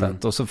på något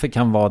sätt. Och så fick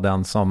han vara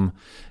den som,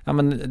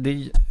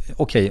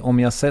 okej, om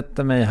jag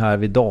sätter mig här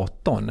vid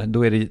datorn,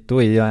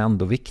 då är jag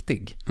ändå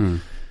viktig.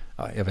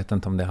 Jag vet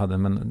inte om det hade,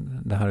 men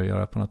det här att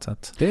göra på något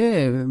sätt.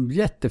 Det är en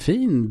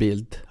jättefin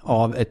bild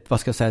av ett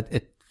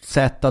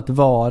sätt att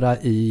vara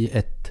i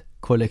ett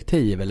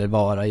kollektiv, eller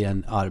vara i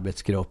en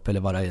arbetsgrupp, eller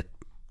vara i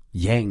ett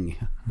gäng,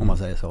 om man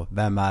säger så.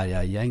 Vem är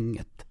jag i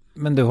gänget?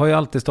 Men du har ju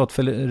alltid stått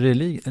för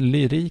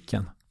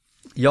lyriken.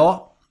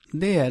 Ja,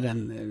 det är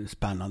en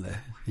spännande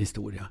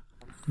historia.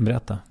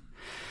 Berätta.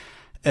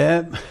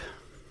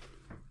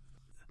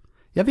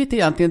 Jag vet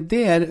egentligen,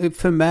 det är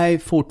för mig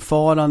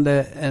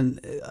fortfarande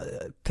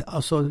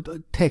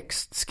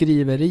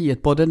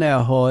textskriveriet, både när jag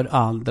hör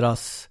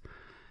andras,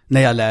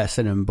 när jag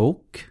läser en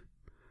bok.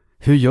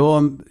 Hur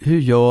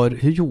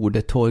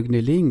gjorde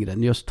Torgny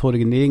Lindgren? Just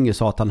Torgny Lindgren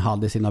sa att han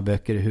hade sina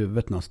böcker i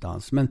huvudet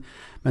någonstans. Men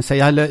så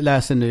jag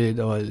läser nu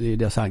då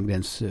Lydia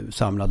Sandgrens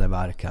samlade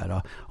verk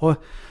här. Och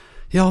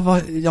jag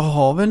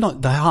har väl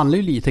det handlar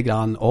ju lite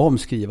grann om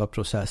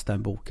skrivarprocess,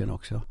 den boken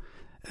också.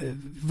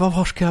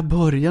 Var ska jag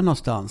börja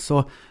någonstans?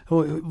 Och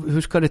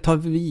hur ska det ta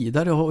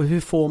vidare? Och hur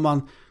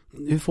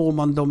får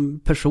man de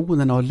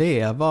personerna att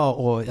leva?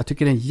 Och jag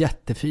tycker det är en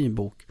jättefin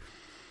bok.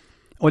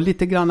 Och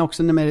lite grann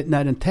också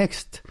när en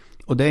text,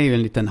 och det är ju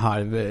en liten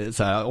halv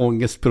så här,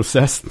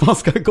 ångestprocess man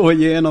ska gå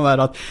igenom här,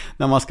 att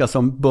när man ska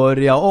som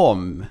börja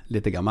om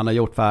lite grann. Man har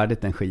gjort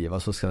färdigt en skiva,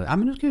 så ska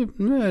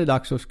nu är det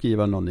dags att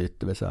skriva något nytt.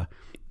 Det vill säga.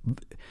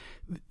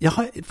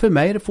 För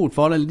mig är det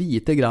fortfarande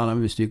lite grann av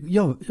musik.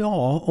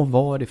 Ja, och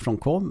varifrån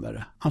kommer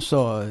det?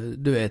 Alltså,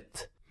 du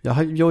vet,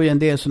 jag gör ju en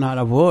del sådana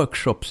här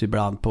workshops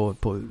ibland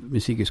på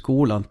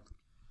musikhögskolan.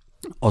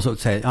 Och så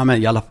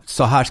säger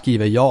så här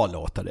skriver jag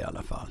låtar i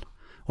alla fall.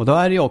 Och då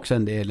är det ju också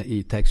en del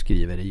i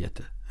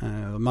textskriveriet.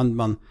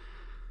 Man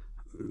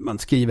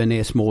skriver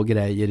ner små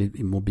grejer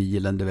i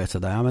mobilen, du vet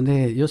sådär. Ja, men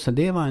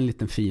det var en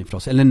liten fin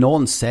fras. Eller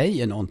någon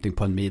säger någonting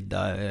på en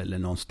middag eller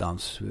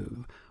någonstans.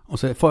 Och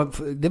så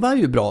det var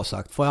ju bra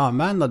sagt. Får jag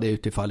använda det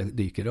utifall det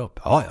dyker upp?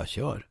 Ja, jag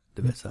kör.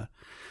 Du vet så här.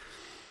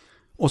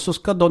 Och så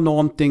ska då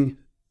någonting,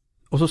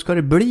 och så ska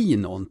det bli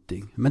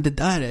någonting. Men det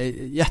där är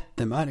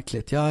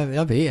jättemärkligt.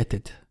 Jag vet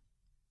inte.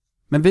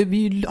 Men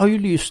vi har ju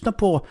lyssnat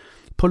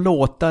på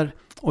låtar,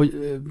 och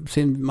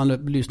sen man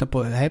lyssnar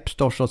på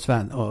Hepstars och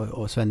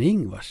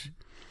Sven-Ingvars.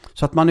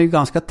 Så att man är ju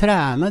ganska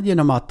tränad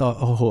genom att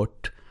ha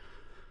hört,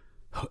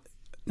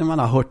 när man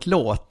har hört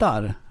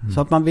låtar.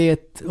 Så att man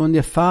vet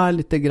ungefär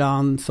lite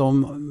grann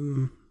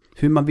som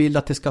hur man vill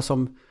att det ska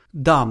som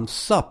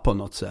dansa på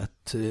något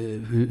sätt.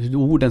 Hur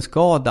orden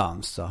ska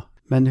dansa.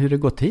 Men hur det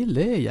går till,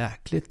 det är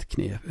jäkligt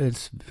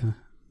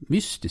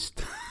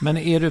mystiskt. Men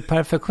är du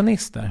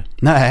perfektionist där?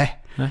 Nej,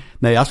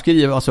 jag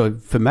skriver, alltså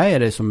för mig är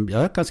det som,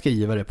 jag kan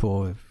skriva det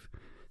på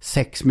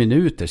 6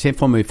 minuter. Sen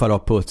får man ju fara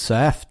och putsa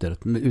efter.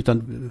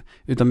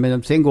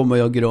 Men sen går man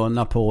ju och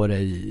grunna på det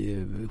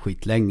i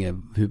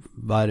skitlänge.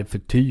 Vad är det för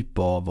typ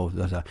av? Och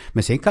så här.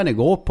 Men sen kan det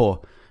gå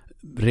på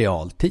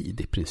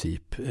realtid i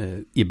princip.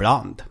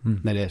 Ibland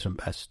när det är som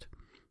bäst.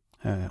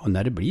 Och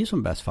när det blir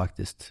som bäst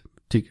faktiskt,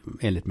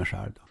 enligt mig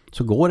själv.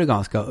 Så går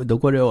det då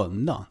går det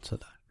undan.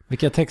 Sådär.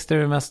 Vilka texter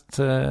är du mest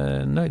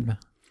nöjd med?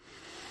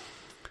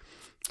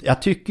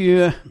 Jag tycker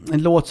ju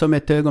en låt som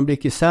Ett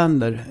ögonblick i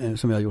sänder,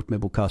 som jag har gjort med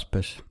Bo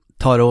Kaspers,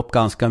 tar upp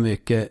ganska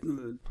mycket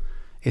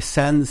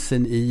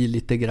essensen i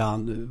lite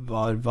grann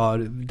var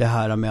det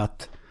här med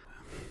att,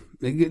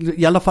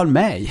 i alla fall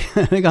mig,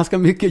 det är ganska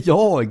mycket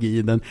jag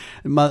i den,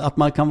 att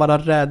man kan vara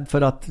rädd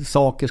för att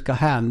saker ska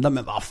hända,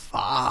 men vad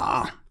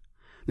fan,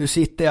 nu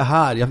sitter jag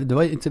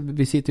här,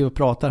 vi sitter och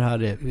pratar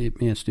här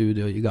i en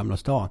studio i Gamla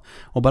stan,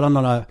 och bara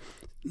några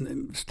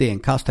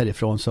stenkast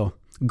härifrån,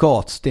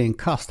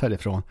 gatstenkast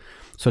härifrån,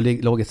 så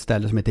låg ett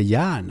ställe som heter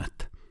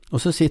Järnet.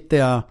 Och så sitter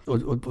jag,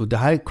 och det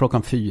här är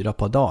 4:00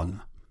 på dagen.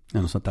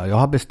 Eller sånt där. Jag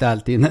har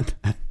beställt in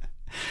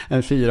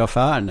en 4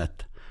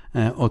 Fernet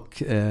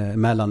och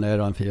mellanöl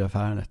och en 4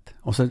 Fernet.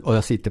 Och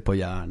jag sitter på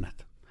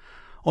Järnet.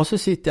 Och så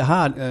sitter jag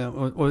här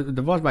och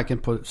det var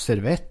verkligen på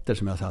servetter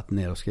som jag satt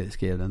ner och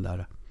skrev den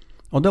där.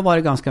 Och då var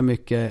det ganska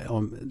mycket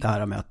om det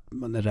här med att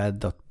man är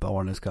rädd att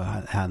barnen ska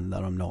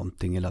hända om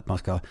någonting, eller att man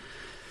ska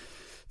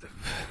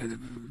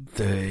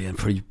dö i en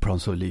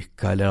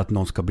flygplansolycka, eller att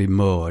någon ska bli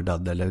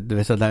mördad, eller du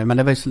vet sådär. Men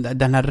det var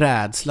den här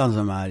rädslan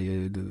som är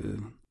ju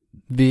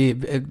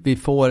vi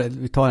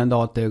tar en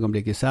dag ett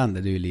ögonblick i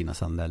sänder, det är ju Lina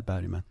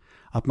Sandellberg, men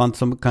att man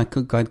som kan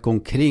gå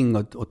omkring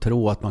och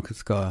tro att man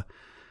ska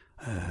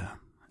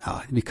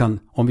vi kan,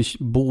 om vi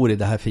bor i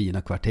det här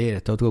fina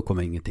kvarteret, då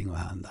kommer ingenting att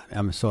hända.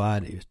 Ja, men så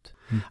är det ju.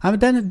 Ja,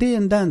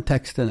 men den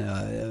texten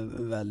är jag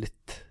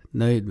väldigt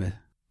nöjd med.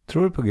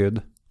 Tror du på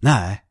Gud?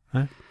 Nej.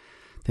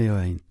 Det gör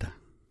jag inte.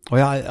 Och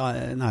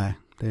nej,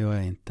 det gör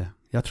jag inte.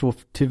 Jag tror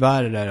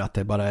tyvärr att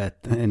det bara är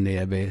en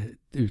evig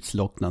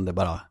utslocknande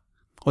bara.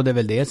 Och det är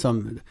väl det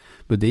som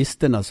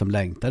buddhisterna som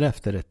längtar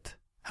efter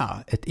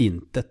ett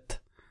intet.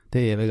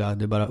 Det eviga,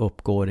 det bara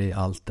uppgår i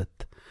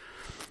alltet.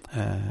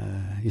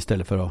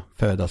 Istället för att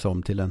födas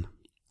om till en,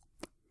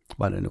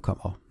 vad det nu kan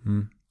vara.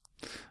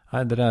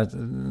 Nej, det där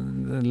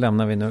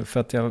lämnar vi nu, för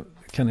att jag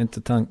kan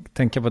inte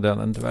tänka på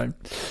döden tyvärr.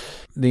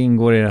 Det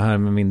ingår i det här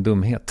med min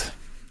dumhet.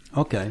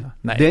 Okej.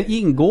 Det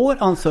ingår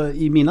alltså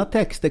i mina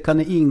texter, kan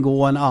det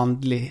ingå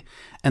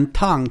en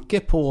tanke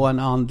på en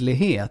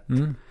andlighet.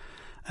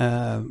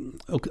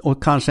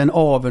 Och kanske en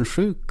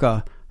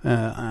avundsjuka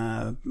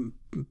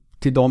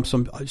till de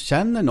som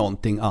känner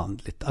någonting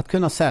andligt. Att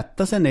kunna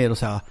sätta sig ner och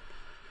säga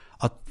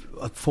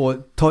att få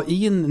ta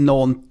in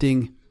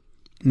någonting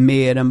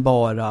mer än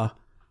bara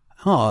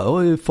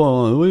oj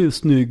fan, det var ju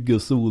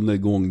snygg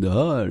solnedgång det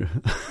här.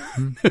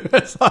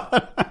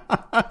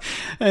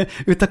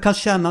 Utan kan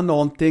känna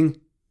någonting,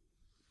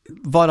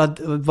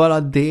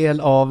 vara del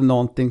av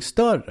någonting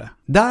större.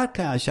 Där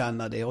kan jag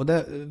känna det. Och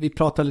vi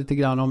pratar lite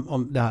grann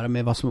om det här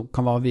med vad som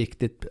kan vara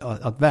viktigt,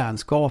 att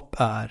vänskap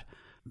är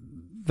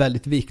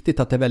väldigt viktigt,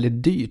 att det är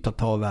väldigt dyrt att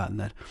ha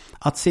vänner.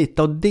 Att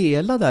sitta och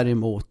dela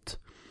däremot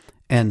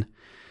en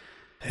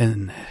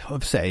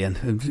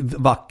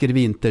vacker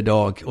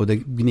vinterdag och det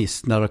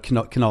gnisslar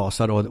och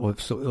knasar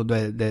och det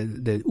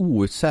är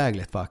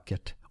outsägligt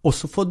vackert. Och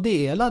så få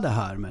dela det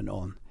här med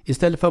någon.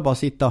 Istället för att bara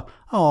sitta,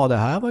 det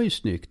här var ju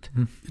snyggt.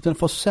 Utan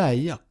få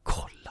säga,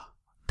 kolla,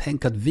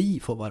 tänk att vi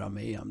får vara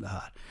med om det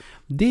här.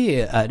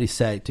 Det är i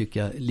sig,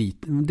 tycker jag,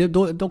 lite.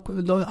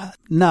 Då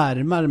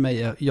närmar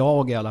mig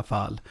jag i alla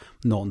fall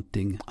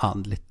någonting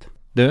andligt.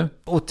 Du,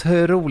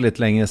 otroligt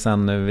länge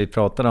sedan nu vi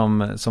pratade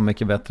om Så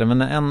mycket bättre.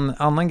 Men en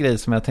annan grej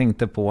som jag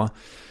tänkte på,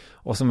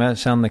 och som jag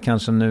känner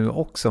kanske nu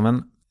också,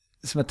 men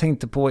som jag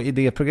tänkte på i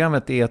det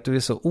programmet, är att du är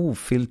så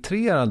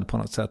ofiltrerad på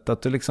något sätt.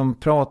 Att du liksom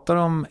pratar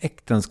om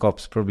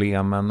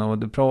äktenskapsproblemen och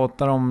du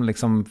pratar om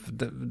liksom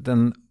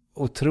den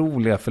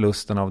otroliga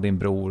förlusten av din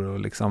bror och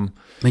liksom.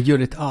 Men gör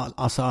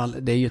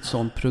det är ju ett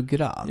sånt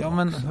program. Ja,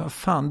 men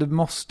fan, du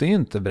måste ju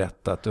inte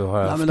berätta att du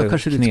har haft men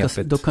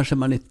knepigt. Då kanske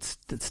man inte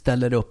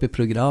ställer upp i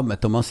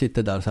programmet om man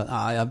sitter där och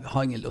säger jag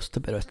har ingen lust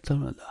att berätta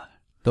om det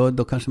där.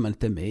 Då kanske man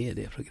inte är med i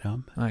det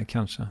programmet. Nej,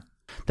 kanske.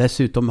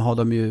 Dessutom har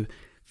de ju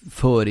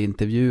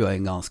förintervjuat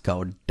en ganska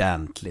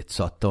ordentligt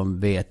så att de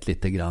vet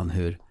lite grann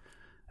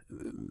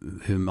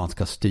hur man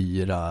ska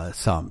styra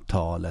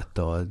samtalet,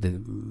 och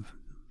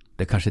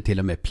det kanske till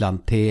och med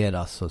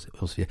planteras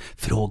och så.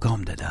 Fråga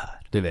om det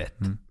där, du vet.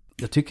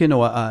 Jag tycker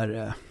nog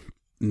är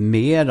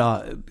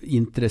mera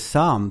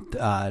intressant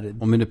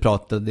om vi nu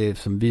pratar det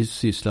som vi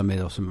sysslar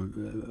med, och som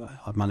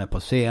att man är på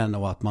scen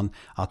och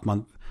att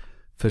man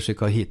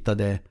försöker hitta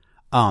det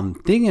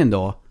antingen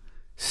då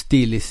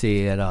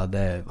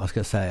stiliserade, vad ska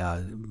jag säga,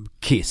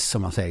 kiss,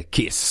 som man säger,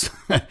 kiss.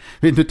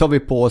 Nu tar vi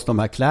på oss de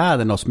här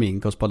kläderna och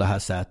sminkar oss på det här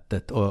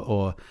sättet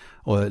och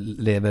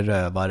lever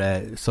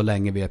rövare så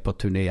länge vi är på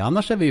turné.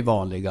 Annars är vi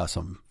vanliga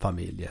som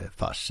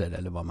familjefarser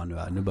eller vad man nu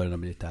är. Nu börjar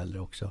de bli lite äldre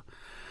också.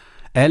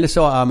 Eller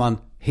så är man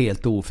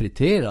helt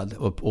ofiltrerad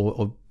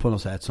och på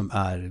något sätt som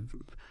är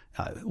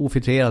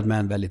ofiltrerad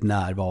men väldigt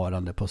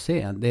närvarande på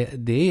scen.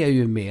 Det är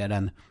ju mer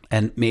än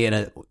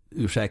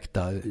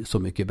ursäkta så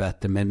mycket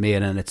bättre, men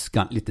mer än ett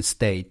lite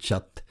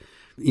stageat,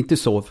 inte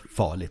så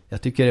farligt.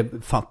 Jag tycker det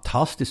är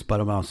fantastiskt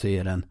bara man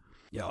ser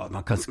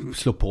man kan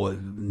slå på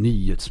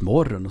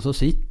Nyhetsmorgon och så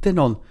sitter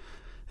någon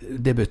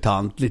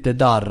debutant lite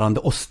darrande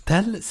och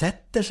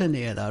sätter sig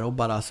ner där och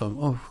bara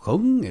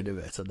sjunger, du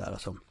vet, sådär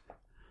som.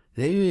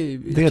 Det är ju,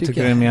 det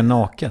tycker jag är mer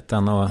naket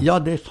än att... Ja,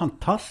 det är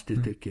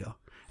fantastiskt tycker jag.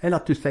 Eller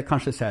att du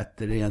kanske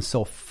sätter dig i en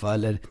soffa,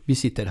 eller vi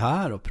sitter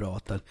här och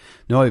pratar.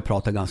 Nu har vi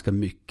pratat ganska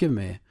mycket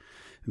med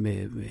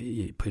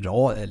på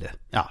rad, eller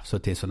så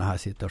till sådana här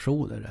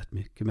situationer rätt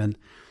mycket, men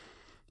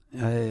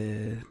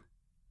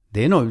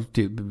det är nog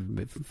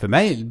för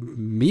mig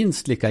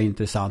minst lika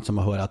intressant som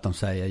att höra att de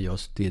säger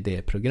just i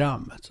det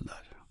programmet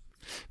sådär.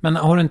 Men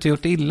har du inte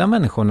gjort illa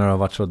människor när du har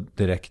varit så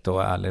direkt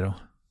och ärlig då?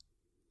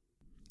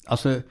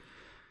 Alltså,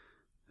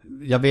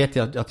 jag vet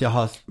ju att jag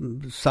har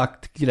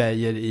sagt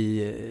grejer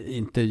i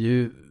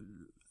intervju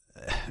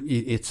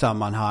i ett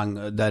sammanhang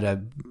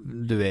där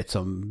du vet,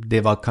 som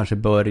det var kanske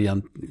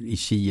början i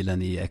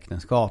kilen i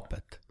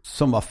äktenskapet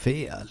som var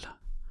fel.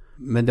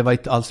 Men det var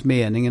inte alls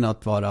meningen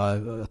att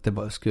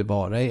det skulle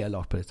vara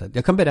elakt på det sättet.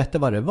 Jag kan berätta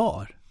vad det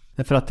var.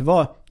 För att det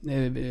var,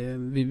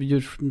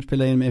 vi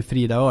spelade in med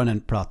Frida Örn en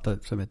platta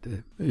som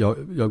heter Jag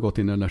har gått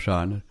in under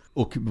stjärnor.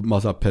 Och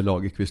massa Per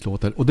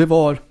Lagerkvist-låtar. Och det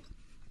var,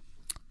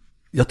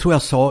 jag tror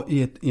jag sa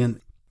i en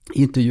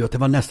intervju att det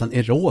var nästan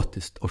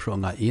erotiskt att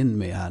sjunga in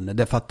med henne.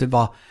 Därför att det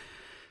var,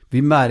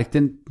 vi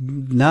märkte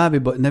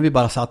när vi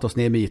bara satt oss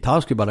ner med gitarr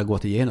och skulle bara gå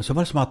igenom, så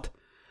var det som att,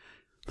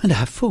 men det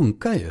här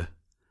funkar ju.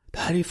 Det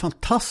här är ju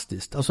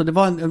fantastiskt. Alltså det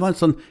var en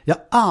sån, jag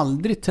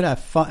aldrig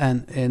träffat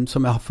en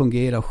som jag har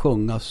fungerat och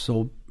sjunga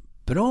så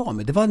bra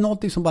med. Det var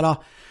någonting som bara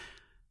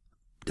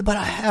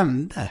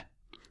hände.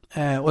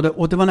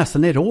 Och det var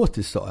nästan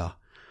erotiskt, sa jag.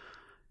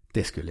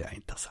 Det skulle jag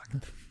inte ha sagt.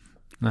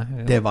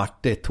 Nej,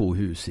 Det tog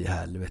hus i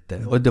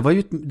helvete. Och det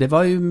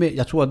var ju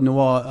jag tror att nog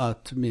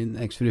att min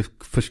exfru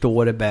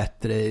förstår det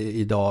bättre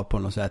idag på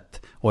något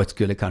sätt. Och det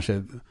skulle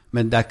kanske,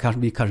 men där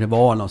vi kanske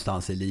var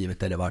någonstans i livet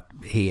där det var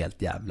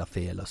helt jävla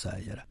fel att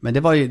säga det. Men det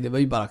var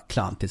ju bara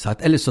klantigt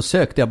sagt. Eller så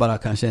sökte jag bara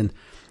kanske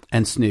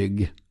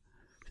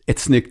ett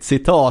snyggt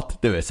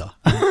citat, du vet så.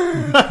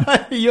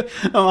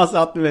 Man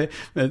satt med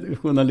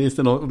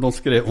journalisten och de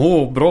skrev,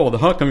 bra, det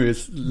här kan vi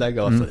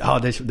lägga oss. Ja,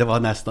 det var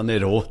nästan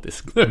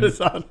erotiskt.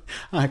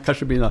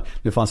 Kanske blir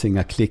det fanns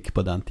inga klick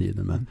på den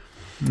tiden, men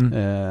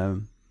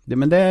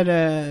men det är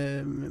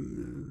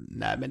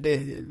nej, men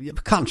det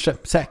kanske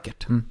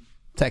säkert.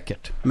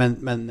 Säkert.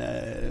 Men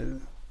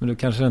du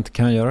kanske inte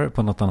kan göra det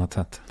på något annat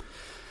sätt.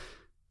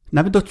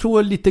 Nej, men då tror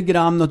jag lite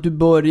grann att du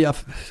börjar,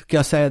 ska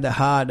jag säga det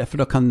här, därför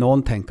då kan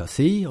någon tänka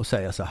si och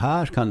säga så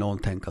här, kan någon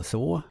tänka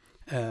så.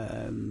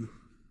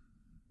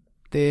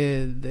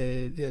 Det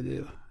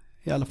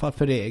i alla fall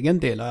för egen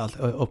del har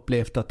jag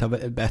upplevt att det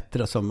är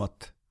bättre som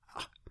att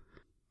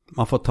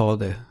man får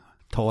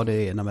ta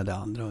det ena med det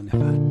andra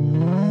ungefär.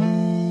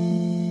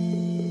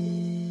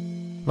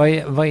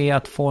 Vad är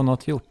att få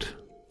något gjort?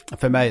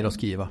 För mig är det att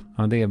skriva.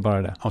 Ja, det är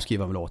bara det. Att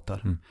skriva med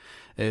låtar.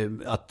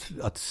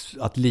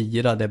 Att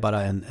lira, det är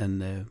bara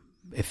en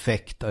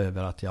effekt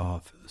över att jag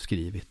har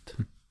skrivit.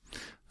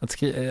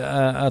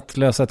 Att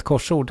lösa ett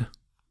korsord?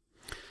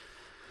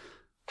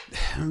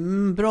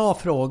 Bra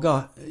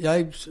fråga. Jag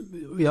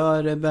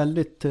är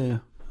väldigt,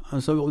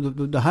 alltså,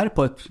 det här är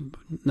på ett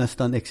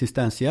nästan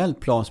existentiellt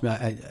plan som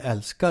jag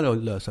älskar att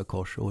lösa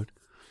korsord.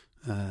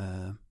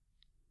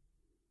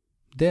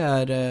 Det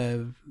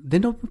är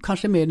nog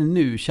kanske mer en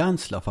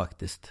nu-känsla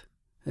faktiskt.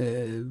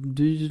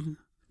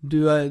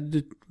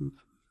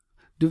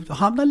 Du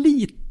hamnar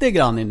lite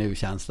grann i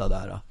nu-känsla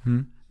där.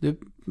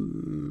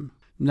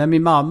 När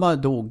min mamma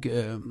dog,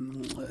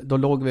 då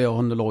låg vi, och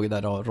hon låg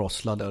där och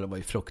rosslade och det var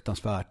ju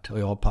fruktansvärt. Och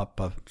jag och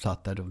pappa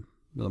satt där,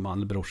 de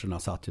andra brorsorna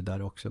satt ju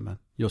där också, men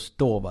just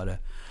då var det.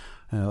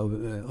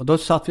 Och då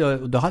satt vi,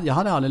 jag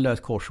hade aldrig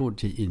löst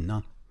korsord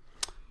innan.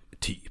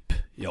 Typ,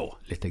 ja,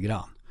 lite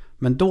grann.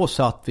 Men då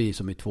satt vi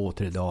som i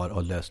 2-3 dagar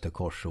och löste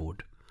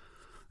korsord.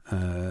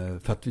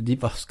 För att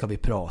vad ska vi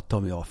prata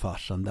om, jag och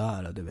farsan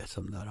där, du vet,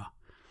 sån där.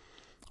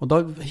 Och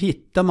då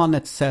hittar man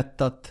ett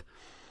sätt att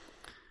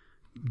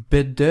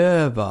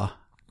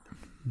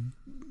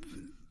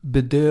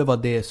bedöva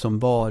det som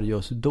var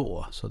just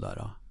då,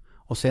 sådär.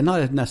 Och sen har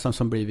det nästan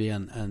som blivit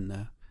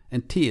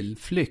en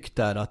tillflykt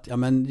där att jag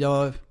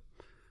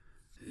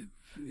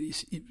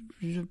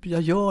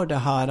gör det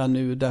här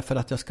nu därför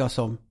att jag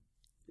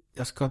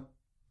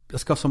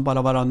ska som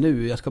bara vara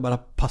nu. Jag ska bara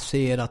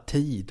passera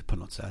tid på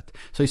något sätt.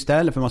 Så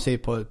istället för man ser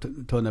på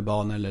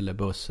tunnelbanan eller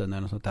bussen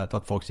eller något sånt där,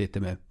 att folk sitter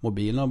med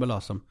mobilen och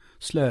bara som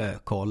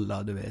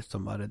slökolla, du vet,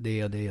 som bara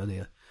det och det och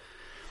det.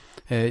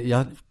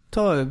 Jag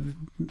tar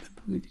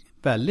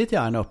väldigt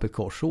gärna upp ett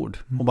korsord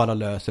och bara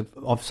löser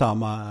av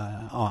samma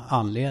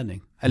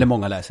anledning. Eller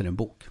många läser en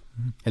bok.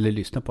 Eller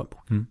lyssnar på en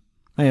bok.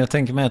 Men jag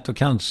tänker mig att du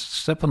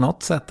kanske på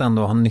något sätt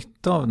ändå har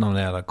nytta av de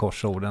där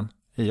korsorden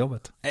i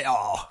jobbet.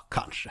 Ja,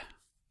 kanske.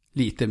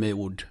 Lite med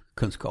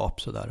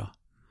ordkunskap sådär.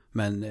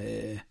 Men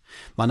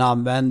man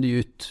använder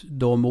ju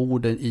de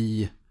orden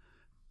i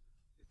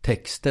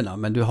texterna.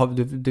 Men du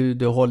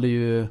håller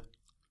ju,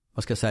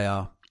 vad ska jag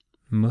säga,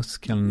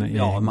 muskeln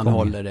i man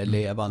håller det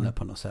levande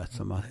på något sätt.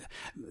 Som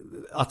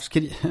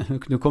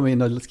nu kommer jag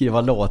in och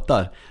skriva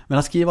låtar. Men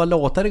att skriva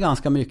låtar är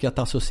ganska mycket att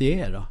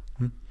associera.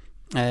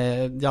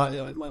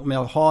 Om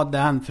jag har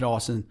den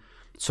frasen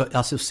så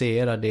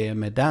associerar det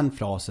med den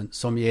frasen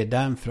som ger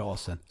den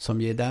frasen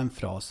som ger den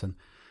frasen.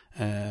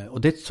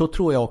 Och det, så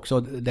tror jag också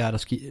det är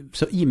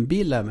så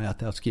inbillar jag mig att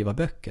det är att skriva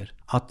böcker.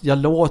 Att jag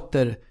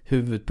låter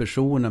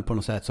huvudpersonen på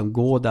något sätt som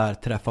går där,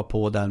 träffar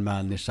på den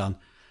människan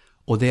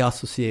och det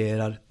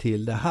associerar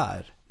till det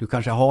här. Du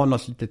kanske har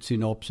något litet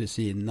synopsis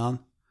innan,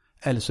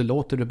 eller så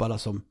låter du bara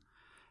som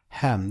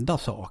hända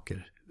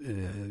saker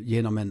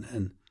genom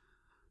en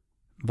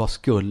vad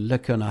skulle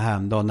kunna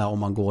hända om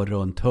man går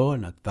runt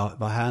hörnet.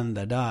 Vad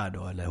händer där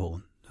då, eller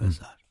hon? Så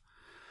här.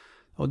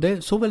 Och det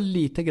är så väl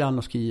lite grann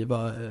att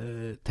skriva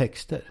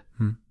texter.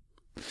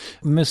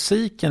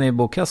 Musiken i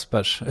Bo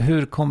Kaspers,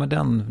 hur kommer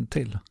den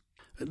till?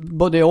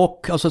 Både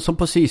och, alltså som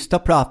på sista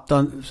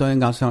plattan så är en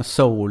ganska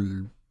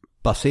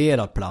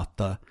soul-baserad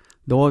platta.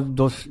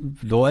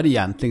 Då är det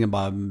egentligen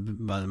bara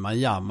man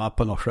jammar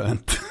på något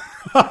skönt.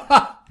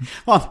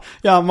 Man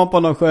jammar på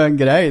någon skön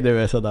grej, det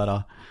är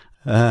sådär.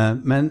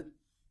 Men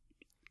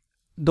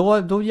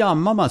då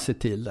jammar man sig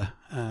till det.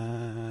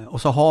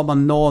 Och så har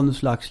man någon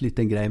slags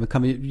liten grej. Men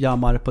kan vi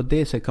jamma det på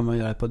det sättet, kan man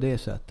göra det på det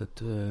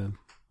sättet.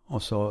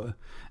 Och så,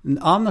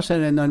 annars är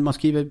det när man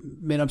skriver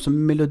mer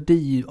som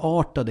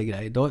melodiartade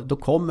grejer. Då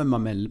kommer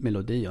man med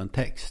melodi och en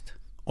text.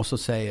 Och så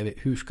säger vi,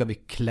 hur ska vi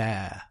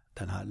klä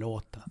den här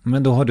låten?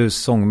 Men då har du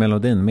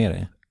sångmelodin med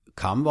dig?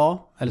 Kan vara.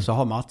 Eller så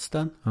har Mats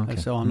den. Okay. Eller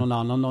så har någon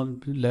annan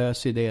någon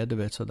lös idé, du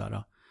vet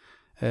sådär.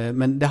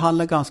 Men det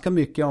handlar ganska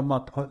mycket om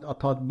att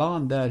ha ett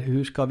band där.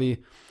 Hur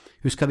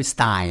ska vi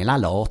styla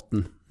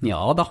låten?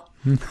 Ja då.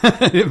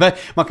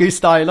 Man kan ju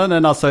styla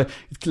den, alltså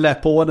klä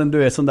på den, du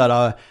vet, sån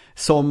där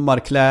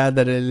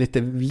sommarkläder,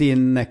 lite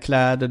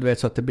linnekläder, du vet,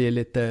 så att det blir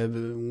lite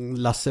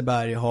Lasse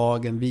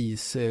Berghagen,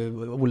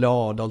 Olle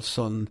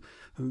Adolfsson,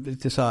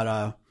 lite så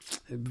här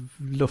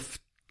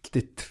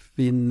luftigt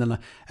vinden.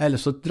 Eller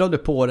så drar du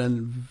på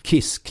den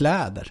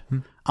kisskläder.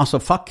 Alltså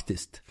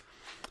faktiskt.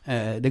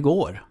 Det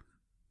går.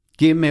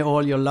 Give me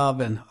all your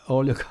love and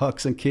all your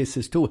hugs and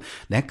kisses too.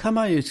 Det kan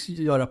man ju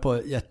göra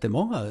på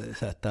jättemånga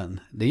sätt.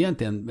 Det är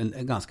egentligen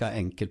en ganska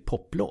enkel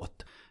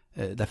poplåt.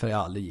 Därför har jag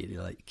aldrig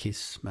gillat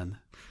Kiss.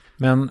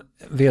 Men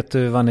vet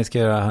du vad ni ska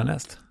göra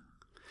härnäst?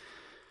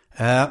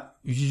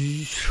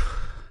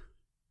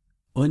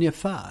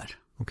 Ungefär.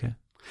 Okej.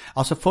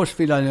 Alltså först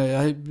vill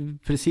jag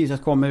precis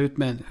att komma ut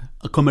med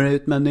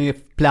en ny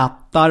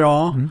platta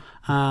då.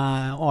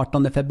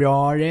 18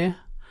 februari.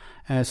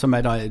 Som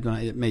är då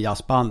med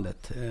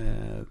jazzbandet.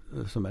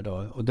 Som är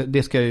då, och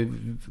det ska ju,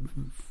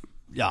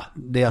 ja,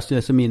 det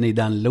är som inne i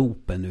den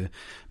loopen nu.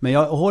 Men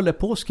jag håller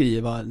på att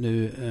skriva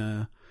nu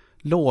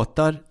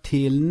låtar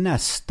till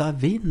nästa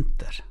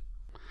vinter.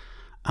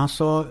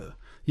 Alltså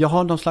jag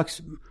har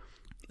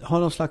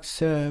någon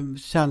slags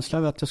känsla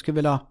av att jag skulle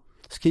vilja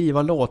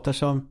skriva låtar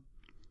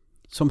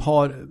som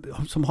har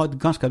ett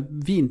ganska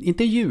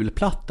inte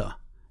julplatta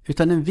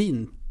utan en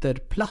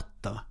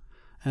vinterplatta.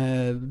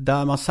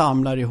 Där man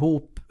samlar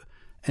ihop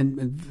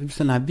en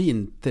sån här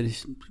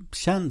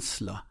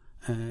vinterkänsla.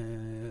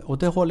 Och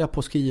det håller jag på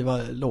att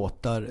skriva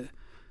låtar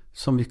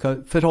som vi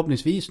kan,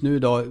 förhoppningsvis nu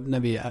då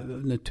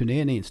när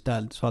turnén är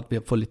inställd, så att vi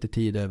får lite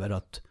tid över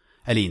att,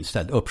 eller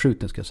inställd,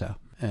 uppskjuten ska jag säga.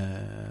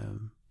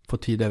 Få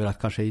tid över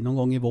att kanske någon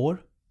gång i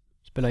vår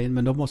spela in,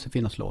 men då måste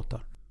finnas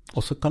låtar.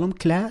 Och så kan de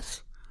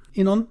kläs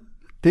i någon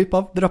typ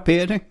av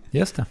drapering.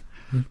 Just det.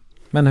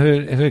 Men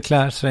hur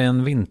klär sig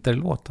en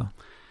vinterlåt då?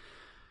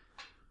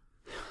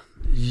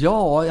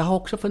 Ja, jag har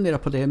också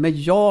funderat på det.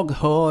 Men jag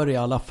hör i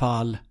alla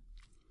fall,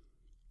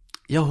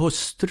 jag hör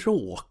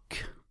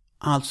stråk.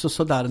 Alltså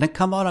sådär, den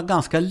kan vara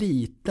ganska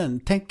liten.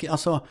 Tänk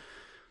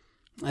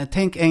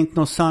Ain't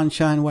No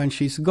Sunshine When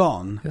She's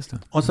Gone. Just det.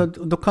 Och så,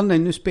 då kan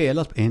den nu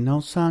spelas. Ain't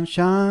No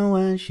Sunshine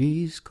When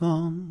She's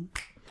Gone.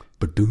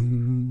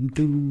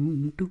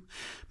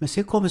 Men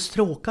sen kommer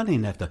stråkan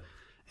in efter.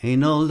 Ain't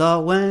no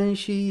love when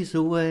she's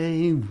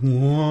away.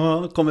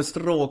 Kommer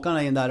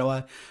stråkarna in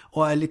där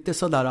och är lite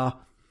sådär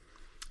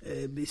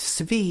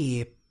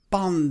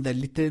svepande,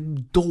 lite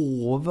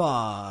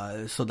dova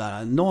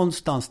sådär,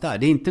 någonstans där.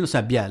 Det är inte någon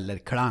sån här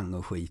bjällerklang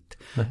och skit.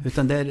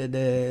 Utan det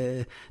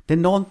är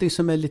någonting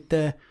som är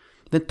lite,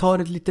 den tar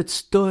ett lite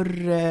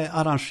större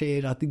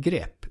arrangerat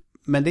grepp.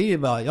 Men det är ju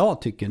vad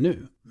jag tycker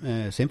nu.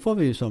 Sen får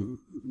vi ju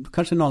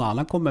kanske någon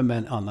annan kommer med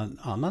en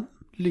annan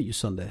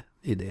lysande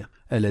idé.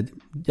 Eller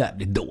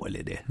jävligt dålig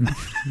idé.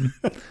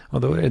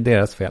 Och då är det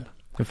deras fel.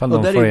 Och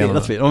där är det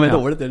deras fel. Om det är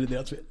dåligt är det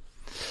deras fel.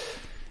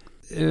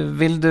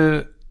 Vill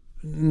du,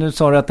 nu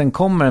sa du att den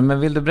kommer, men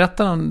vill du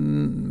berätta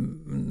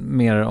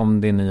mer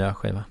om din nya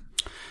skiva?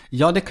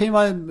 Ja, det kan ju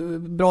vara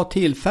ett bra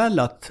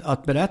tillfälle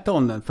att berätta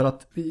om den. För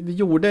att vi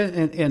gjorde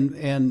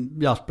en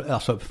jazzplatta,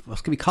 alltså vad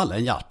ska vi kalla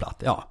en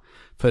jazzplatta? Ja,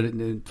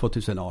 för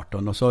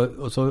 2018. Och så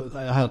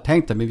har jag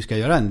tänkt att vi ska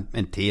göra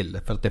en till.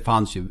 För att det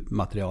fanns ju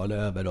material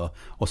över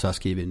och så har jag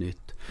skrivit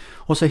nytt.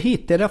 Och så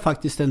hittade jag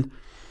faktiskt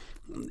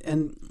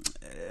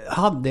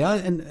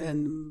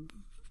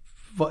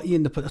var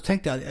inne på, jag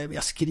tänkte att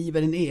jag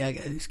skriver en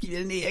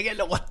egen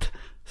låt.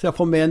 Så jag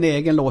får med en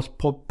egen låt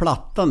på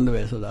plattan, du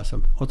vet, sådär.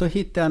 Och då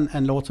hittade jag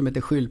en låt som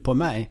heter Skyll på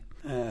mig.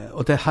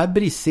 Och det här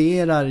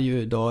briserar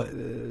ju då,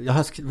 jag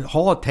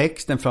har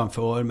texten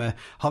framför mig,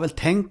 har väl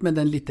tänkt med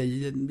den lite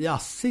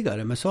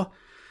jassigare, men så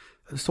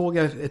såg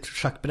jag ett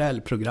Jacques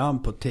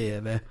Brel-program på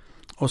tv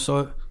och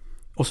så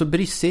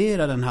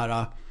briserar den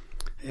här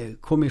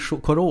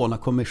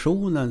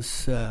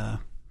Coronakommissionens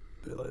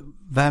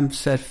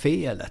Vems är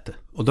felet?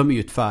 Och de är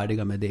ju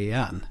färdiga med det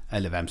igen.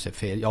 Eller vems är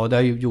fel? Ja, det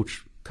har ju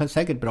gjorts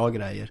säkert bra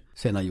grejer.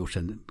 Sen har gjorts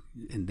en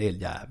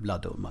del jävla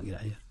dumma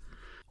grejer.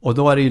 Och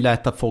då är det ju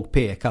lätt att folk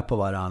pekar på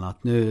varandra.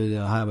 Nu,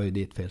 det här var ju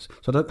ditt fel.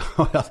 Så då,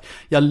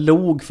 jag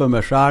log för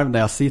mig själv när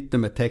jag sitter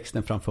med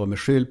texten framför mig.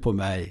 Skyll på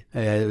mig.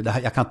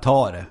 Jag kan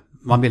ta det.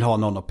 Man vill ha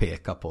någon att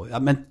peka på. Ja,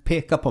 men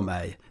peka på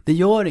mig. Det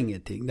gör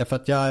ingenting. Därför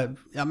att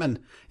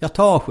jag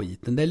tar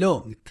skiten. Det är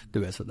lugnt.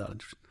 Du är sådär.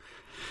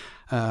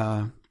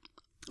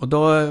 Och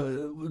då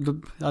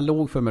jag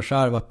låg för mig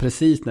själv att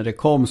precis när det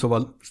kom så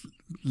var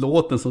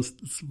låten som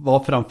var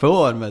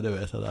framför mig, du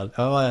vet, sådär.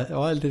 Det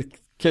var lite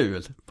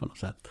kul på något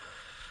sätt.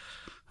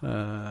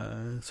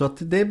 Så att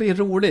det blir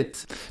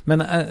roligt.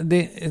 Men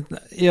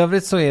i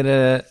övrigt så är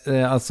det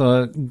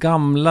alltså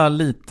gamla,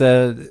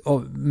 lite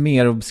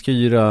mer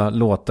obskyra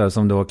låtar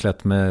som du har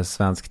klätt med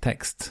svensk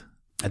text.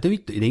 Det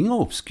är inga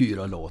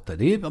obskyra låtar.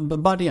 Det är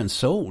Body and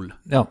Soul.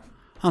 Ja.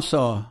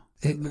 Alltså...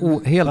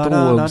 helt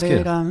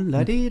oobskyr.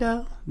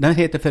 Den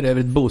heter för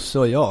övrigt Bosse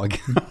och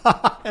jag.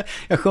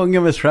 Jag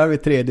sjunger mig själv i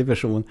tredje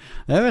person.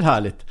 Det är väl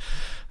härligt.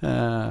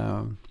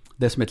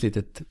 Det är som ett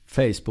litet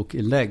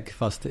Facebook-inlägg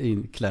fast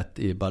inklätt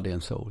i Body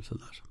and Soul.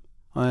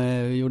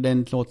 Jag gjorde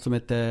en låt som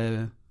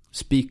heter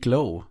Speak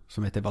Low,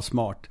 som heter Var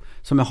smart.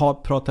 Som jag har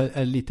pratat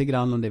lite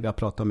grann om det vi har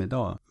pratat om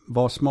idag.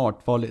 Var smart,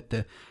 var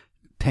lite...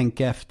 Tänk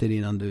efter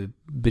innan du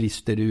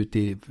brister ut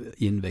i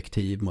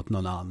invektiv mot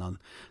någon annan.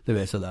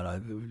 Det är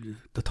sådär.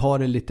 Då tar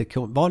det lite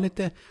cool. Var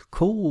lite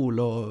cool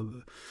och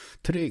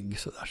trygg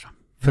sådär. Så.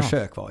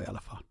 Försök vara i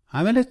alla fall.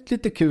 Ja, men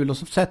lite kul. Och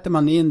så sätter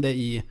man in det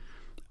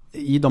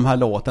i de här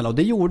låtarna. Och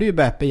det gjorde ju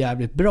Beppe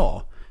jävligt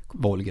bra.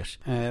 Wolgers.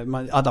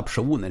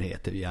 Adaptioner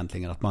heter det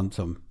egentligen. Att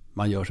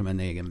man gör som en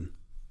egen...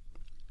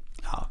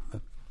 Ja,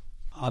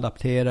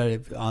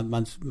 adapterar,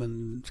 man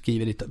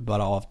skriver lite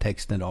bara av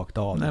texten rakt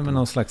av. Nej, men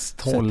någon slags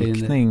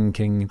tolkning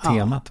kring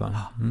temat, va?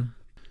 Mm.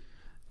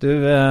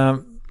 Du, är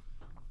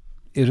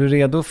du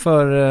redo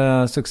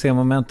för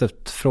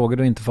succémomentet frågor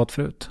du inte fått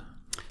förut?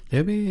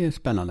 Det blir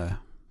spännande.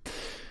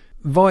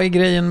 Vad är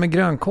grejen med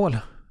grönkål?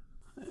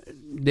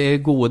 Det är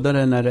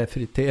godare när det är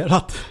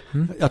friterat.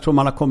 Jag tror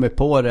man har kommit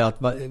på det.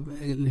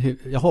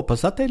 Jag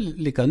hoppas att det är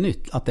lika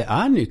nytt. Att det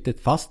är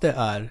nyttigt fast det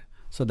är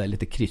så där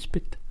lite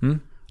krispigt.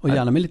 Och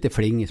gärna med lite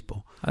flingis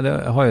på. Ja,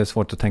 det har jag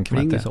svårt att tänka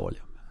mig.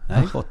 Flingisolja. Det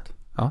är gott.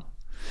 Ja,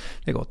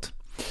 det är gott.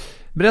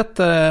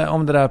 Berätta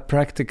om det där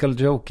practical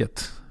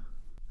joket.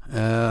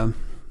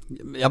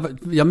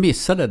 Jag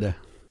missade det.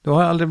 Du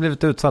har aldrig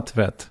blivit utsatt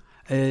för det?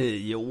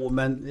 Jo,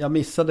 men jag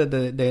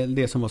missade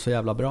det som var så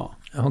jävla bra.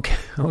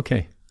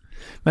 Okej.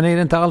 Men är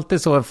det inte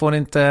alltid så? Får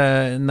inte,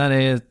 när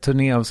det är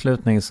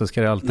turnéavslutning så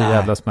ska det alltid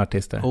jävlas med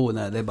artister?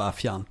 Nej, det är bara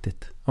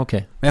fjantigt.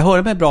 Okej. Men jag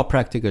hörde med bra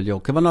practical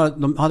joke.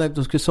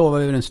 De skulle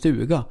sova över en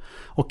stuga.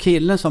 Och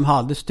killen som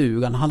hade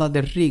stugan, han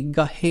hade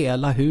riggat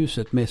hela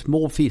huset med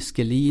små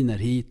fiskeliner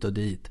hit och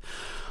dit.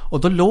 Och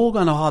då låg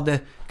han och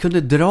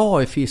kunde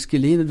dra i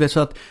fiskeliner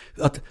så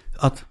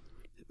att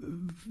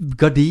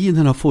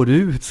gardinerna får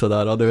ut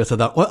sådär. Och du vet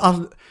sådär. Och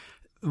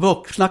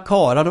vuxna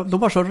karar, de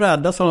var så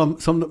rädda som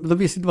de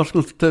visste inte var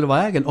de skulle ta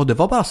vägen. Och det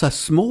var bara så här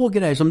små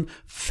grejer som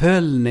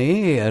föll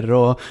ner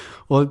och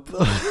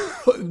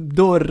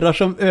dörrar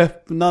som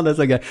öppnade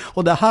så grejer.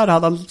 Och det här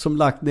hade han som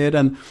lagt ner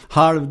en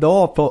halv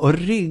dag på att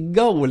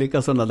rigga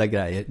olika sådana där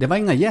grejer. Det var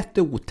inga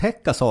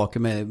jätteotäcka saker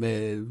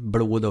med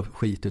blod och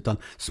skit, utan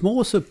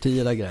små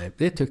subtila grejer.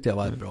 Det tyckte jag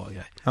var en bra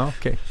grej. Ja,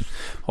 okej.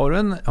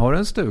 Har du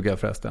en stuga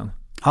förresten?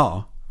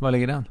 Ja. Var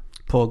ligger den?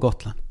 På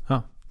Gotland.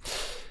 Ja.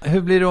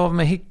 Hur blir du av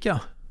med hicka?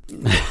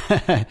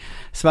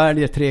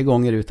 Sväljer 3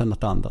 gånger utan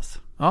att andas.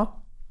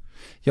 Ja.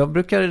 Jag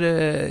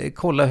brukar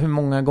kolla hur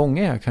många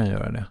gånger jag kan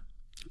göra det.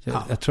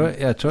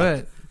 Jag tror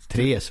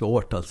 3 är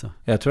svårt alltså.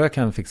 Jag tror jag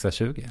kan fixa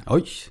 20.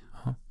 Oj.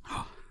 Ja.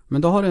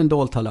 Men då har du en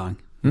dold talang.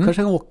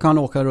 Kanske kan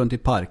åka runt i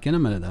parkerna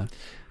med det där.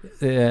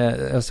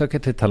 Jag söker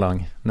till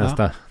talang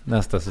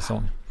nästa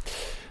säsong.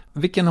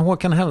 Vilken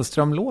Håkan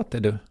Hellström-låt är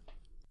du?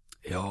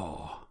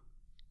 Ja,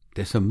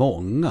 det är så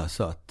många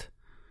så att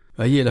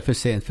jag gillar För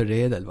sent för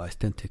Edelweiss.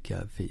 Den tycker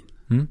jag är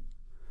fin.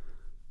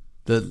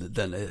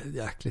 Den är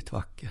jäkligt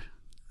vacker.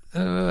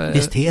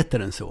 Visst heter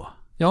den så?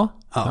 Ja.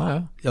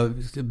 Jag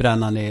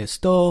bränner ner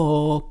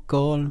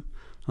Stockholm.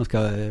 Han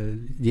ska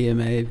ge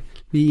mig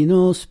vin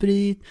och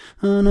sprit.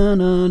 Na, na,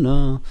 na,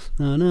 na,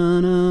 na,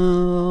 na,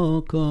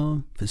 na,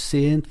 kom. För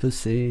sent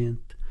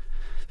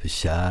för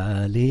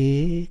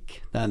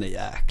kärlek. Den är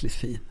jäkligt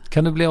fin.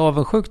 Kan du bli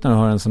avundsjuk när du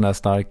har en sån där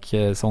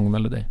stark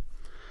sångmelodi?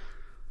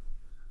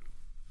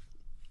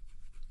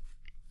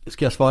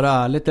 Ska jag svara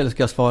ärligt eller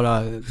ska jag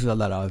svara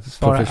sådär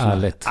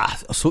professionellt? Ärligt.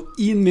 Så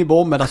in i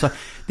bomben. Alltså,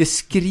 det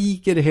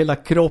skriker i hela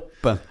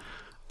kroppen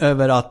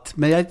över att...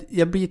 Men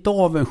jag blir inte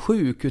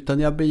avundsjuk, utan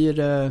jag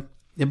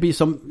blir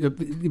som...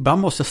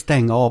 Ibland måste jag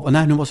stänga av. Och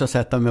nej, nu måste jag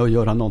sätta mig och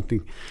göra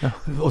någonting. Ja.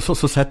 Och så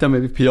sätter jag mig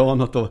vid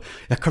pianot och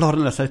jag klarar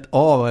nästan inte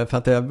av för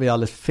att jag blir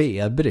alldeles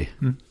febrig.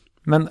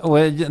 Men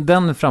och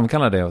den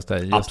framkallar det hos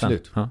dig?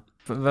 Absolut. Ja.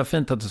 Vad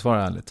fint att du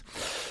svarar ärligt.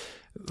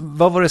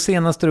 Vad var det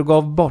senaste du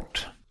gav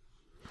bort?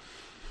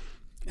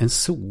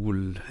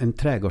 En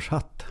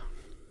trädgårdshatt.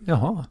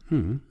 Jaha.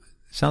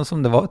 Känns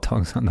som det var ett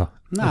tag sedan då.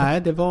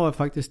 Nej, det var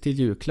faktiskt till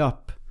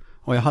julklapp.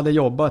 Och jag hade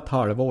jobbat ett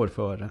halvår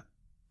före.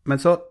 Men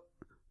så...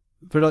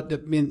 För att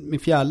min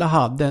fjälla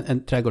hade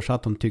en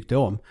trädgårdshatt hon tyckte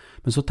om.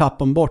 Men så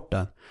tappade hon bort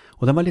den.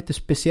 Och den var lite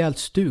speciellt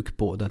stuk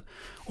på den.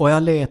 Och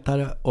jag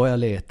letade.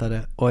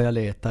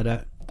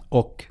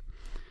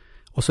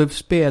 Och så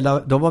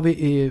spelade... Då var vi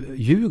i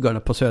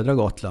Djurgården på södra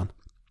Gotland.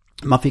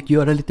 man fick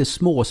göra lite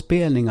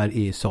småspelningar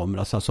i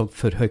somras, alltså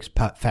för högst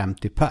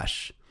 50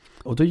 pers.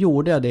 Och då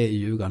gjorde jag det i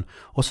Djurgården.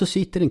 Och så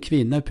sitter en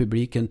kvinna i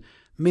publiken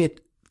med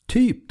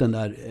typ den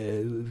där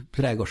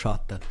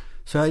trädgårdshatten.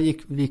 Så jag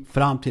gick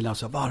fram till henne och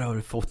sa, var har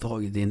du fått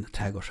tag i din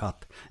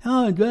trädgårdshatt?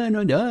 Ja, du är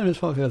någon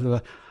där.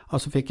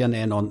 Och så fick jag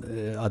ner någon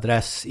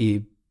adress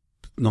i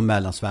någon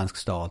mellansvensk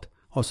stad.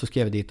 Och så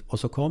skrev jag dit och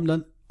så kom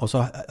den. Och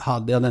så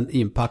hade jag den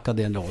inpackad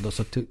i en låda och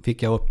så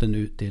fick jag upp den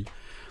ut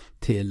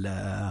till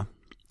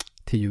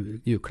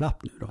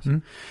julklapp nu då.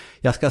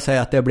 Jag ska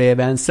säga att det blev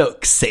en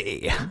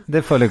succé.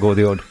 Det följer god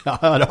jord.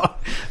 Ja då.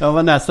 Jag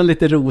var nästan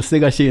lite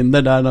rosiga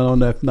kinder där när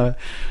hon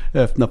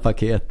öppnade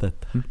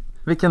paketet.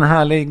 Vilken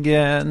härlig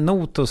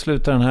not att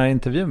sluta den här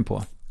intervjun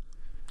på.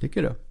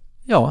 Tycker du?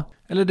 Ja,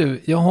 eller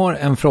du, jag har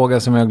en fråga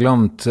som jag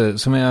glömt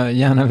som jag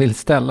gärna vill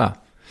ställa.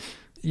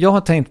 Jag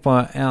har tänkt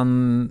på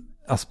en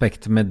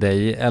aspekt med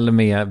dig, eller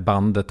med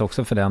bandet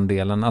också för den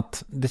delen,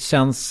 att det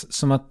känns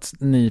som att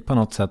ni på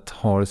något sätt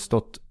har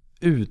stått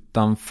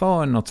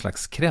utanför något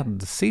slags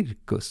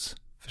kreddcirkus.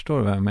 Förstår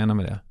du vad jag menar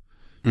med det?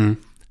 Mm.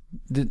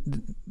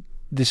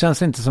 Det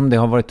känns inte som det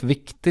har varit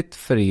viktigt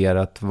för er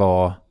att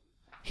vara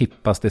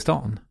hippast i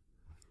stan.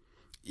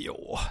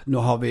 Jo, nu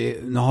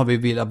har vi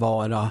velat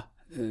vara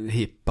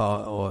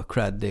hippa och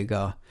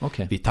creddiga.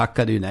 Okay. Vi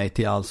tackade ju nej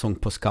till Allsång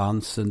på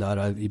Skansen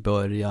där i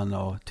början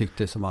och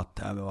tyckte som att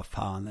vad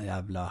fan,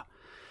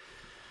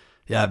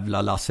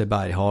 jävla Lasse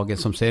Berghagen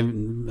som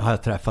sen har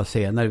jag träffat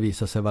senare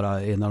visar sig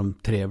vara en av de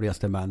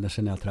trevligaste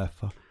människorna jag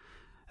träffat.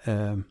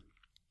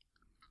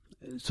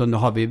 Så nu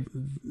har vi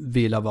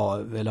velat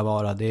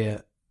vara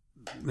det.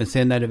 Men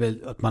sen är det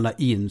väl att man har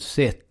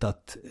insett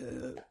att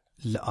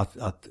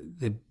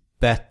det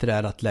bättre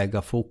är att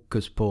lägga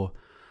fokus på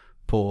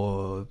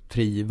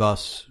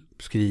trivas,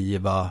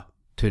 skriva,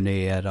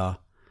 turnera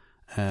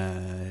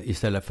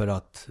istället för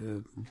att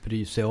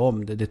bry sig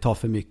om det. Det tar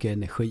för mycket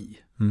energi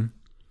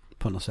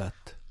på något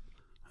sätt.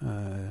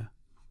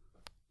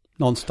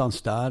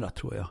 Någonstans där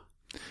tror jag.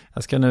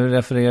 Jag ska nu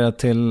referera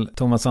till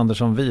Thomas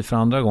Andersson Vi för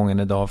andra gången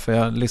idag, för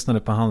jag lyssnade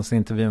på hans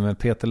intervju med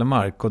Peter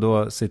Lemark och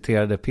då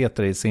citerade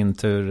Peter i sin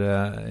tur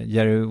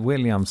Jerry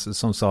Williams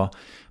som sa: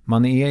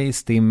 man är i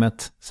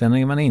stimmet, sen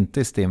är man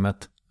inte i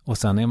stimmet och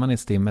sen är man i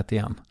stimmet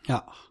igen.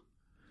 Ja,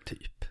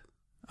 typ.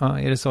 Ja,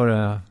 är det så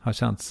det har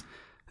känts?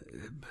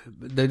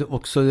 Det är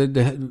också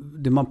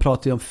det man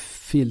pratar ju om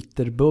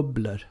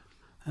filterbubblor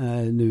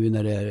nu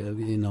när det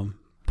är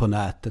på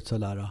nätet så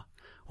där.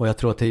 Och jag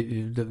tror att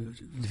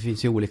det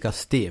finns ju olika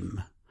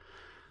stim.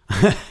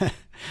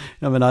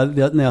 Jag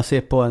menar, när jag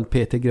ser på en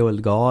Peter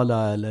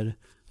Guldgala eller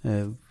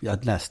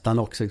nästan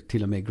också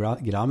till och med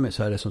Grammy,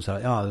 så är det som så här,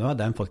 ja, nu har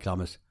den fått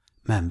Grammys.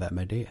 Men vem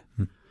är det?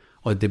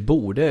 Och det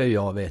borde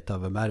jag veta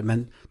vem är.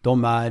 Men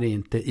de är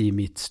inte i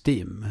mitt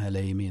stim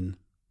eller i min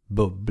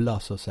bubbla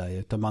så att säga.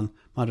 Utan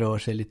man rör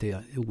sig lite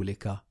i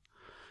olika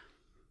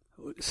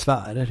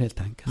sfärer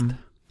helt enkelt.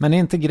 Men är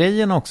inte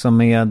grejen också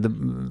med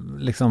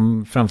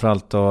liksom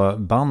framförallt då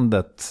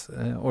bandet,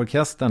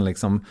 orkestern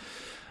liksom,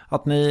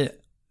 att ni,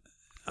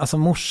 alltså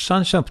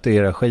morsan köpte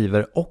era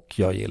skivor och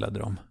jag gillade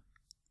dem.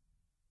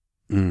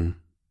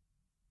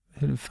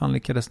 Hur fan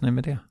lyckades ni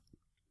med det?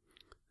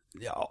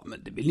 Ja,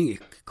 men det är väl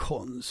inget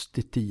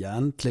konstigt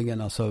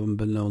egentligen. Alltså om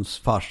någons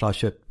farsa har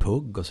köpt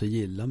Pugg och så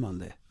gillar man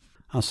det.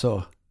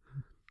 Alltså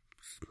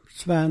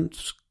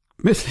svensk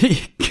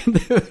musik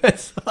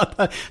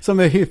som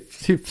är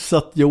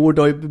hyfsat gjord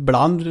och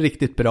ibland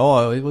riktigt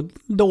bra och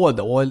då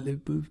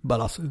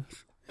bara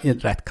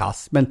rätt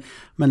kass.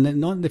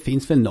 Men det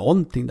finns väl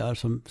någonting där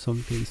som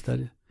finns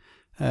där.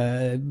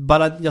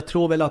 Bara jag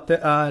tror väl att det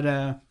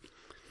är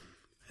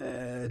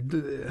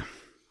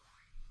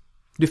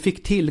du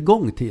fick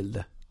tillgång till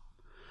det.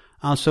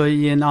 Alltså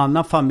i en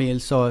annan familj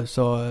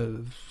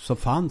så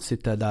fanns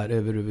det där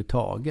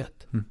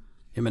överhuvudtaget.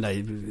 Jag menar,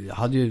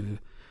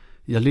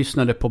 jag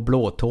lyssnade på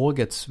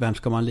Blåtågets Vem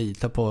ska man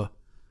lita på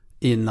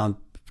innan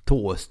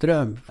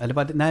Thåström.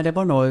 Eller det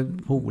var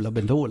nog Ola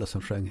Bendola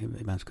som sjöng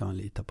Vem ska man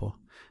lita på.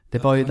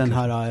 Det var ju den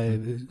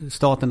här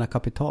Staten är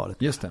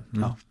kapitalet. Just det.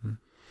 Ja.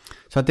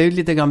 Så att det är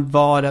lite grann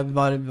var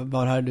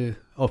är du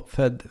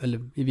uppfödd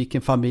eller i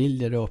vilken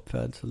familj är du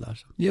uppfödd så där.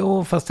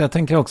 Jo, fast jag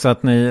tänker också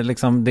att ni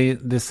liksom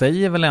det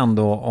säger väl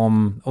ändå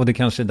om, och det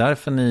kanske är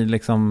därför ni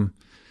liksom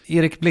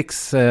Erik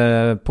Blix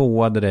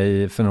påade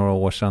dig för några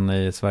år sedan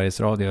i Sveriges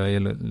Radio.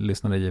 Jag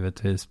lyssnade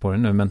givetvis på det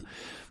nu,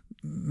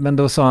 men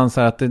då sa han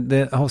så här att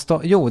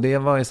det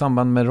var i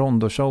samband med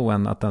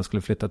Rondo-showen att den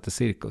skulle flytta till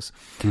Cirkus.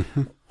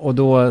 Och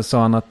då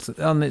sa han att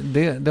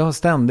det har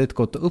ständigt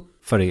gått upp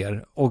för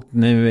er och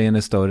nu är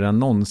ni större än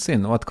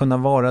någonsin. Och att kunna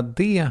vara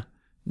det,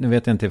 nu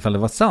vet jag inte ifall det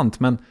var sant,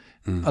 men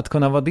att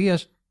kunna vara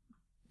det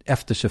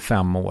efter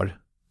 25 år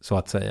så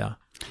att säga.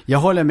 Jag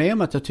håller med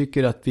om att jag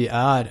tycker att vi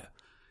är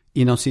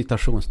inom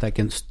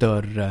citationstecken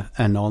större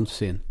än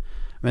någonsin.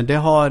 Men det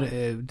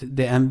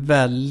är en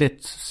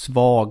väldigt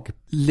svag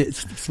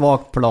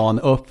plan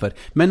uppför.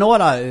 Men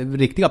några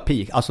riktiga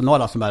peak, alltså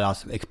några som är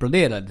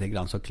exploderade lite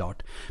grann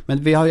såklart.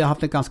 Men vi har ju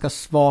haft ett ganska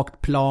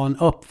svagt plan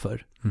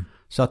uppför.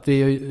 Så att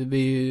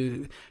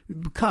vi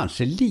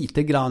kanske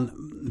lite grann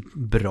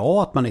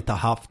bra att man inte har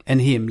haft en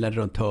himmel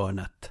runt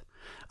hörnet.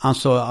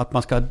 Alltså att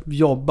man ska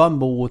jobba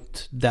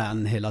mot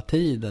den hela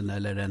tiden,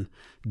 eller en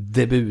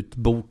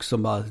debutbok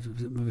som bara,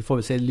 vi får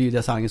väl se,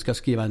 Lydia Sange ska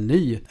skriva en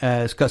ny,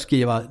 ska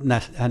skriva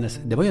hennes,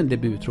 det var ju en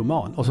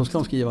debutroman, och så ska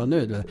hon skriva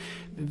nu.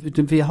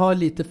 Vi har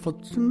lite fått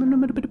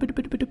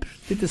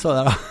lite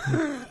sådär.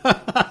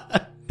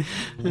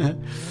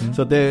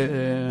 Så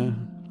det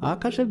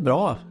kanske är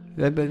bra.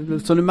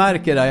 Så du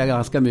märker att jag är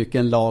ganska mycket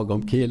en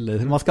lagom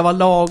kille. Man ska vara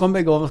lagom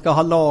begåvad, man ska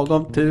ha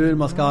lagom tur,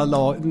 man ska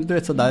ha du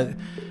vet sådär.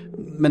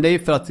 Men det är ju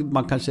för att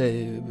man kanske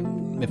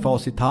med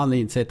facit hand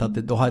insett att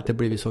då har det inte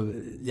blivit så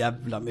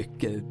jävla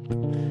mycket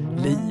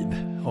liv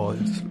och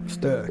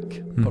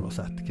stök på något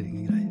sätt kring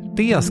en grej.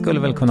 Det skulle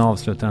väl kunna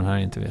avsluta den här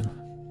intervjun.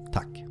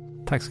 Tack.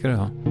 Tack ska du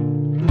ha.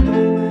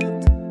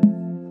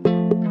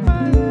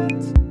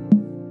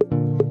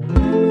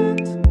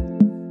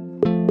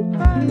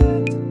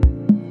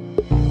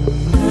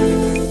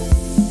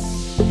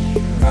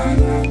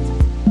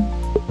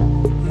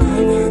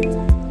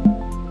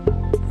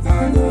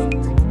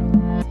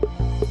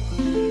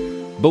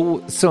 Bo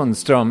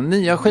Sundström.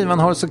 Nya skivan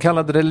har så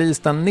kallad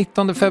release den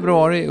 19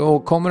 februari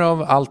och kommer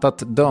av allt att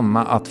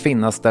döma att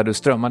finnas där du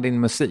strömmar din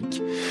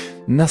musik.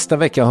 Nästa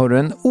vecka har du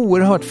en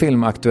oerhört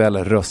filmaktuell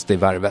röst i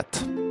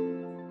Värvet.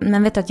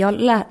 Men vet du att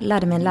jag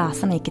lärde mig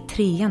läsa när jag gick i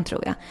 3:an,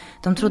 tror jag.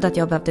 De trodde att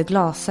jag behövde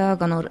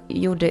glasögon och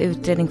gjorde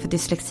utredning för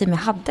dyslexi, men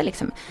jag hade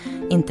liksom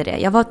inte det.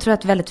 Jag var, tror jag,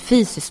 ett väldigt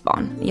fysiskt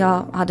barn.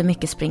 Jag hade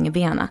mycket spring i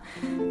benen.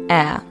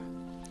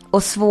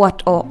 Och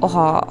svårt att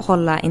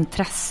hålla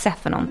intresse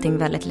för någonting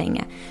väldigt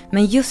länge.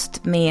 Men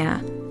just med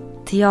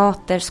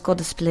teater,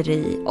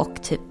 skådespeleri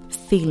och typ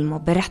film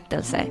och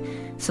berättelser,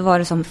 så var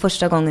det som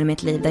första gången i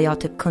mitt liv där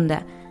jag typ kunde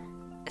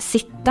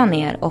sitta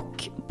ner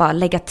och bara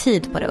lägga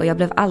tid på det. Och jag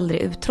blev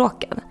aldrig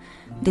uttråkad.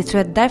 Det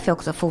tror jag därför jag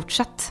också har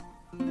fortsatt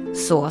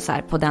så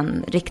här på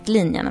den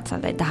riktlinjen. Att så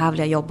här, det här vill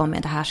jag jobba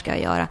med, det här ska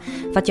jag göra.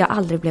 För att jag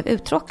aldrig blev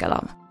uttråkad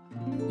av.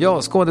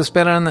 Ja,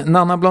 skådespelaren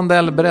Nanna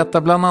Blondell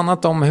berättar bland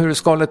annat om hur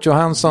Scarlett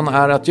Johansson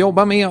är att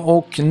jobba med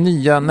och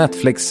nya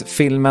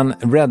Netflix-filmen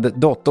Red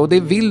Dot. Och det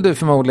vill du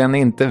förmodligen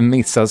inte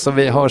missa, så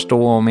vi hörs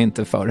då om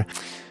inte för.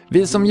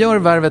 Vi som gör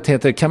Värvet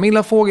heter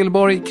Camilla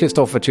Fogelborg,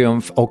 Kristoffer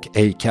Triumf och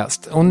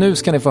Acast. Och nu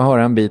ska ni få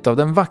höra en bit av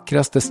den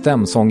vackraste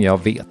stämsång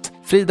jag vet.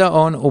 Frida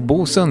Örn och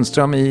Bo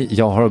Sundström i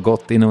Jag har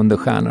gått in under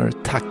stjärnor.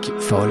 Tack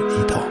för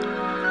idag.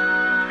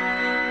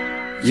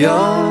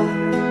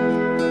 Jag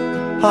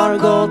har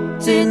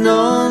gått in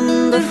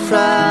under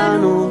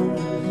stjärnor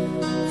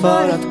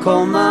för att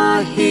komma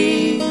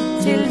hit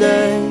till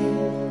dig,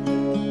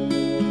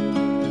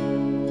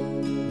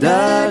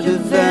 där du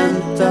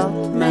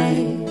väntat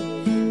mig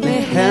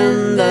med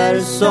händer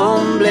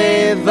som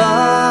blev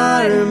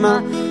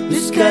varma. Du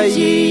ska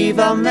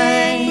giva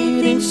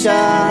mig din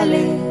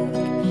kärlek,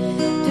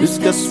 du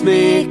ska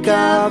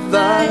smeka,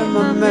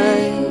 värma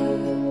mig.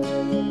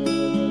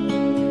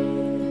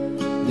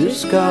 Du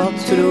ska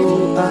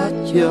tro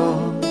att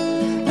jag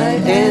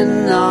är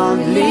en av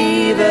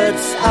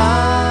livets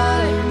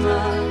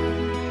armar.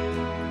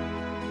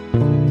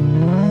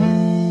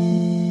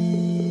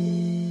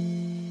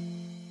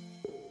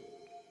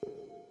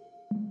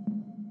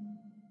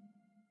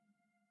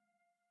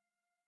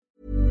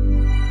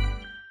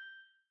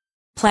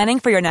 Planning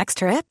for your next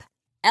trip?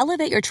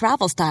 Elevate your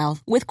travel style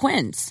with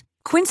Quince.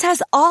 Quince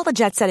has all the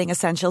jet-setting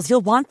essentials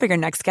you'll want for your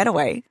next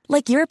getaway,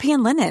 like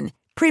European linen,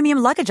 premium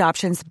luggage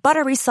options,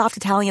 buttery soft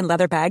Italian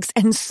leather bags,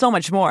 and so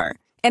much more.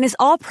 And is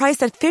all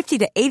priced at 50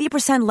 to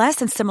 80% less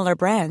than similar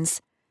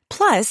brands.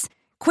 Plus,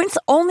 Quince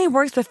only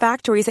works with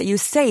factories that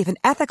use safe and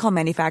ethical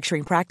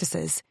manufacturing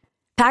practices.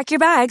 Pack your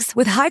bags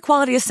with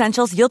high-quality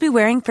essentials you'll be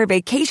wearing for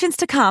vacations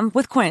to come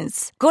with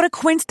Quince. Go to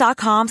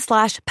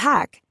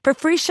quince.com/pack for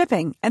free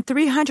shipping and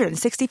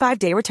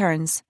 365-day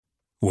returns.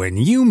 When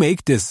you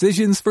make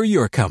decisions for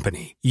your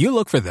company, you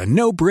look for the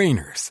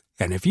no-brainers.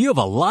 And if you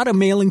have a lot of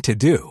mailing to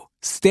do,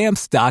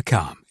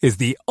 Stamps.com is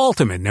the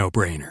ultimate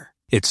no-brainer.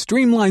 It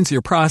streamlines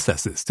your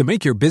processes to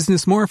make your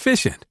business more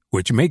efficient,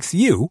 which makes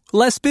you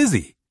less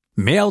busy.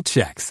 Mail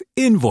checks,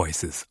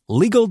 invoices,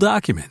 legal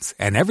documents,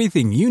 and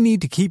everything you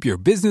need to keep your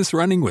business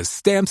running with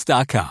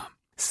Stamps.com.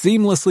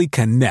 Seamlessly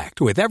connect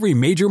with every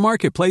major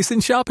marketplace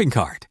and shopping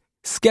cart.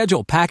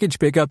 Schedule package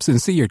pickups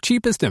and see your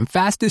cheapest and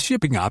fastest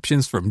shipping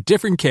options from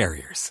different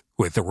carriers.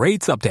 With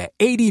rates up to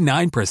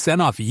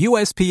 89% off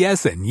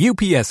USPS and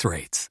UPS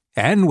rates.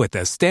 And with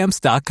the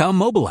Stamps.com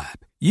mobile app,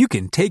 you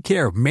can take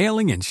care of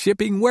mailing and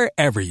shipping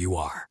wherever you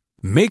are.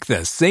 Make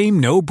the same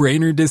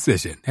no-brainer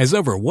decision as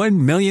over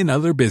 1 million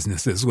other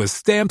businesses with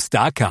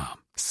Stamps.com.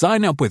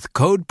 Sign up with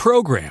code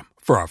PROGRAM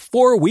for a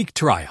 4-week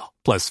trial,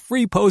 plus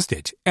free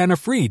postage and a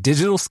free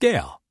digital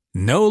scale.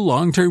 No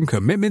long-term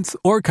commitments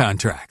or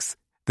contracts.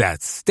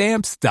 That's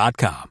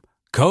Stamps.com.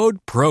 Code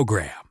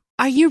PROGRAM.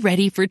 Are you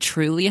ready for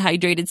truly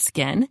hydrated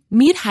skin?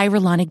 Meet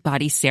Hyaluronic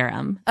Body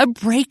Serum, a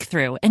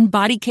breakthrough in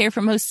body care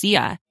from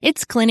Osea.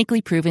 It's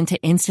clinically proven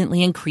to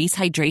instantly increase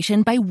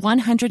hydration by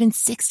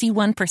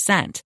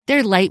 161%.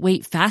 Their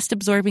lightweight,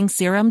 fast-absorbing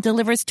serum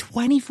delivers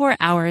 24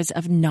 hours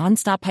of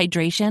nonstop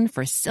hydration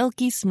for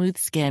silky smooth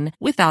skin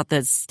without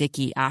the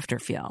sticky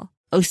afterfeel.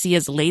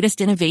 Osea's latest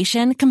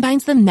innovation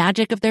combines the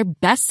magic of their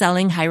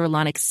best-selling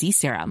Hyaluronic Sea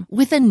Serum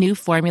with a new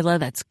formula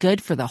that's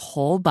good for the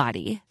whole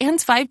body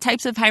and 5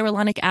 types of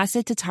hyaluronic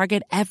acid to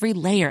target every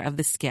layer of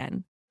the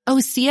skin.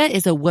 Osea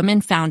is a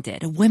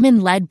women-founded,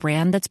 women-led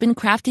brand that's been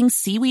crafting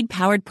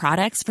seaweed-powered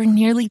products for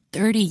nearly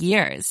 30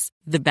 years.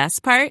 The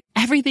best part?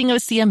 Everything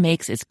Osea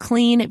makes is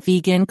clean,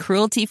 vegan,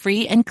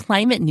 cruelty-free, and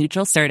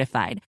climate-neutral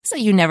certified, so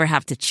you never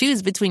have to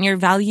choose between your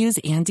values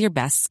and your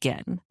best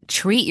skin.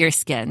 Treat your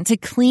skin to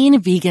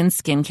clean, vegan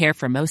skincare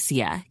from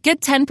Osea. Get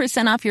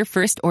 10% off your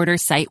first order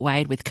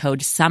site-wide with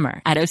code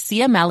SUMMER at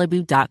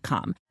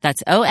OseaMalibu.com.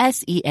 That's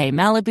OSEA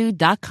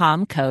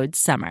Malibu.com, code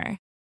SUMMER.